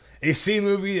 Okay. A C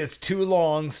movie that's too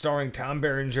long, starring Tom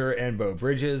Berenger and Beau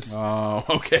Bridges. Oh,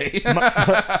 okay.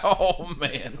 Oh,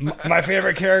 man. My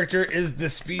favorite character is the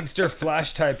speedster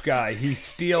Flash type guy. He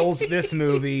steals this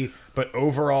movie, but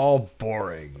overall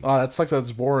boring. Oh, that sucks.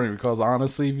 That's boring because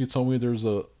honestly, if you told me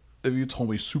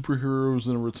superheroes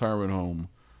in a retirement home,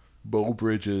 Beau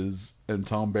Bridges and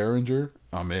Tom Berenger,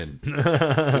 I'm in.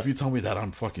 If you tell me that,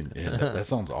 I'm fucking in. That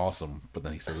sounds awesome. But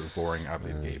then he said it was boring. I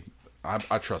believe Gabe.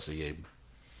 I trusted Gabe.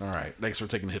 All right. Thanks for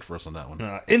taking the hit for us on that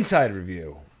one. Inside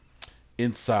review.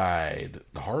 Inside.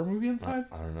 The horror movie Inside?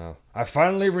 I don't know. I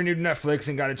finally renewed Netflix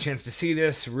and got a chance to see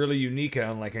this. Really unique and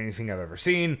unlike anything I've ever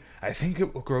seen. I think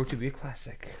it will grow to be a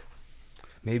classic.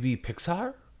 Maybe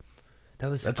Pixar?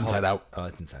 That's Inside Out. Oh,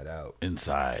 it's Inside Out.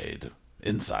 Inside.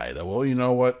 Well, you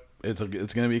know what? It's going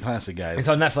to be a classic, guys. It's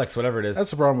on Netflix, whatever it is. That's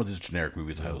the problem with these generic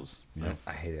movie titles. You know?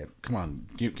 I hate it. Come on,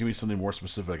 give me something more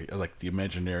specific, like the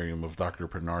Imaginarium of Dr.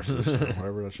 Parnassus, or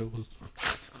whatever that show was.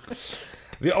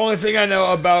 The only thing I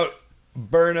know about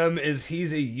Burnham is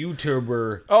he's a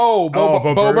YouTuber. Bo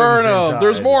Burnham. Inside.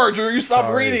 There's more, Drew. You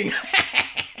stop reading.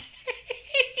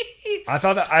 I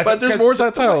thought that. But there's more to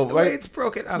the title. The way right? it's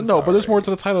broken. I'm no, sorry. but there's more to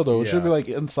the title, though. It Yeah. should be like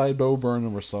Inside Bo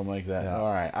Burnham or something like that. Yeah.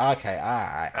 All right. Okay. All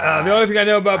right. The only thing I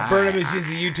know about Burnham is he's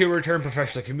a YouTuber turned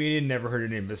professional comedian. Never heard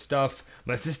any of his stuff.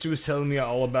 My sister was telling me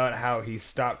all about how he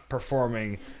stopped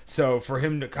performing. So for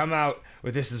him to come out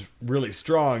with this is really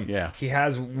strong. Yeah. He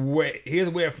has a way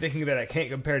of thinking that I can't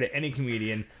compare to any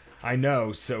comedian I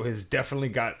know. So has definitely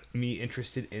got me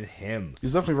interested in him.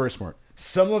 He's definitely very smart.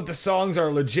 Some of the songs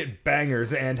are legit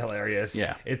bangers and hilarious.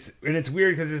 Yeah. It's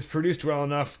weird because it's produced well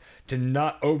enough to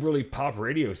not overly pop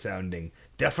radio sounding.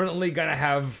 Definitely gonna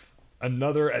have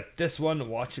another at this one.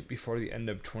 Watch it before the end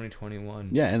of 2021.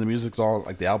 Yeah, and the music's all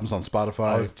like the album's on Spotify.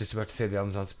 I was just about to say the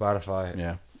album's on Spotify.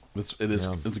 Yeah, it's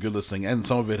a good listening, and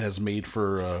some of it has made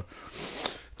for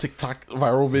TikTok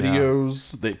viral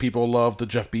videos. That people love the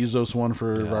Jeff Bezos one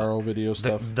for viral video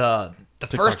stuff. The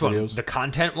TikTok first one, videos. the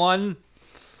content one,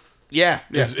 Yeah.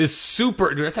 is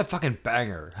super. Dude, that's a fucking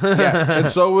banger. Yeah, and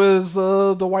so is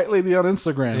the white lady on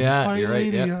Instagram. Yeah, white you're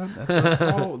right, lady yeah.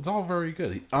 it's all very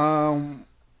good.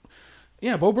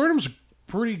 Yeah, Bo Burnham's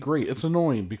pretty great. It's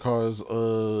annoying because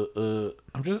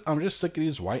I'm just sick of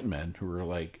these white men who are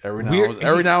like every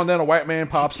now and then a white man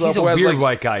pops up. He's a who has, weird like,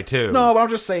 white guy too. No, but I'm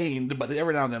just saying. But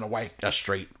every now and then a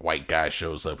straight white guy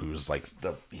shows up who's like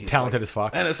he's Talented like, as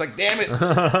fuck. and it's like, damn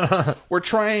it, we're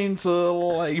trying to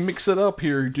like mix it up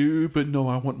here, dude. But no,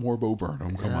 I want more Bo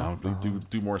Burnham. Come on,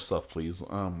 do more stuff, please.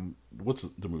 What's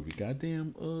the movie?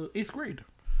 Goddamn, Eighth Grade.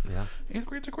 Yeah. Eighth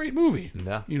Grade's a great movie.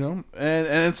 Yeah. You know, and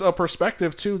it's a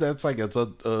perspective too. That's like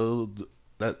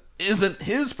that isn't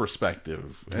his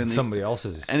perspective, and somebody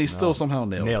else's, and he still somehow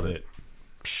nailed it.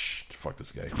 Psh, fuck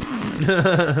this guy.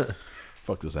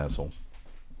 Fuck this asshole.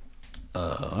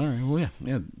 All right. Well,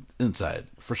 yeah. Inside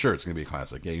for sure. It's gonna be a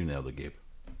classic. Yeah, you nailed it, Gabe.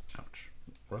 Ouch.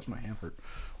 Where's my hand hurt?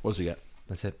 What's he got?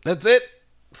 That's it. That's it.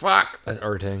 Fuck. That's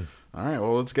irritating. All right.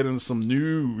 Well, let's get into some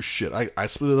new shit. I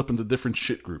split it up into different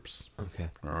shit groups. Okay.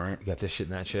 All right. You got this shit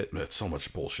and that shit. It's so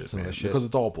much bullshit, man. much shit. Because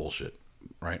it's all bullshit,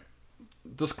 right?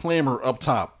 Disclaimer up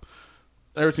top.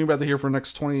 Everything you're about to hear for the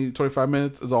next 20, 25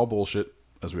 minutes is all bullshit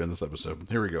as we end this episode.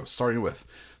 Here we go. Starting with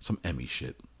some Emmy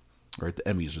shit. All right, the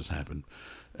Emmys just happened.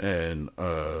 And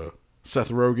Seth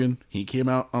Rogen, he came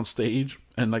out on stage,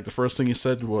 and like the first thing he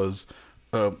said was,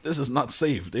 this is not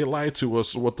safe. They lied to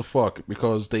us. What the fuck?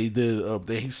 Because they did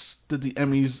the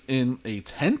Emmys in a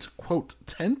tent, quote,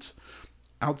 tent,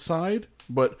 outside,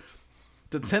 but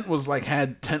the tent was like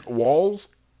had tent walls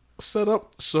set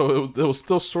up, so it was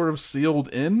still sort of sealed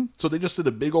in. So they just did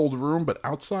a big old room, but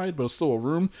outside, but it was still a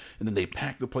room, and then they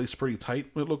packed the place pretty tight,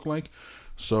 it looked like.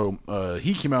 So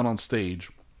he came out on stage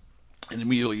and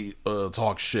immediately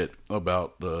talked shit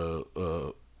about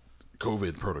the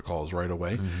COVID protocols right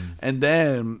away. Mm-hmm. And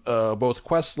then both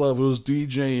Questlove, who was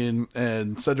DJing,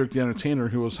 and Cedric the Entertainer,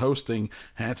 who was hosting,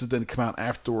 had to then come out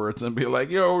afterwards and be like,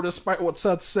 yo, despite what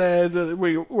Seth said,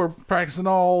 we're practicing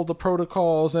all the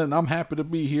protocols, and I'm happy to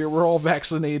be here. We're all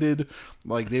vaccinated.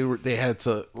 Like, they had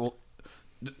to,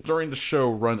 during the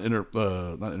show, run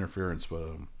not interference, but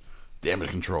damage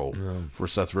control for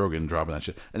Seth Rogen dropping that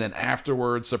shit. And then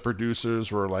afterwards, the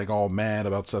producers were like all mad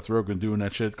about Seth Rogen doing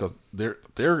that shit because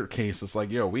their case is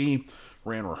like, yo, we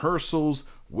ran rehearsals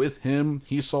with him.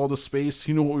 He saw the space.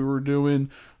 He knew what we were doing.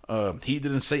 He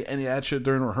didn't say any of that shit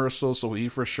during rehearsal, so he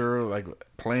for sure like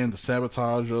planned to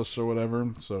sabotage us or whatever.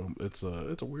 So it's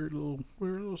a weird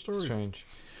little story. Strange.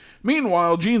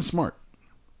 Meanwhile, Jean Smart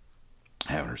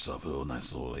having herself a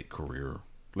nice little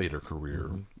later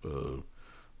career.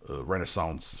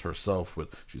 Renaissance herself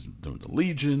she's doing the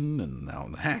Legion and now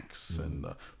in the Hacks and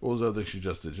what was the other thing she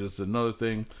just did? She just did another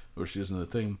thing where she was in the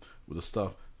thing with the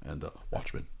stuff and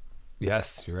Watchmen.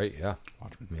 Yes, you're right. Yeah,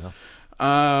 Watchmen.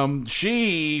 Yeah.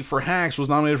 She for Hacks was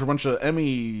nominated for a bunch of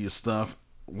Emmy stuff.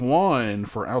 Won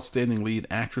for Outstanding Lead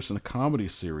Actress in a Comedy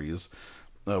Series,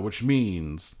 which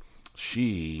means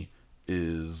she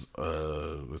is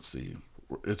let's see.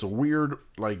 It's a weird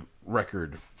like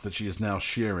record that she is now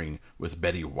sharing with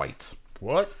Betty White.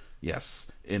 What? Yes,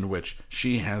 in which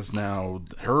she has now,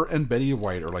 her and Betty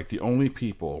White are like the only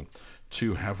people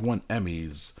to have won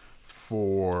Emmys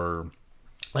for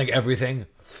Like everything.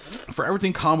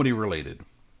 comedy related.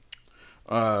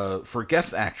 For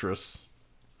guest actress,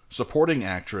 supporting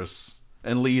actress,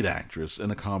 and lead actress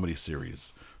in a comedy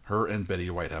series. Her and Betty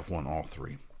White have won all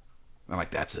three. And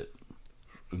like that's it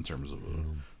in terms of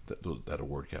that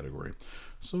award category.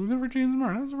 So good for James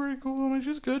Martin. That's very cool. I mean,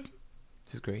 she's good.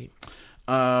 She's great.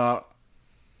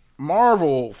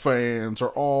 Marvel fans are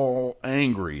all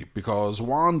angry because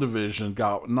WandaVision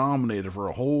got nominated for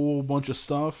a whole bunch of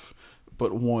stuff,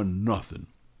 but won nothing.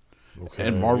 Okay.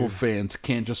 And Marvel fans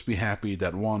can't just be happy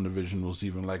that WandaVision was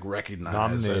even like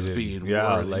recognized as being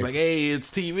worthy. Like, hey,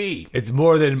 it's TV. It's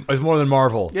more than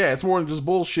Marvel. Yeah, it's more than just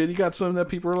bullshit. You got something that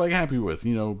people are like happy with,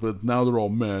 you know. But now they're all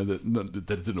mad that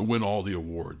it didn't win all the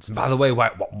awards. By the way,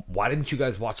 why didn't you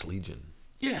guys watch Legion?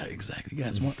 Yeah, exactly. You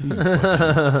guys want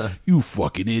you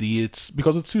fucking idiots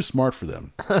because it's too smart for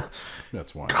them.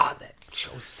 That's why. God, that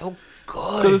show's so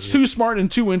good. Because it's too smart and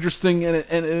too interesting, and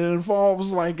it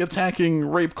involves like attacking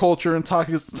rape culture and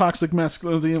toxic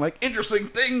masculinity and like interesting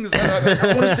things.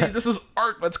 I want to see. This is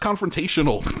art that's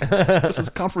confrontational. This is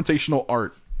confrontational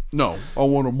art. No, I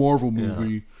want a Marvel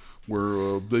movie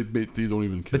where they don't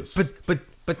even kiss. But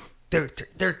there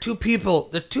are two people.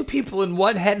 There's two people in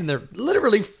one head, and they're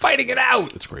literally fighting it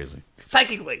out. It's crazy.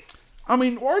 Psychically. I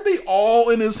mean, aren't they all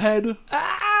in his head?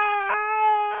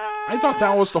 I thought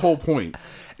that was the whole point.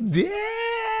 Yeah.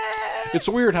 It's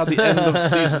weird how the end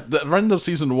of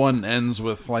season 1 ends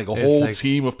with like a whole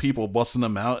team of people busting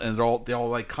them out, and they're all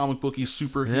like comic booky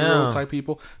superhero type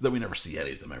people that we never see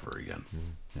any of them ever again.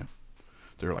 Yeah,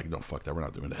 they're like, no, fuck that, we're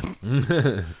not doing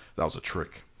that. That was a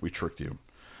trick. We tricked you.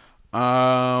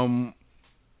 No,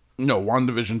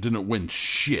 WandaVision didn't win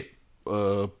shit.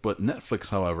 But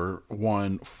Netflix, however,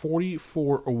 won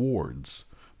 44 awards,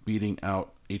 beating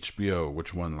out HBO,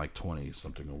 which won like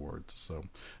 20-something awards. So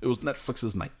it was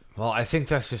Netflix's night. Well, I think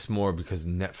that's just more because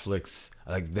Netflix,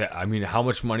 like that. I mean, how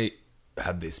much money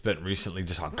have they spent recently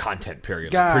just on content?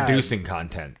 Period, like producing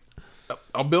content.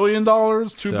 $1 billion,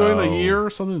 $2 billion a year,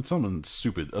 something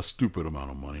stupid. A stupid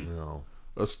amount of money. No.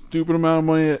 A stupid amount of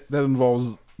money that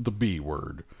involves the B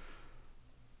word.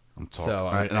 I'm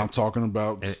talking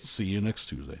about see you next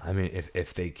Tuesday. I mean,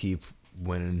 if they keep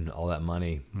winning all that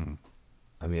money,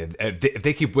 I mean, if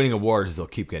they keep winning awards, they'll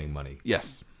keep getting money.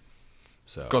 Yes.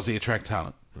 So because they attract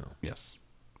talent. No. Yes.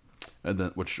 And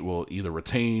then which will either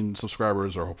retain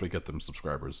subscribers or hopefully get them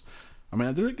subscribers. I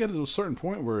mean, they get to a certain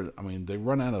point where they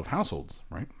run out of households,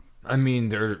 right? I mean,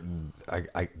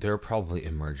 they're probably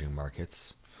emerging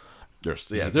markets.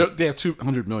 They have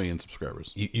 200 million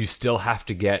subscribers. You still have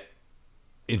to get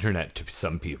internet to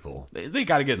some people. They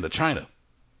got to get into China.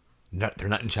 No, they're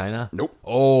not in China? Nope.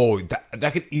 Oh,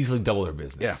 that could easily double their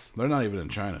business. Yeah, they're not even in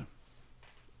China.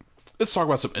 Let's talk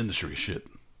about some industry shit.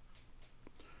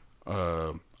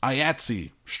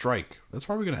 IATSE strike. That's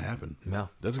probably going to happen. Yeah.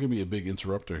 That's going to be a big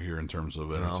interrupter here in terms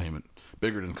of entertainment.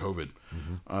 Bigger than COVID.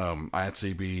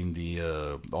 IATSE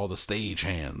being all the stage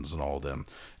hands and all of them.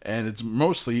 And it's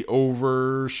mostly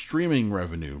over streaming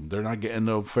revenue. They're not getting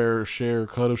no fair share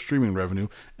cut of streaming revenue.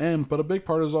 But a big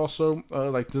part is also,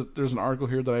 there's an article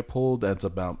here that I pulled that's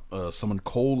about someone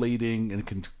collating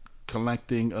and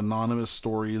collecting anonymous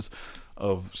stories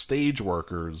of stage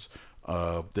workers,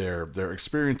 their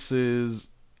experiences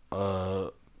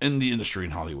in the industry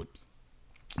in Hollywood,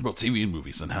 about TV and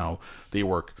movies, and how they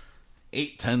work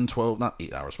 8, 10, 12, not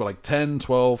 8 hours, but like 10,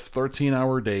 12,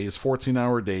 13-hour days,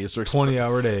 14-hour days.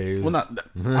 20-hour days. Well,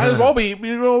 might as well be,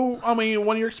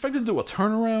 when you're expected to do a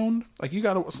turnaround, like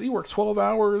you work 12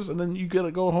 hours, and then you got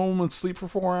to go home and sleep for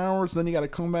 4 hours, and then you got to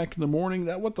come back in the morning.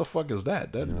 What the fuck is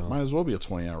that? That might as well be a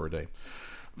 20-hour day.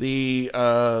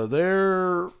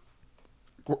 Their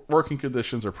working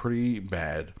conditions are pretty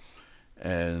bad.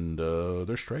 And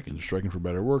they're striking. They're striking for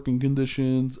better working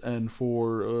conditions and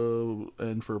for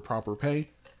proper pay.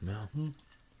 Yeah.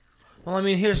 Well, I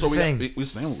mean, here's the thing. We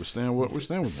stand with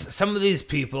them. Some of these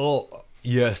people,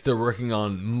 yes, they're working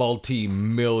on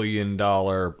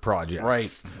multi-million-dollar projects.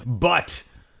 Right. But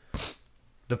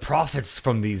the profits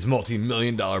from these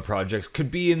multi-million-dollar projects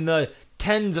could be in the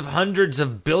tens of hundreds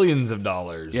of billions of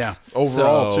dollars. Yeah,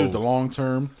 overall too, the long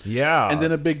term. Yeah. And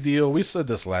then a big deal, we said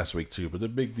this last week too, but the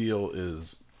big deal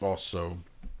is also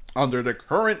under the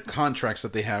current contracts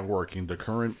that they have working, the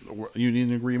current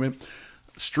union agreement,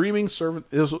 streaming service,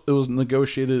 it was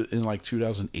negotiated in like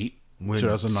 2008. when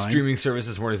 2009. streaming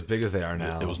services weren't as big as they are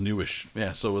now. It was newish.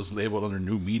 Yeah, so it was labeled under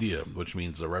new media, which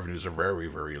means the revenues are very,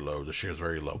 very low. The shares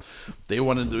very low. They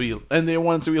wanted to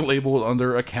be labeled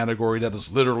under a category that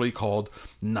is literally called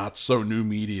not so new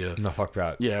media. No, fuck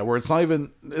that. Yeah, where it's not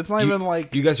even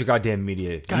like you guys are goddamn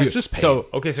media. Guys, just pay. So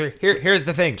here's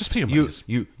the thing. Just pay them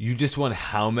you just won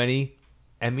how many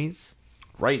Emmys?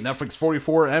 Right, Netflix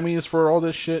 44 Emmys for all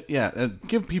this shit. Yeah, and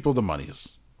give people the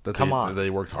monies that they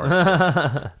worked hard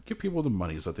for. Give people the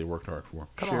monies that they worked hard for.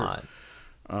 Come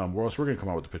on. Or else we're going to come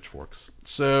out with the pitchforks.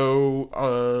 So,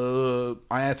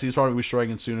 IATSE probably be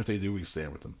striking soon. If they do, we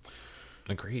stand with them.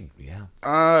 Agreed, yeah.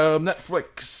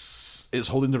 Netflix is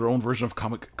holding their own version of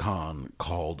Comic-Con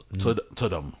called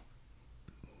Tudum.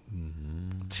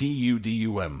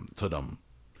 Tudum. Tudum.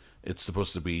 It's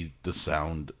supposed to be the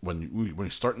sound when you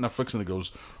start Netflix and it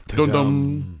goes dum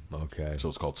dum. Okay. So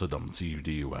it's called Tudum.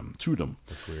 Tudum. Tudum.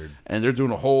 That's weird. And they're doing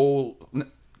a whole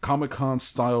Comic-Con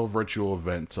style virtual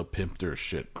event to pimp their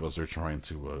shit because they're trying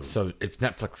to. So it's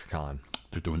Netflix Con.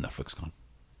 They're doing Netflix Con.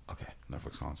 Okay.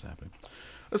 Netflix Con's happening.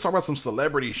 Let's talk about some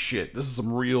celebrity shit. This is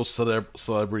some real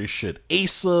celebrity shit.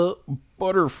 Asa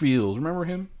Butterfield. Remember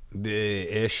him?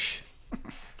 Ish.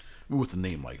 With a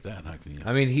name like that, how can you?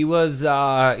 I mean, he was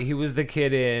the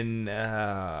kid in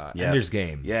Ender's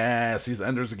Game. Yes, he's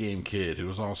Ender's Game kid, who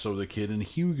was also the kid in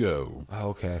Hugo.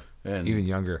 Oh, okay. And even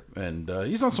younger. And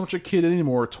he's not so much a kid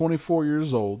anymore, 24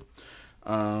 years old.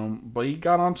 But he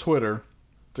got on Twitter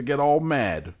to get all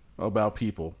mad about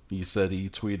people. He said he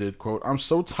tweeted, quote, "I'm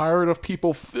so tired of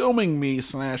people filming me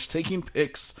 / taking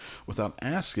pics without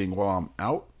asking while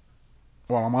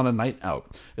I'm on a night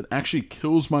out. It actually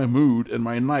kills my mood and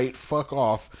my night. Fuck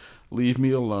off. Leave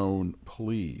me alone,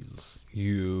 please."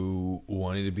 You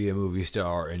wanted to be a movie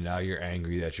star, and now you're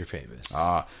angry that you're famous.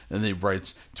 And he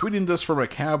writes, "Tweeting this from a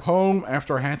cab home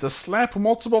after I had to slap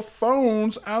multiple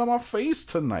phones out of my face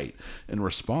tonight." In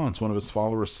response, one of his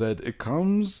followers said, "It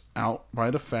comes out by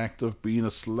the fact of being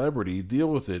a celebrity. Deal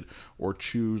with it or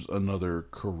choose another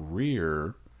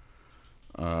career."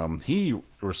 He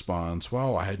responds,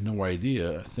 "Wow, I had no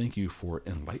idea. Thank you for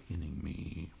enlightening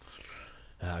me."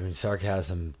 I mean,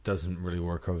 sarcasm doesn't really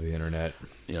work over the internet.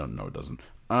 Yeah, no, it doesn't.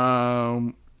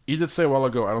 He did say a while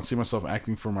ago, "I don't see myself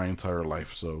acting for my entire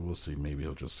life," so we'll see. Maybe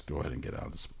he'll just go ahead and get out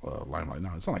of this limelight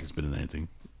now. It's not like he's been in anything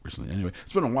recently. Anyway,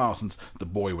 it's been a while since the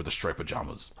boy with the striped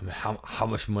pajamas. I mean, how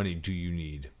much money do you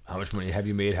need? How much money have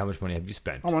you made? How much money have you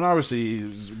spent? I mean, obviously,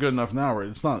 he's good enough now where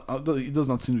it's not. He does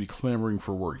not seem to be clamoring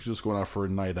for work. He's just going out for a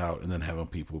night out and then having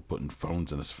people putting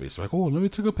phones in his face. Like, "Oh, let me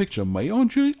take a picture, mate.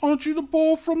 Aren't you the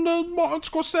boy from the Martin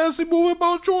Scorsese movie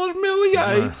about George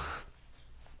Millier?"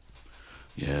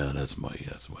 Yeah, that's my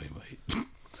mate.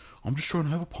 I'm just trying to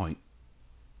have a pint.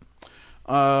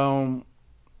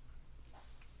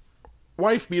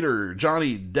 Wife beater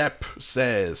Johnny Depp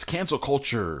says cancel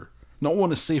culture. No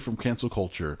one is safe from cancel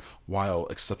culture while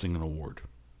accepting an award.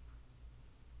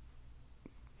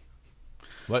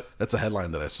 What? That's a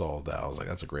headline that I saw that I was like,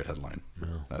 that's a great headline. No.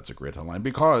 That's a great headline.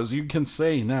 Because you can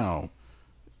say now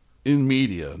in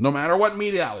media, no matter what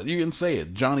media outlet, you can say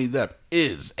it. Johnny Depp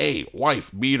is a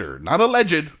wife beater. Not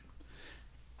alleged.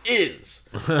 Is.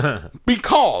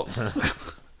 Because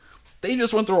they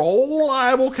just went through a whole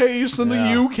libel case in the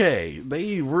UK.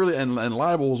 They really, and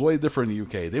libel was way different in the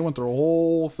UK. They went through a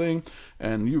whole thing,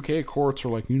 and UK courts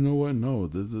were like, you know what? No,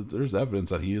 there's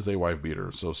evidence that he is a wife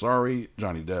beater. So sorry,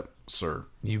 Johnny Depp, sir.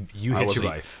 You hit your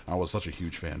wife. I was such a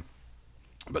huge fan,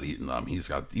 but he's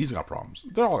got problems.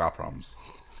 They all got problems.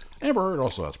 Amber Heard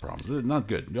also has problems. They're not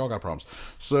good. They all got problems.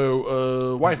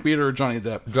 So, wife beater Johnny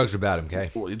Depp. Drugs are bad,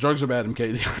 MK. Well, drugs are bad,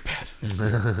 MK. They are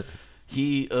bad.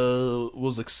 He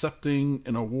was accepting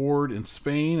an award in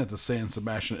Spain at the San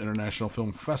Sebastian International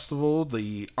Film Festival,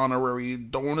 the honorary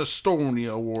Don Estonia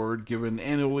Award, given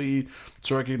annually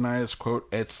to recognize,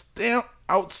 quote,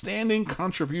 outstanding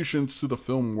contributions to the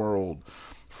film world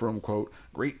from, quote,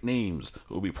 great names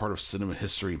who will be part of cinema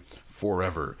history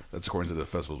forever. That's according to the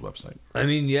festival's website. I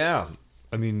mean, yeah.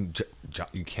 I mean,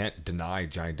 you can't deny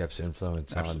Johnny Depp's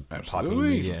influence on popular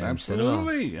media and cinema.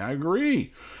 Absolutely, I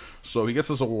agree. So he gets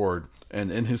this award,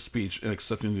 and in his speech in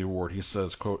accepting the award, he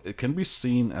says, quote, "It can be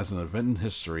seen as an event in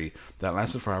history that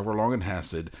lasted for however long it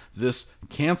lasted. This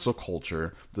cancel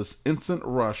culture, this instant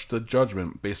rush to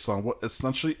judgment based on what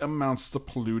essentially amounts to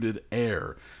polluted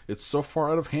air. It's so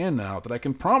far out of hand now that I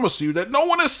can promise you that no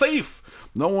one is safe.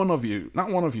 Not one of you.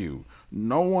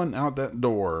 No one out that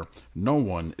door. No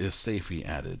one is safe," he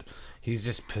added. He's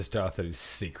just pissed off that his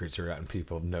secrets are out and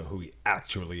people know who he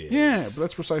actually is. Yeah, but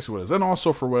that's precisely what it is. And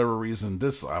also, for whatever reason,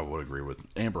 this I would agree with.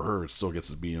 Amber Heard still gets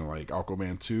to be in like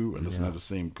Aquaman 2 and doesn't have the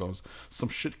same, because some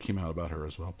shit came out about her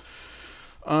as well.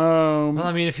 Well,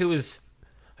 I mean, if he was...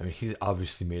 I mean, he's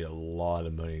obviously made a lot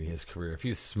of money in his career. If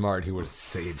he's smart, he would have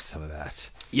saved some of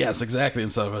that. Yes, exactly.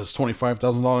 Instead of his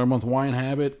 $25,000 a month wine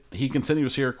habit, he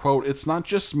continues here, quote, "It's not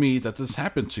just me that this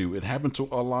happened to. It happened to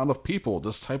a lot of people.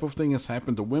 This type of thing has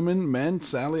happened to women, men.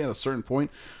 Sadly, at a certain point,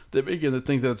 they begin to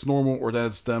think that it's normal or that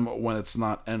it's them when it's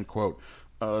not," end quote.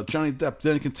 Johnny Depp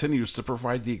then continues to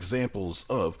provide the examples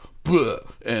of "bleh"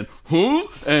 and "huh"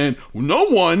 and "no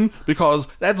one," because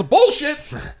that's bullshit.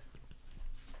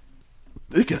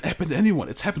 It can happen to anyone.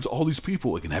 It's happened to all these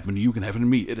people. It can happen to you. It can happen to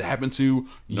me. It happened to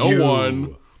no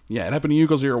one. Yeah, it happened to you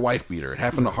because you're a wife beater. It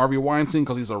happened to Harvey Weinstein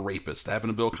because he's a rapist. It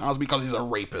happened to Bill Cosby because he's a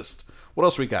rapist. What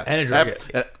else we got? And,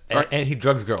 and he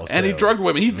drugs girls, and too. he drugged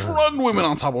women. He drugged women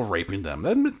on top of raping them.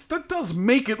 That does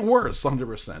make it worse,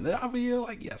 100%. I mean,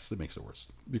 like, yes, it makes it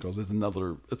worse because it's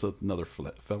another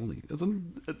felony. It's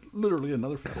literally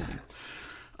another felony.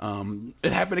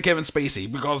 It happened to Kevin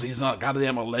Spacey because he's not a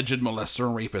goddamn alleged molester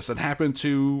and rapist. It happened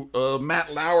to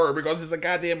Matt Lauer because he's a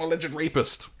goddamn alleged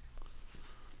rapist.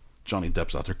 Johnny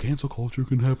Depp's out there. Cancel culture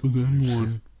can happen to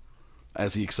anyone.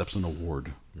 As he accepts an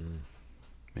award.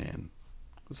 Man.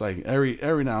 It's like every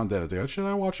now and then I think, should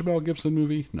I watch a Mel Gibson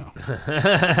movie? No.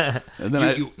 And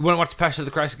then you want to watch Passion of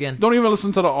the Christ again? Don't even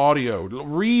listen to the audio.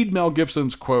 Read Mel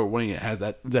Gibson's quote when he had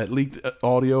that leaked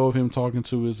audio of him talking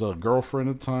to his girlfriend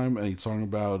at the time, and he's talking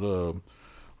about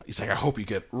he's like, "I hope you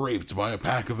get raped by a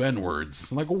pack of N-words."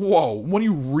 I'm like, whoa. When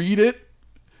you read it,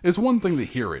 it's one thing to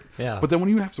hear it. Yeah. But then when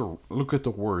you have to look at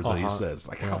the words that he says,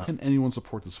 like, how can anyone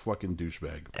support this fucking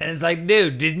douchebag? And it's like,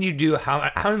 dude, didn't you do... How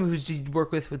many movies did you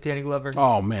work with Danny Glover?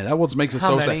 Oh, man, that what makes it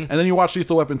so sad. And then you watch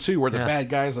Lethal Weapon 2, where the bad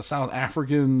guys are South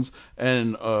Africans,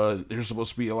 and they're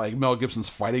supposed to be like Mel Gibson's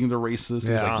fighting the racists.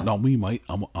 Yeah. He's like, no, me, mate.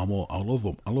 I love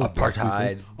them. I love black people.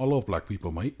 I love black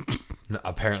people, mate. No,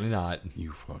 apparently not.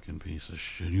 You fucking piece of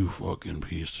shit. You fucking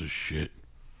piece of shit.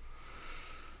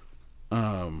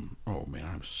 Oh man,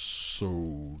 I'm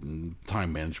so...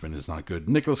 Time management is not good.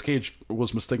 Nicolas Cage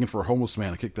was mistaken for a homeless man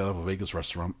and kicked out of a Vegas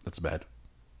restaurant. That's bad.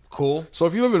 Cool. So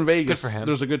if you live in Vegas, good for him.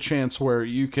 There's a good chance where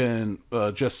you can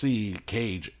just see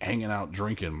Cage hanging out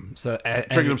drinking.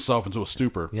 Drinking himself into a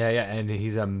stupor. Yeah, and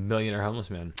he's a millionaire homeless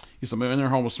man. He's a millionaire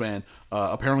homeless man.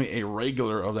 Apparently a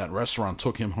regular of that restaurant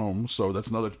took him home, so that's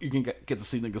another... You can get to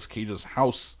see Nicolas Cage's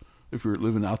house if you're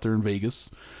living out there in Vegas.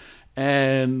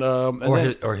 And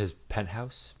or his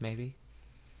penthouse, maybe.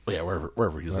 Yeah,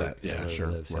 wherever he's at. Yeah, sure,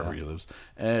 wherever he lives.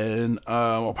 And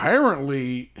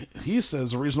apparently, he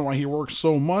says the reason why he works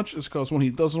so much is because when he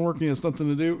doesn't work and he has nothing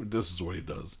to do, this is what he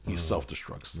does. He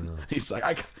self-destructs. He's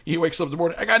like, he wakes up in the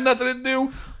morning, I got nothing to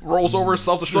do. Rolls over,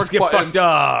 self-destruct Let's get button. Fucked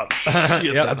up. He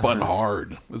hits that button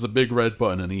hard. There's a big red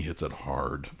button, and he hits it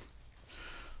hard.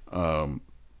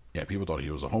 Yeah, people thought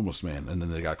he was a homeless man, and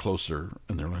then they got closer,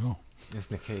 and they're like, oh. It's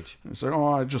Nick Cage. It's like,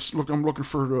 oh, I'm looking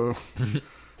for the...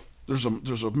 There's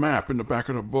a map in the back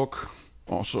of the book.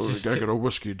 Also, I got a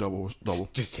whiskey double.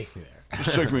 Just take me there.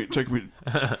 Just take me.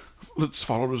 Let's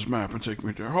follow this map and take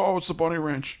me there. Oh, it's the Bunny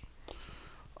Ranch.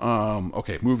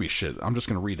 Okay, movie shit. I'm just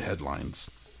gonna read headlines.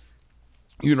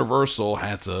 Universal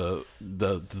had to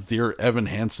the Dear Evan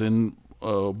Hansen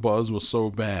buzz was so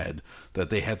bad that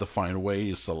they had to find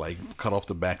ways to like cut off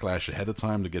the backlash ahead of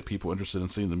time to get people interested in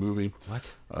seeing the movie.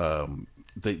 What?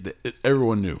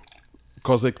 Everyone knew.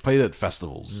 Because they played at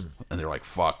festivals, and they're like,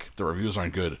 fuck, the reviews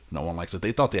aren't good. No one likes it.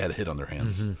 They thought they had a hit on their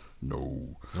hands.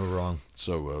 No. No wrong.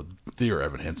 So, Dear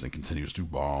Evan Hansen continues to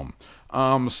bomb.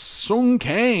 Sung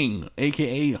Kang,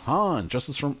 a.k.a. Han,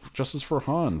 Justice for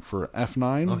Han, for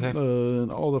F9,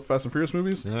 okay. All the Fast and Furious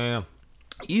movies. Yeah.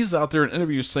 He's out there in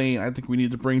interviews saying, I think we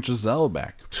need to bring Giselle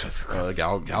back.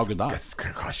 Gal Gadot. That's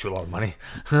going to cost you a lot of money.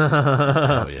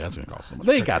 Oh, yeah, it's going to cost them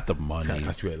money. They got the money. It's going to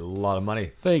cost you a lot of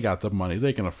money. They got the money.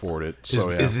 They can afford it. So,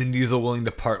 is Vin Diesel willing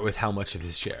to part with how much of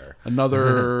his share?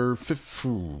 Another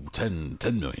 10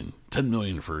 million. 10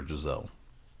 million for Giselle.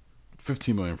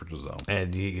 15 million for Giselle.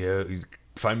 And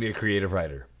find me a creative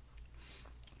writer.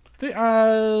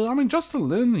 Justin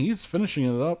Lin, he's finishing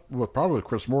it up with probably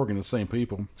Chris Morgan, the same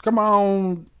people. Come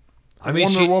on,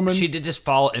 Wonder Woman. She did just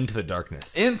fall into the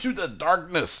darkness. Into the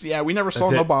darkness. Yeah, we never saw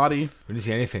no body. We didn't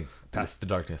see anything past the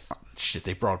darkness. Shit,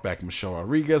 they brought back Michelle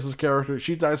Rodriguez's character.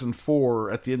 She dies in 4.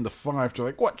 At the end of 5, they're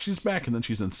like, what? She's back, and then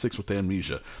she's in 6 with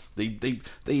amnesia. They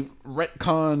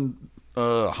retcon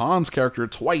Han's character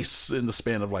twice in the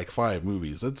span of like 5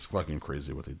 movies. That's fucking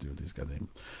crazy what they do with these goddamn.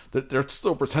 They're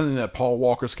still pretending that Paul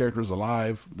Walker's character is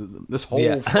alive. This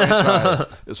whole franchise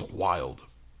is wild.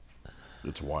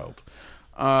 It's wild.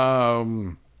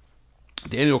 Daniel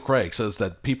Craig says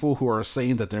that people who are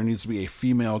saying that there needs to be a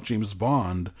female James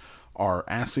Bond are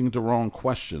asking the wrong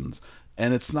questions.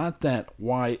 And it's not that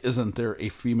why isn't there a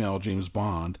female James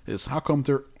Bond? It's how come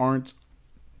there aren't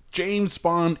James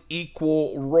Bond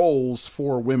equal roles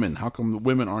for women? How come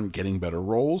women aren't getting better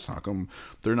roles? How come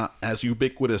they're not as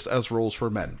ubiquitous as roles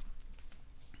for men?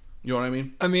 You know what I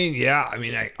mean? I mean, yeah. I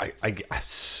mean,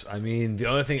 I mean, the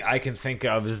only thing I can think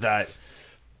of is that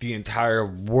the entire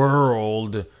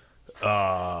world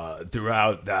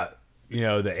throughout that, you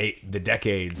know, the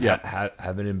decades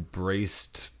haven't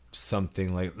embraced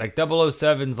something like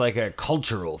 007's like a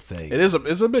cultural thing.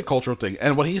 It's a big cultural thing.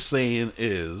 And what he's saying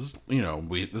is, you know,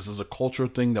 this is a cultural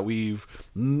thing that we've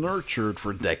nurtured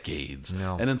for decades.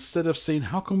 No. And instead of saying,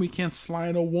 how come we can't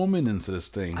slide a woman into this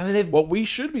thing? I mean, what we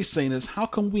should be saying is, how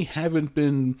come we haven't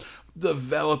been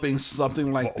developing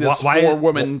something like this for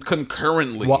women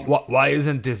concurrently? Why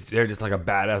isn't there just like a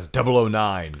badass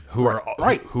 009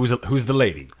 who's the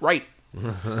lady? Right.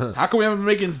 How come we haven't been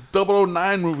making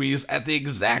 009 movies at the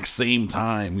exact same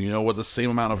time, you know, with the same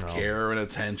amount of care and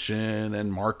attention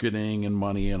and marketing and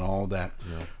money and all that?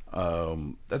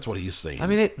 That's what he's saying. I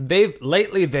mean,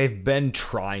 they've been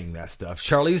trying that stuff.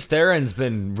 Charlize Theron's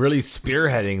been really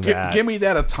spearheading that. Give me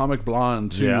that Atomic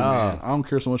Blonde too, man. I don't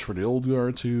care so much for the Old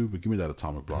Guard too, but give me that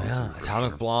Atomic Blonde too.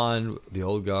 Atomic Blonde, the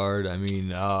Old Guard. I mean,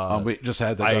 we just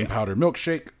had the Gunpowder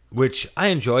Milkshake, which I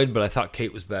enjoyed, but I thought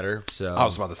Kate was better. So I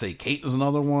was about to say Kate is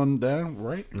another one there,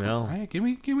 right? No, hey, give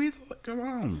me, come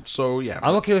on. So yeah,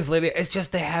 I'm okay with Lady. It's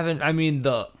just they haven't. I mean,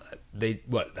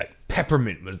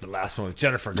 Peppermint was the last one with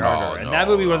Jennifer Garner, and that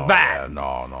movie was bad. Yeah,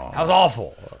 no, that was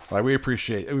awful. Like we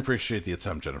appreciate the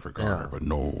attempt, Jennifer Garner, but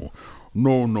no.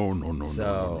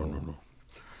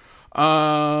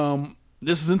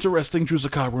 This is interesting, Drew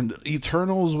Zuckerberg.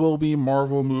 Eternals will be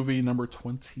Marvel movie number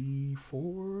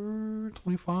 24,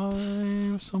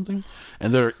 25, something.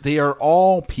 And they are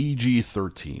all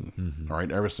PG-13, all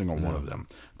right? Every single one of them.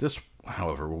 This,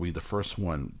 however, will be the first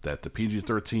one that the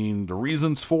PG-13, the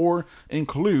reasons for,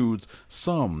 includes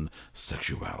some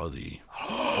sexuality.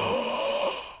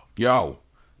 Yo,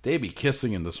 they be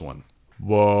kissing in this one.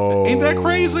 Whoa. Ain't that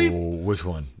crazy? Which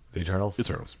one? The Eternals?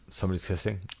 Eternals. Somebody's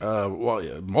kissing? Well,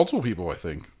 yeah, multiple people, I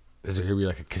think. Is there going to be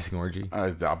like a kissing orgy?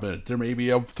 I bet there may be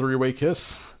a 3-way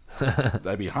kiss.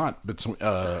 That'd be hot. But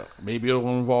maybe it'll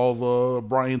involve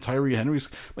Brian Tyree Henry's.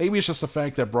 Maybe it's just the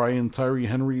fact that Brian Tyree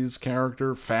Henry's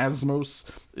character Phasmos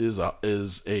is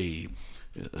a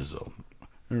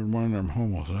reminder of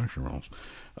homosexuals.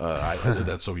 I did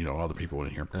that so other people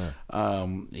wouldn't hear.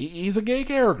 He's a gay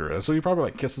character, so he probably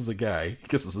like kisses a guy, he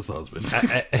kisses his husband,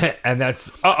 and that's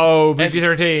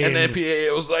PG-13. And the PA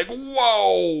was like,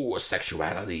 "Whoa,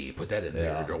 sexuality! Put that in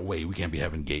there. No way, we can't be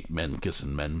having gay men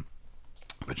kissing men."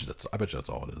 I bet you that's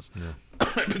all it is. Yeah.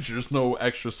 I bet you there's no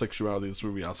extra sexuality in this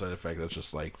movie outside the fact that's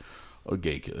just like a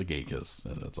gay kiss,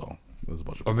 and that's all. There's a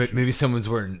bunch of maybe someone's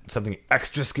wearing something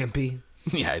extra skimpy.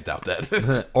 Yeah, I doubt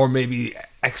that. Or maybe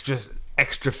extra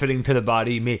fitting to the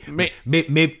body.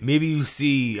 Maybe you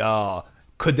see.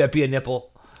 Could that be a nipple?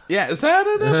 Yeah, is that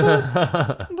a nipple?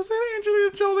 Was that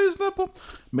Angelina Jolie's nipple?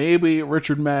 Maybe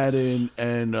Richard Madden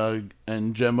and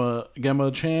Gemma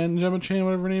Chan,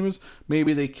 whatever her name is.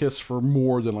 Maybe they kiss for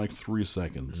more than like 3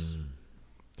 seconds.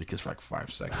 They kiss for like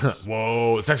 5 seconds.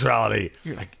 Whoa, sexuality!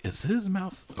 You're like, is his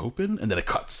mouth open? And then it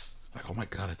cuts. Like, oh my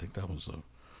god, I think that was a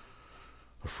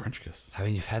French kiss. I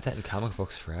mean, you've had that in comic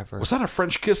books forever. Was that a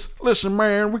French kiss? Listen,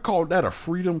 man, we called that a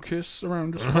freedom kiss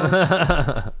around this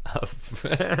time.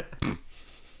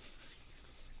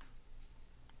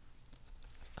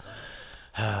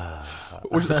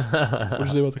 What'd you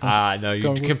say about the comic? No,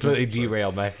 you completely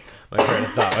derailed my train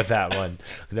of thought with that one.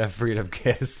 That freedom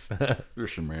kiss.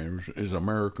 Listen, man, it's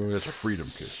America. It's a freedom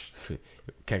kiss.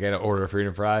 Can I get an order of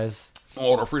freedom fries?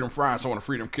 Order freedom fries. I want a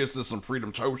freedom kiss. This is some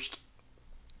freedom toast.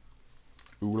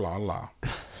 Ooh la la.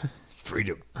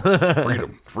 Freedom.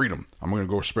 Freedom. I'm going to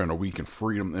go spend a week in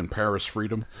freedom, in Paris,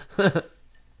 freedom.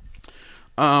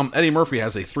 Eddie Murphy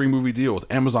has a 3-movie deal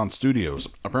with Amazon Studios.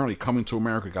 Apparently Coming to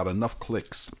America got enough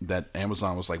clicks that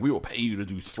Amazon was like, we will pay you to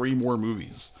do 3 more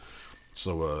movies.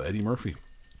 So Eddie Murphy,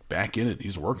 back in it.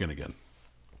 He's working again.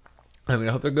 I mean,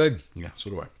 I hope they're good. Yeah,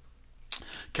 so do I.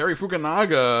 Cary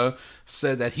Fukunaga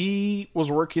said that he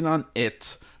was working on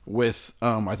It with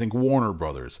I think Warner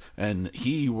Brothers, and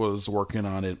he was working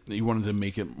on it. He wanted to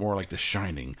make it more like The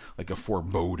Shining, like a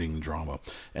foreboding drama,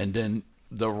 and then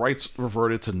the rights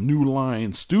reverted to New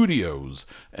Line Studios,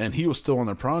 and he was still on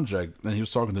the project, and he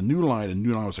was talking to New Line, and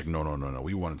New Line was like, no,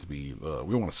 we want it to be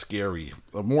we want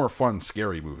a more fun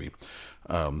scary movie.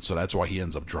 So that's why he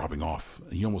ends up dropping off.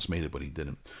 He almost made it, but he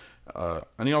didn't.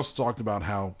 And he also talked about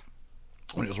how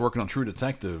when he was working on True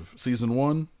Detective season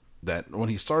 1, that when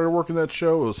he started working that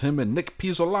show, it was him and Nick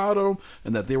Pizzolatto,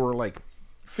 and that they were like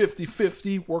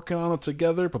 50-50 working on it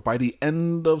together, but by the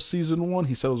end of season 1,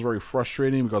 he said it was very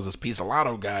frustrating because this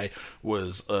Pizzolatto guy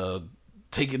was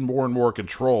taking more and more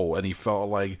control, and he felt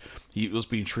like he was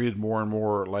being treated more and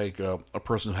more like a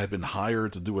person who had been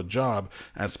hired to do a job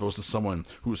as opposed to someone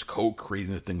who was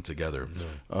co-creating the thing together.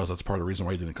 So that's part of the reason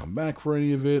why he didn't come back for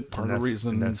any of it. Part of the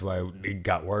reason... And that's why it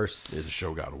got worse. The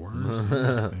show got worse.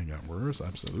 It got worse.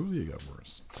 Absolutely, it got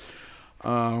worse.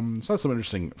 So that's some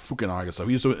interesting Fukunaga stuff.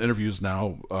 He's doing interviews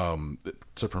now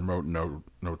to promote No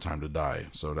Time to Die.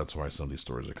 So that's why some of these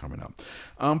stories are coming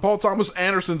out. Paul Thomas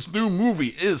Anderson's new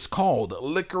movie is called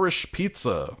Licorice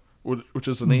Pizza, which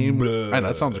is the name. And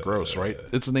that sounds gross, right?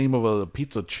 It's the name of a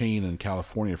pizza chain in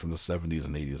California from the 70s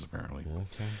and 80s, apparently.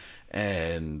 Okay.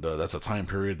 And that's a time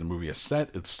period the movie is set.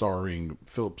 It's starring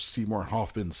Philip Seymour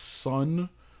Hoffman's son,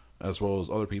 as well as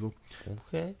other people.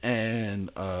 Okay. And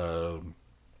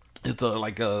it's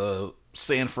like a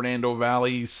San Fernando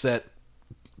Valley set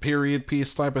period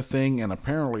piece type of thing, and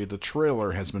apparently the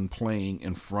trailer has been playing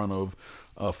in front of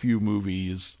a few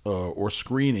movies or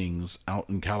screenings out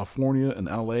in California and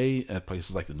LA at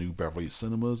places like the New Beverly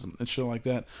Cinemas and shit like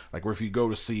that. Like where if you go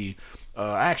to see,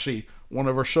 actually one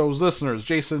of our show's listeners,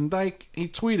 Jason Dyke, he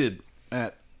tweeted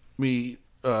at me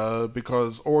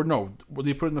because, or no, what did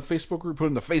he put in the Facebook group? Put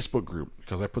in the Facebook group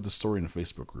because I put the story in the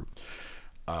Facebook group.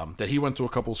 That he went to a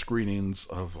couple screenings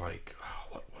of like,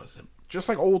 what was it? Just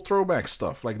like old throwback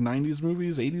stuff, like 90s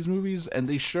movies, 80s movies, and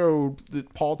they showed the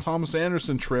Paul Thomas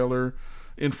Anderson trailer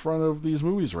in front of these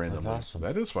movies randomly. That's awesome.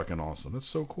 That is fucking awesome. That's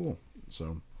so cool.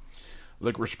 So,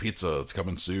 Licorice Pizza, it's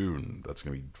coming soon. That's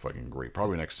going to be fucking great.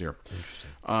 Probably next year.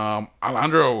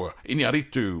 Alejandro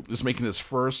Iñárritu is making his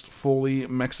first fully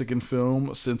Mexican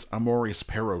film since Amores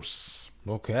Perros.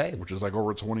 Okay. Which is like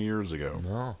over 20 years ago.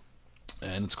 No.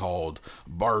 And it's called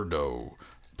Bardo,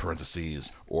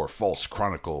 parentheses, or False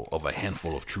Chronicle of a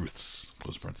Handful of Truths,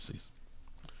 close parentheses.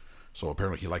 So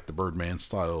apparently he liked the Birdman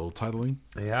style titling.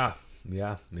 Yeah.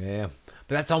 But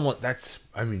that's almost,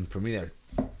 I mean, for me, that's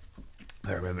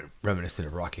very reminiscent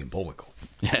of Rocky and Bullwinkle.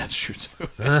 Yeah, that's true too.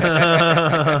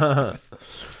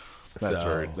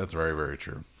 That's very, very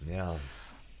true. Yeah.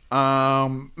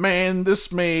 Man,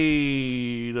 this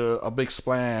made a big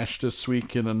splash this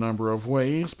week in a number of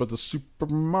ways, but the Super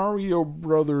Mario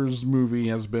Brothers movie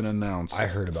has been announced. I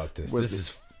heard about this. This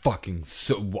is fucking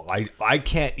so... I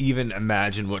can't even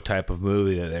imagine what type of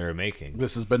movie that they were making.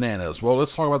 This is bananas. Well,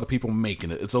 let's talk about the people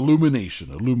making it. It's Illumination.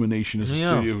 Illumination is a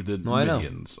studio who did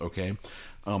Minions, okay?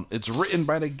 It's written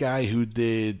by the guy who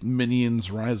did Minions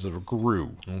Rise of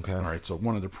Gru. Okay. All right, so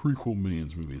one of the prequel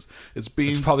Minions movies.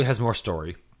 It probably has more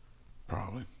story.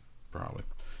 Probably.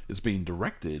 It's being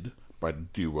directed by the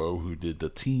duo who did the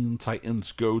Teen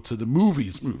Titans Go to the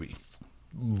Movies movie.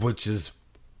 Which is,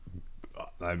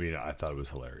 I mean, I thought it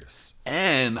was hilarious.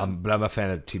 And but I'm a fan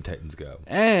of Teen Titans Go.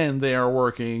 And they are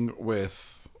working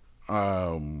with,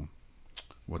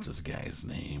 what's this guy's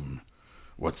name?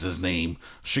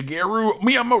 Shigeru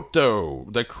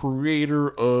Miyamoto, the creator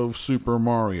of Super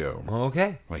Mario.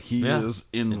 Okay. Like, he is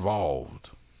involved.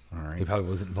 All right. He probably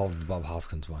wasn't involved in the Bob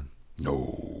Hoskins one.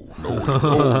 No,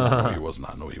 he was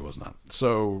not.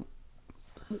 So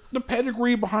the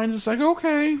pedigree behind it's like,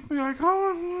 okay. You're like,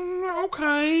 oh,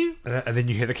 okay. And then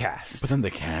you hear the cast. But then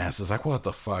the cast is like, what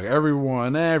the fuck?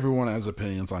 Everyone has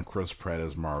opinions on Chris Pratt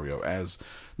as Mario. As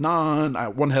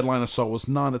one headline I saw was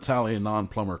non-Italian,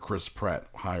 non-plumber Chris Pratt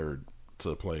hired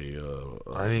to play.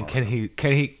 I mean, Mario.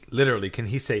 Can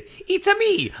he say, "It's a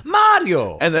me,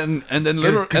 Mario"? And then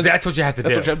literally, because that's what you have to do.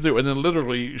 That's what you have to do. And then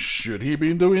literally, should he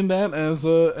be doing that as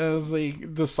a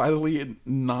decidedly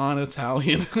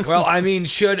non-Italian? Well, I mean,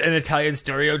 should an Italian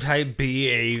stereotype be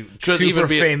a super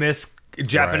famous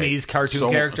Japanese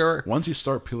cartoon character? Once you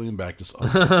start peeling back this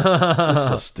onion, this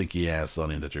is a stinky ass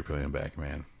onion that you're peeling back,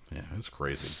 man. Yeah, it's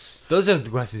crazy. Those are the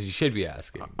questions you should be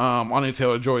asking. Anya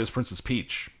Taylor-Joy is Princess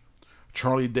Peach.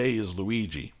 Charlie Day is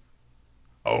Luigi.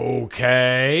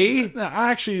 Okay. Now,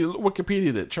 I actually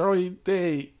Wikipedia it. Charlie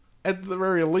Day, at the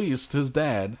very least, his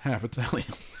dad, half Italian.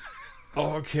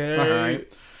 Okay. All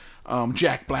right.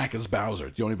 Jack Black is Bowser.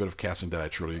 The only bit of casting that I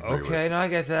truly agree with. Okay, no, I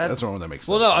get that. That's the one that makes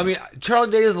sense. Well, no, I mean,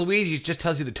 Charlie Day as Luigi just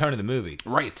tells you the tone of the movie.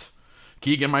 Right.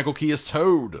 Keegan-Michael Key is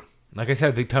Toad. Like I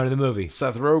said, the tone of the movie.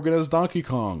 Seth Rogen is Donkey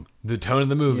Kong. The tone of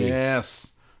the movie.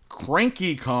 Yes.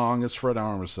 Cranky Kong is Fred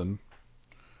Armisen.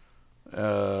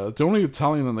 The only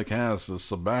Italian in the cast is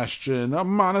Sebastian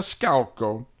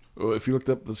Maniscalco. If you looked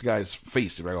up this guy's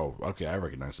face, you're like, oh, okay, I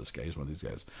recognize this guy. He's one of these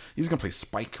guys. He's going to play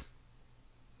Spike.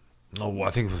 Oh,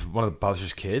 I think it was one of the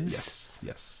Bowser's kids?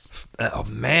 Yes. Oh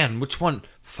man, which one?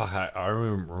 Fuck, I don't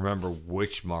even remember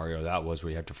which Mario that was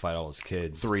where you have to fight all his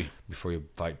kids. 3. Before you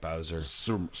fight Bowser.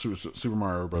 Super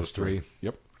Mario Bros. 3. 3.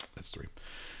 Yep, that's 3.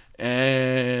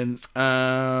 And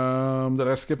did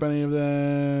I skip any of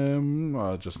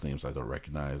them? Just names I don't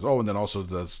recognize. Oh, and then also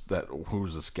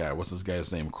who's this guy? What's this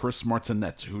guy's name? Chris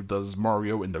Martinet, who does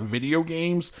Mario in the video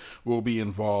games, will be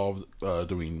involved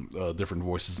doing different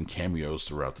voices and cameos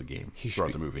throughout the game,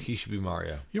 throughout the movie. He should be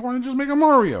Mario. You want to just make a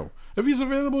Mario? If he's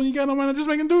available and you got no money, just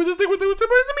make him do a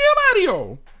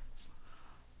Mario.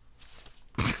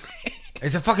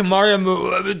 It's a fucking Mario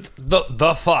movie.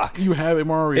 The fuck? You have a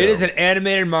Mario. It is an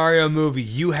animated Mario movie.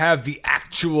 You have the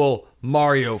actual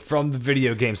Mario from the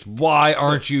video games. Why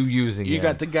aren't you using it? You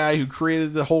got the guy who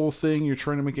created the whole thing. You're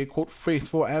trying to make a, quote,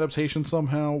 faithful adaptation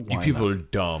somehow. Why You people not? are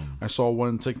dumb. I saw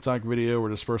one TikTok video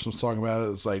where this person was talking about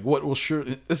it. It's like,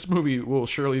 this movie will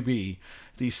surely be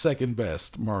the second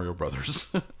best Mario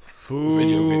Brothers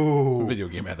video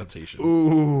game adaptation.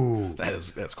 Ooh.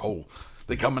 That's cold.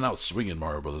 They coming out swinging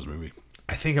Mario Brothers movie.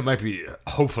 I think it might be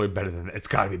hopefully better than that. It's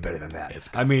got to be better than that. It's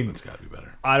got to be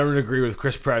better. I don't agree with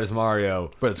Chris Pratt as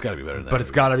Mario, But it's got to be better than that. but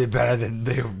it's got to be better than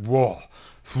they. Whoa.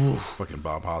 Fucking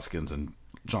Bob Hoskins and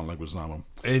John Leguizamo.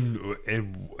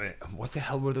 And what the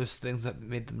hell were those things that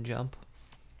made them jump?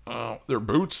 Their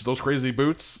boots, those crazy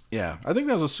boots. Yeah, I think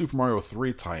that was a Super Mario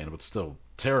 3 tie-in, but still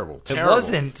terrible. It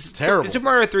wasn't. Terrible. Super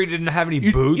Mario 3 didn't have any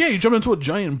boots. Yeah, you jumped into a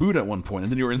giant boot at one point,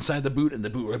 and then you were inside the boot, and the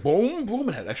boot went boom, boom,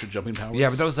 and had extra jumping powers. Yeah,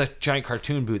 but that was a giant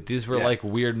cartoon boot. These were like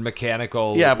weird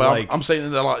mechanical. Yeah, but like, I'm saying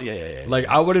that a lot. Yeah. Like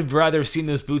I would have rather seen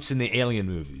those boots in the Alien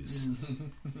movies.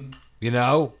 You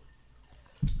know,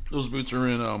 those boots are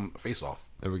in Face Off.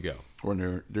 there we go. Or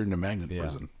they're in the Magnet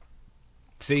prison.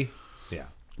 See, yeah.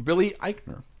 Billy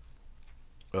Eichner.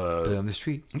 Play on the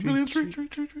street. Billy on the street.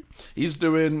 He's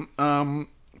doing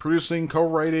producing,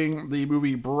 co-writing the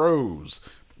movie Bros,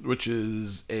 which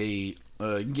is a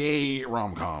gay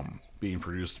rom-com being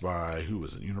produced by, who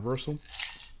is it, Universal?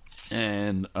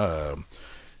 And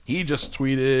he just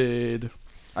tweeted,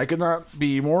 I could not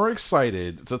be more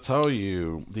excited to tell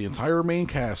you the entire main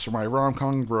cast for my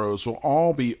rom-com Bros will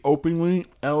all be openly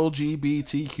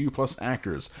LGBTQ plus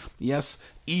actors. Yes,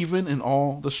 even in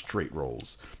all the straight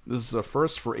roles. This is a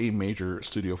first for a major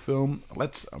studio film.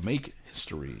 Let's make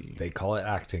history. They call it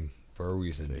acting for a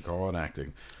reason. They call it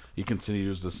acting. He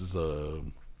continues, this is a...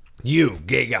 You,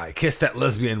 gay guy, kiss that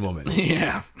lesbian woman.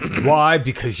 Yeah. Why?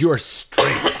 Because you're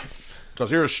straight.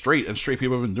 Because you're straight, and straight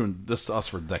people have been doing this to us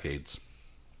for decades.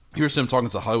 Here's him talking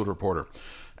to Hollywood Reporter.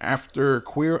 After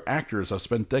queer actors have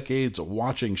spent decades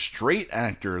watching straight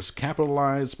actors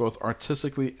capitalize both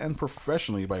artistically and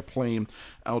professionally by playing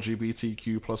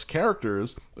LGBTQ plus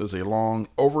characters, it is a long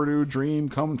overdue dream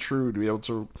come true to be able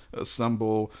to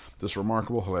assemble this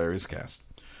remarkable, hilarious cast.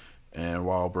 And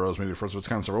while Bros may be the first of its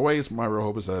kind in several ways, my real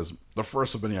hope is as the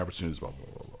first of many opportunities, blah, blah,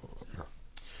 blah, blah, blah.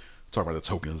 Talk about the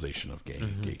tokenization of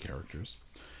gay characters.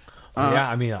 Yeah,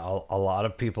 I mean, a lot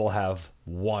of people have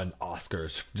won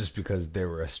Oscars just because they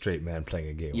were a straight man playing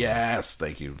a gay woman. Yes,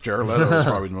 thank you. Jared Leto is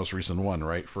probably the most recent one,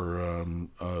 right? For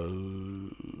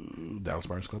Dallas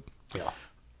Buyers Club. Yeah.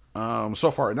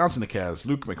 So far, announcing the cast: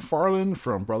 Luke McFarlane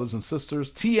from Brothers and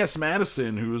Sisters, T.S.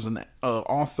 Madison, who is an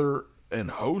author and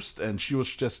host, and she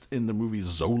was just in the movie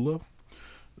Zola.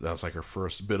 That was like her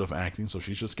first bit of acting, so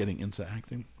she's just getting into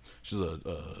acting. She's a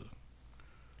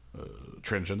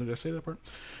transgender. Did I say that part?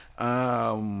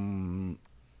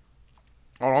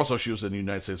 Also, she was in the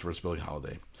United States vs. Billie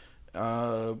Holiday.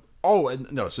 So they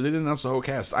didn't announce the whole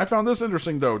cast. I found this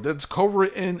interesting, though. That's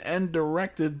co-written and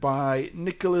directed by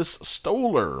Nicholas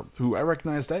Stoller, who I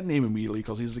recognize that name immediately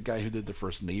because he's the guy who did the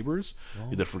first Neighbors.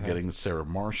 He did Forgetting Sarah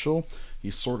Marshall.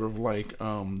 He's sort of like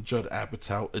Judd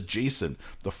Apatow adjacent.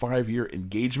 The 5-Year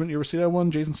Engagement. You ever see that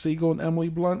one? Jason Segel and Emily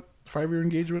Blunt. 5-Year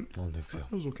Engagement? I don't think so.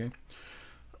 It was okay.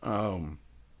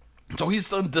 So he's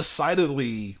done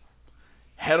decidedly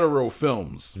hetero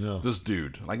films. Yeah. This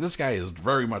dude, like, this guy is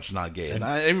very much not gay. And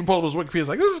I even pulled up his Wikipedia. It's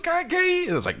like, this guy gay,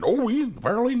 and it's like, no, he's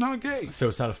apparently not gay. So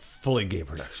it's not a fully gay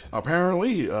production.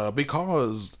 Apparently,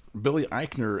 because Billy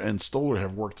Eichner and Stoller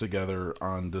have worked together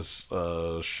on this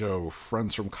show,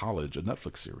 Friends from College, a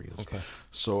Netflix series. Okay.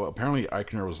 So apparently,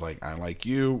 Eichner was like, I like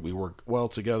you. We work well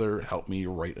together. Help me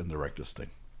write and direct this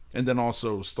thing. And then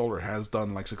also Stoller has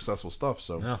done like successful stuff,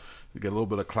 so you get a little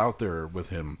bit of clout there with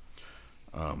him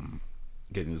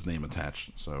getting his name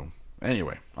attached. So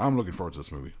anyway, I'm looking forward to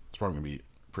this movie. It's probably gonna be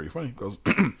pretty funny because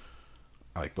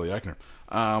I like Billy Eichner.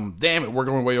 Damn it, we're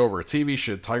going way over. TV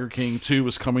shit. Tiger King 2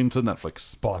 is coming to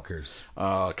Netflix. Bonkers.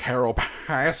 Carol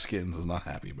Paskins is not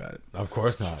happy about it. Of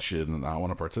course not. She did not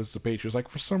want to participate. She was like,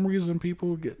 for some reason,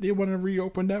 they want to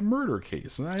reopen that murder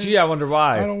case. And Gee, I wonder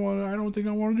why. I don't think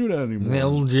I want to do that anymore.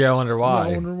 Well, gee, I wonder why.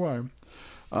 I wonder why.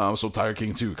 So Tiger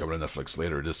King 2 coming to Netflix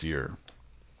later this year.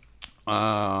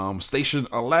 Station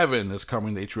 11 is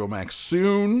coming to HBO Max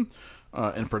soon.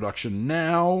 In production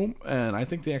now, and I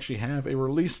think they actually have a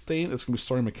release date. It's going to be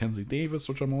starring Mackenzie Davis,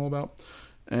 which I'm all about,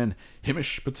 and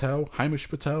Hamish Patel.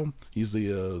 He's he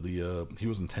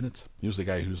was in Tenet. He was the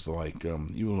guy who's like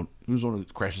he was one who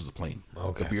crashes the plane.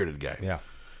 Okay. The bearded guy. Yeah.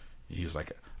 He's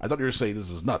like, I thought you were saying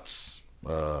this is nuts.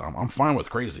 I'm fine with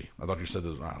crazy. I thought you said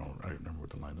this. I don't remember what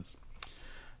the line is.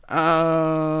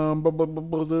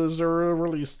 But is there a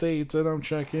release date? And I'm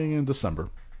checking in December.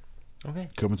 Okay.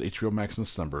 Coming to HBO Max in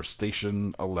December.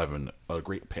 Station 11, a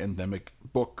great pandemic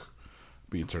book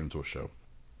being turned into a show.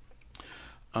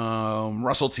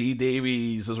 Russell T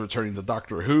Davies is returning to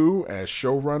Doctor Who as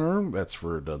showrunner. That's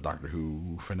for the Doctor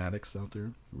Who fanatics out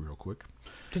there, real quick.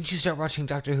 Didn't you start watching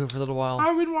Doctor Who for a little while?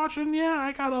 I've been watching,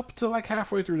 I got up to like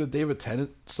halfway through the David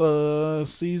Tennant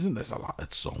season. There's a lot.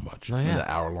 It's so much. Oh, yeah.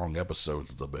 The hour-long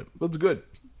episodes, it's a bit. But it's good.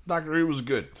 Doctor Who was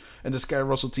good, and this guy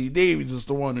Russell T Davies is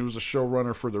the one who was a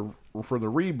showrunner for the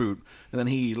reboot, and then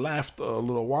he left a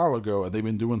little while ago, and they've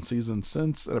been doing seasons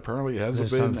since, and apparently it hasn't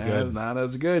been not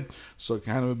as good. So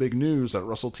kind of a big news that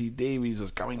Russell T Davies is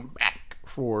coming back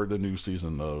for the new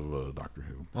season of Doctor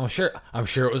Who. Oh, I'm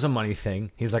sure it was a money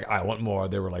thing. He's like, I want more.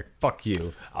 They were like, fuck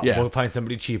you. We'll find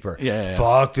somebody cheaper. Yeah.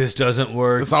 Fuck, this doesn't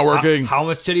work. It's not working. How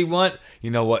much did he want? You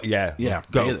know what? Yeah.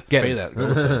 Go. Pay that.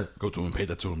 Go to him. Pay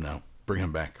that to him now. Bring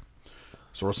him back.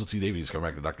 So Russell T Davies coming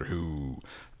back to Doctor Who.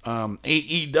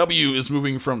 AEW is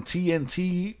moving from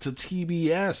TNT to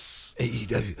TBS.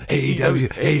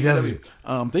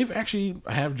 AEW. They've actually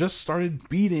have just started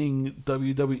beating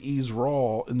WWE's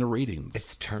Raw in the ratings.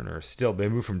 It's Turner still. They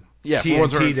moved from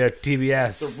TNT to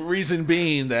TBS. The reason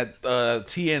being that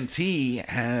TNT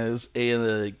has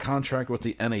a contract with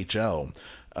the NHL.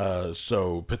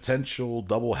 So potential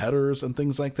double headers and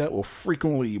things like that will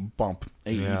frequently bump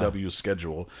AEW's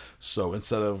schedule. So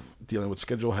instead of dealing with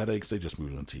schedule headaches, they just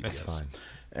moved on TBS. That's fine.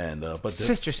 And but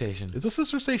sister station. It's a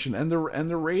sister station, and the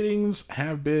ratings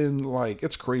have been like,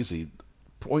 it's crazy.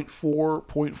 0.4,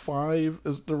 0.5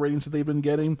 is the ratings that they've been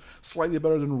getting, slightly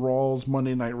better than Raw's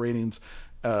Monday night ratings.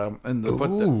 Putting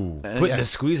the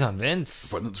squeeze on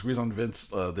Vince. Putting the squeeze on Vince.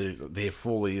 They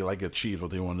fully like achieved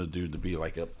what they wanted to do to be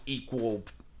like an equal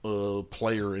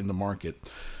player in the market.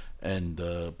 And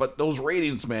but those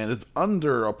ratings, man, it's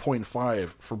under a 0.5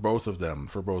 for both of them,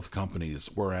 for both companies.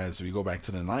 Whereas if you go back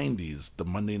to the 90s, the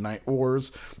Monday Night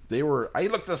Wars, I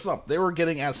looked this up, they were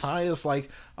getting as high as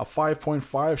like a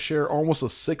 5.5 share, almost a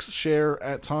 6 share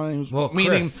at times. Well,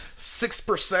 meaning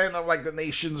 6% of like the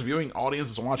nation's viewing audience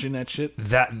is watching that shit.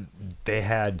 That they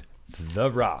had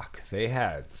The Rock, they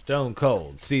had Stone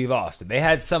Cold, Steve Austin. They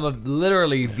had some of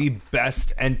literally the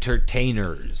best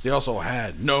entertainers. They also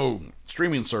had no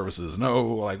streaming services, no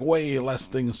like way less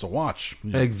things to watch.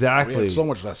 Exactly. We had so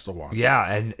much less to watch.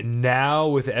 Yeah, and now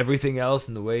with everything else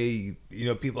and the way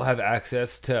people have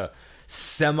access to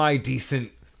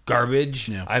semi-decent garbage,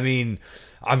 I mean,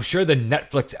 I'm sure the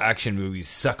Netflix action movies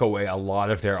suck away a lot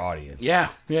of their audience. Yeah.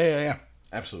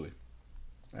 Absolutely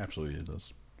it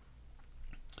does.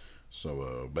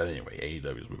 So, but anyway,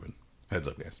 AEW is moving. Heads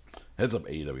up, guys. Heads up,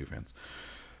 AEW fans.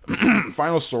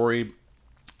 Final story.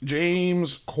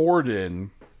 James Corden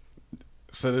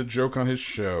said a joke on his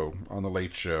show, on The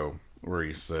Late Show, where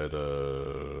he said,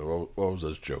 what was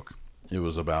his joke? It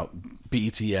was about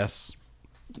BTS,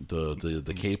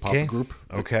 the K-pop group.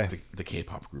 Okay. The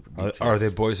K-pop group. Are they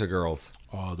boys or girls?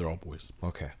 Oh, they're all boys.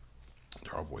 Okay.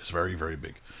 They're all boys. Very, very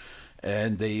big.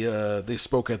 And they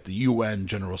spoke at the UN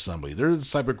General Assembly. They're the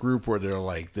type of group where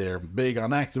they're big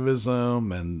on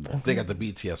activism, and they got the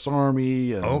BTS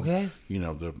Army, and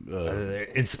they're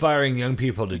inspiring young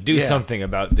people to do something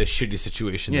about this shitty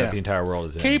situation that the entire world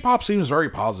is in. K-pop seems very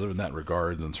positive in that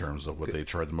regard in terms of what they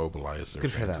try to mobilize their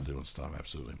fans to do and stuff.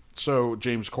 Absolutely. So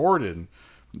James Corden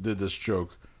did this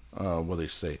joke. What they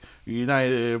say?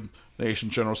 United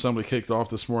Nations General Assembly kicked off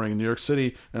this morning in New York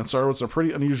City and started with some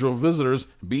pretty unusual visitors,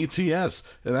 BTS.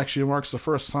 It actually marks the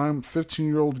first time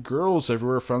 15-year-old girls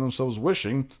everywhere found themselves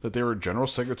wishing that they were General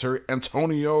Secretary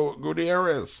Antonio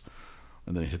Guterres.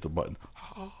 And then he hit the button.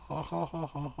 And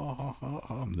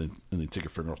then take your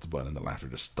finger off the button, and the laughter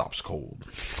just stops cold.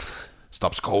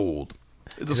 Stops cold.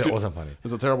 It wasn't funny.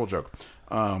 It's a terrible joke.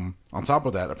 On top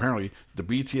of that, apparently, the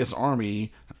BTS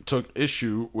Army took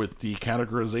issue with the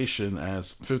categorization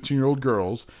as 15-year-old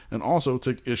girls, and also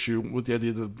took issue with the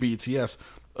idea that BTS,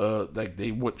 like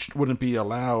they wouldn't be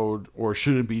allowed or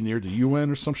shouldn't be near the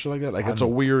UN or some shit like that. Like it's a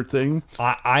weird thing.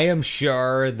 I am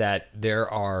sure that there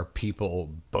are people,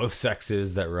 both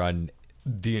sexes, that run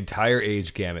the entire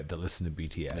age gamut that listen to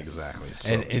BTS. Exactly.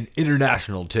 And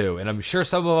international too. And I'm sure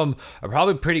some of them are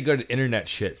probably pretty good at internet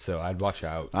shit, so I'd watch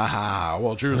out. Aha.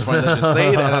 Well, Drew, it's funny that you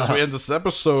say that. As we end this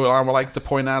episode, I would like to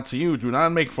point out to you, do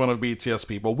not make fun of BTS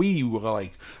people. We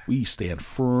stand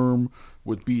firm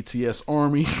with BTS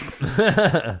Army.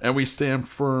 And we stand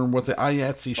firm with the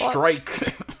IATSE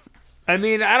strike. I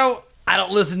mean, I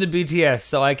don't listen to BTS,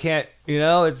 so I can't,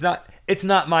 it's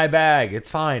not my bag. It's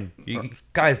fine. You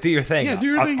guys, do your thing. Yeah, do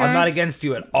your thing, guys. I'm not against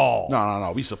you at all.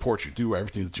 No. We support you. Do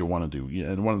everything that you want to do. Yeah,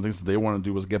 and one of the things that they want to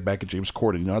do is get back at James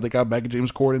Corden. You know how they got back at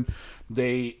James Corden?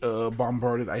 They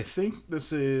bombarded, I think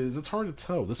it's hard to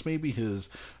tell. This may be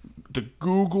the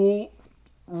Google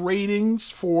ratings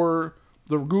for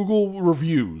the Google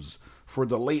reviews for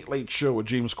the Late Late Show with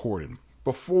James Corden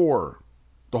before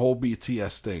the whole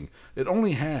BTS thing. It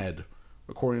only had,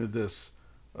 according to this,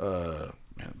 let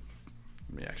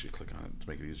me actually click on it to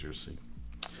make it easier to see.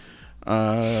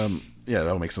 Yeah,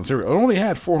 that'll make sense. Here, it only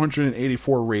had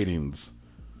 484 ratings.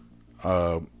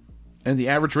 And the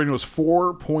average rating was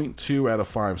 4.2 out of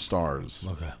 5 stars.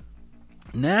 Okay.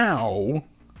 Now,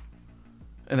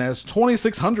 it has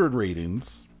 2,600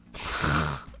 ratings.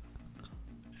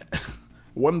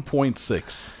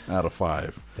 1.6 out of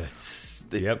 5. That's...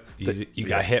 You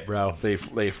got hit, bro. They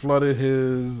flooded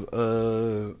his...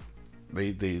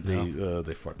 They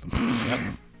fucked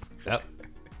him. Yep.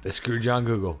 They screwed you on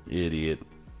Google. Idiot.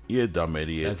 You dumb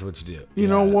idiot. That's what you do. You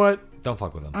know what? Don't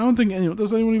fuck with him. I don't think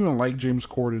does anyone even like James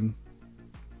Corden?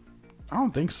 I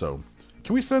don't think so.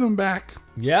 Can we send him back?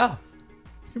 Yeah.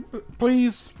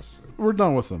 Please? We're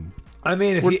done with him. I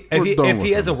mean, if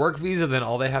he has a work visa, then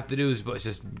all they have to do is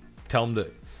just tell him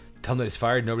that he's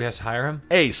fired. Nobody has to hire him.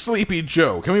 Hey, Sleepy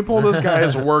Joe, can we pull this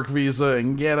guy's work visa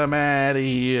and get him out of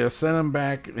here? Send him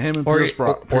back. Him and Pierce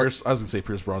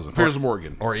Brosnan. Piers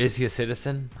Morgan. Or is he a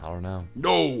citizen? I don't know.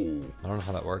 No. I don't know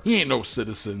how that works. He ain't no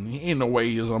citizen. He ain't no way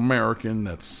he's an American.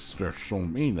 That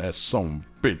some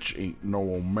bitch ain't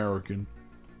no American.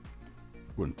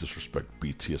 Wouldn't disrespect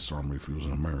BTS Army if he was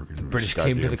an American. The British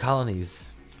came to the colonies.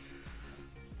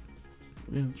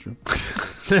 Yeah, that's true.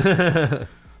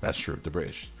 That's true. The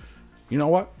British. You know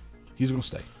what? He's going to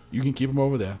stay. You can keep him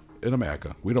over there in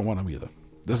America. We don't want him either.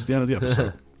 This is the end of the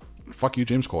episode. Fuck you,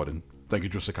 James Corden. Thank you,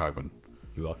 Jessica Cogman.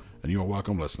 You're welcome. And you are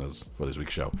welcome, listeners, for this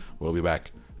week's show. We'll be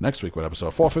back next week with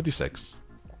episode 456.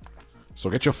 So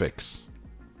get your fix.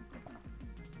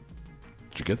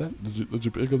 Did you get that? Did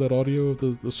you pick up that audio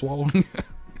of the swallowing?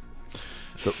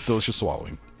 Delicious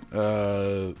swallowing.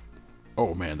 Oh,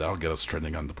 man, that'll get us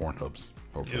trending on the Pornhubs.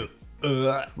 Hopefully.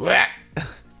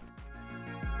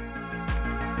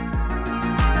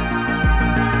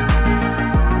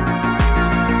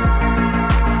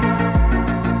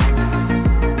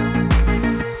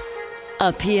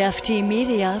 A PFT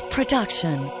Media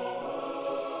production.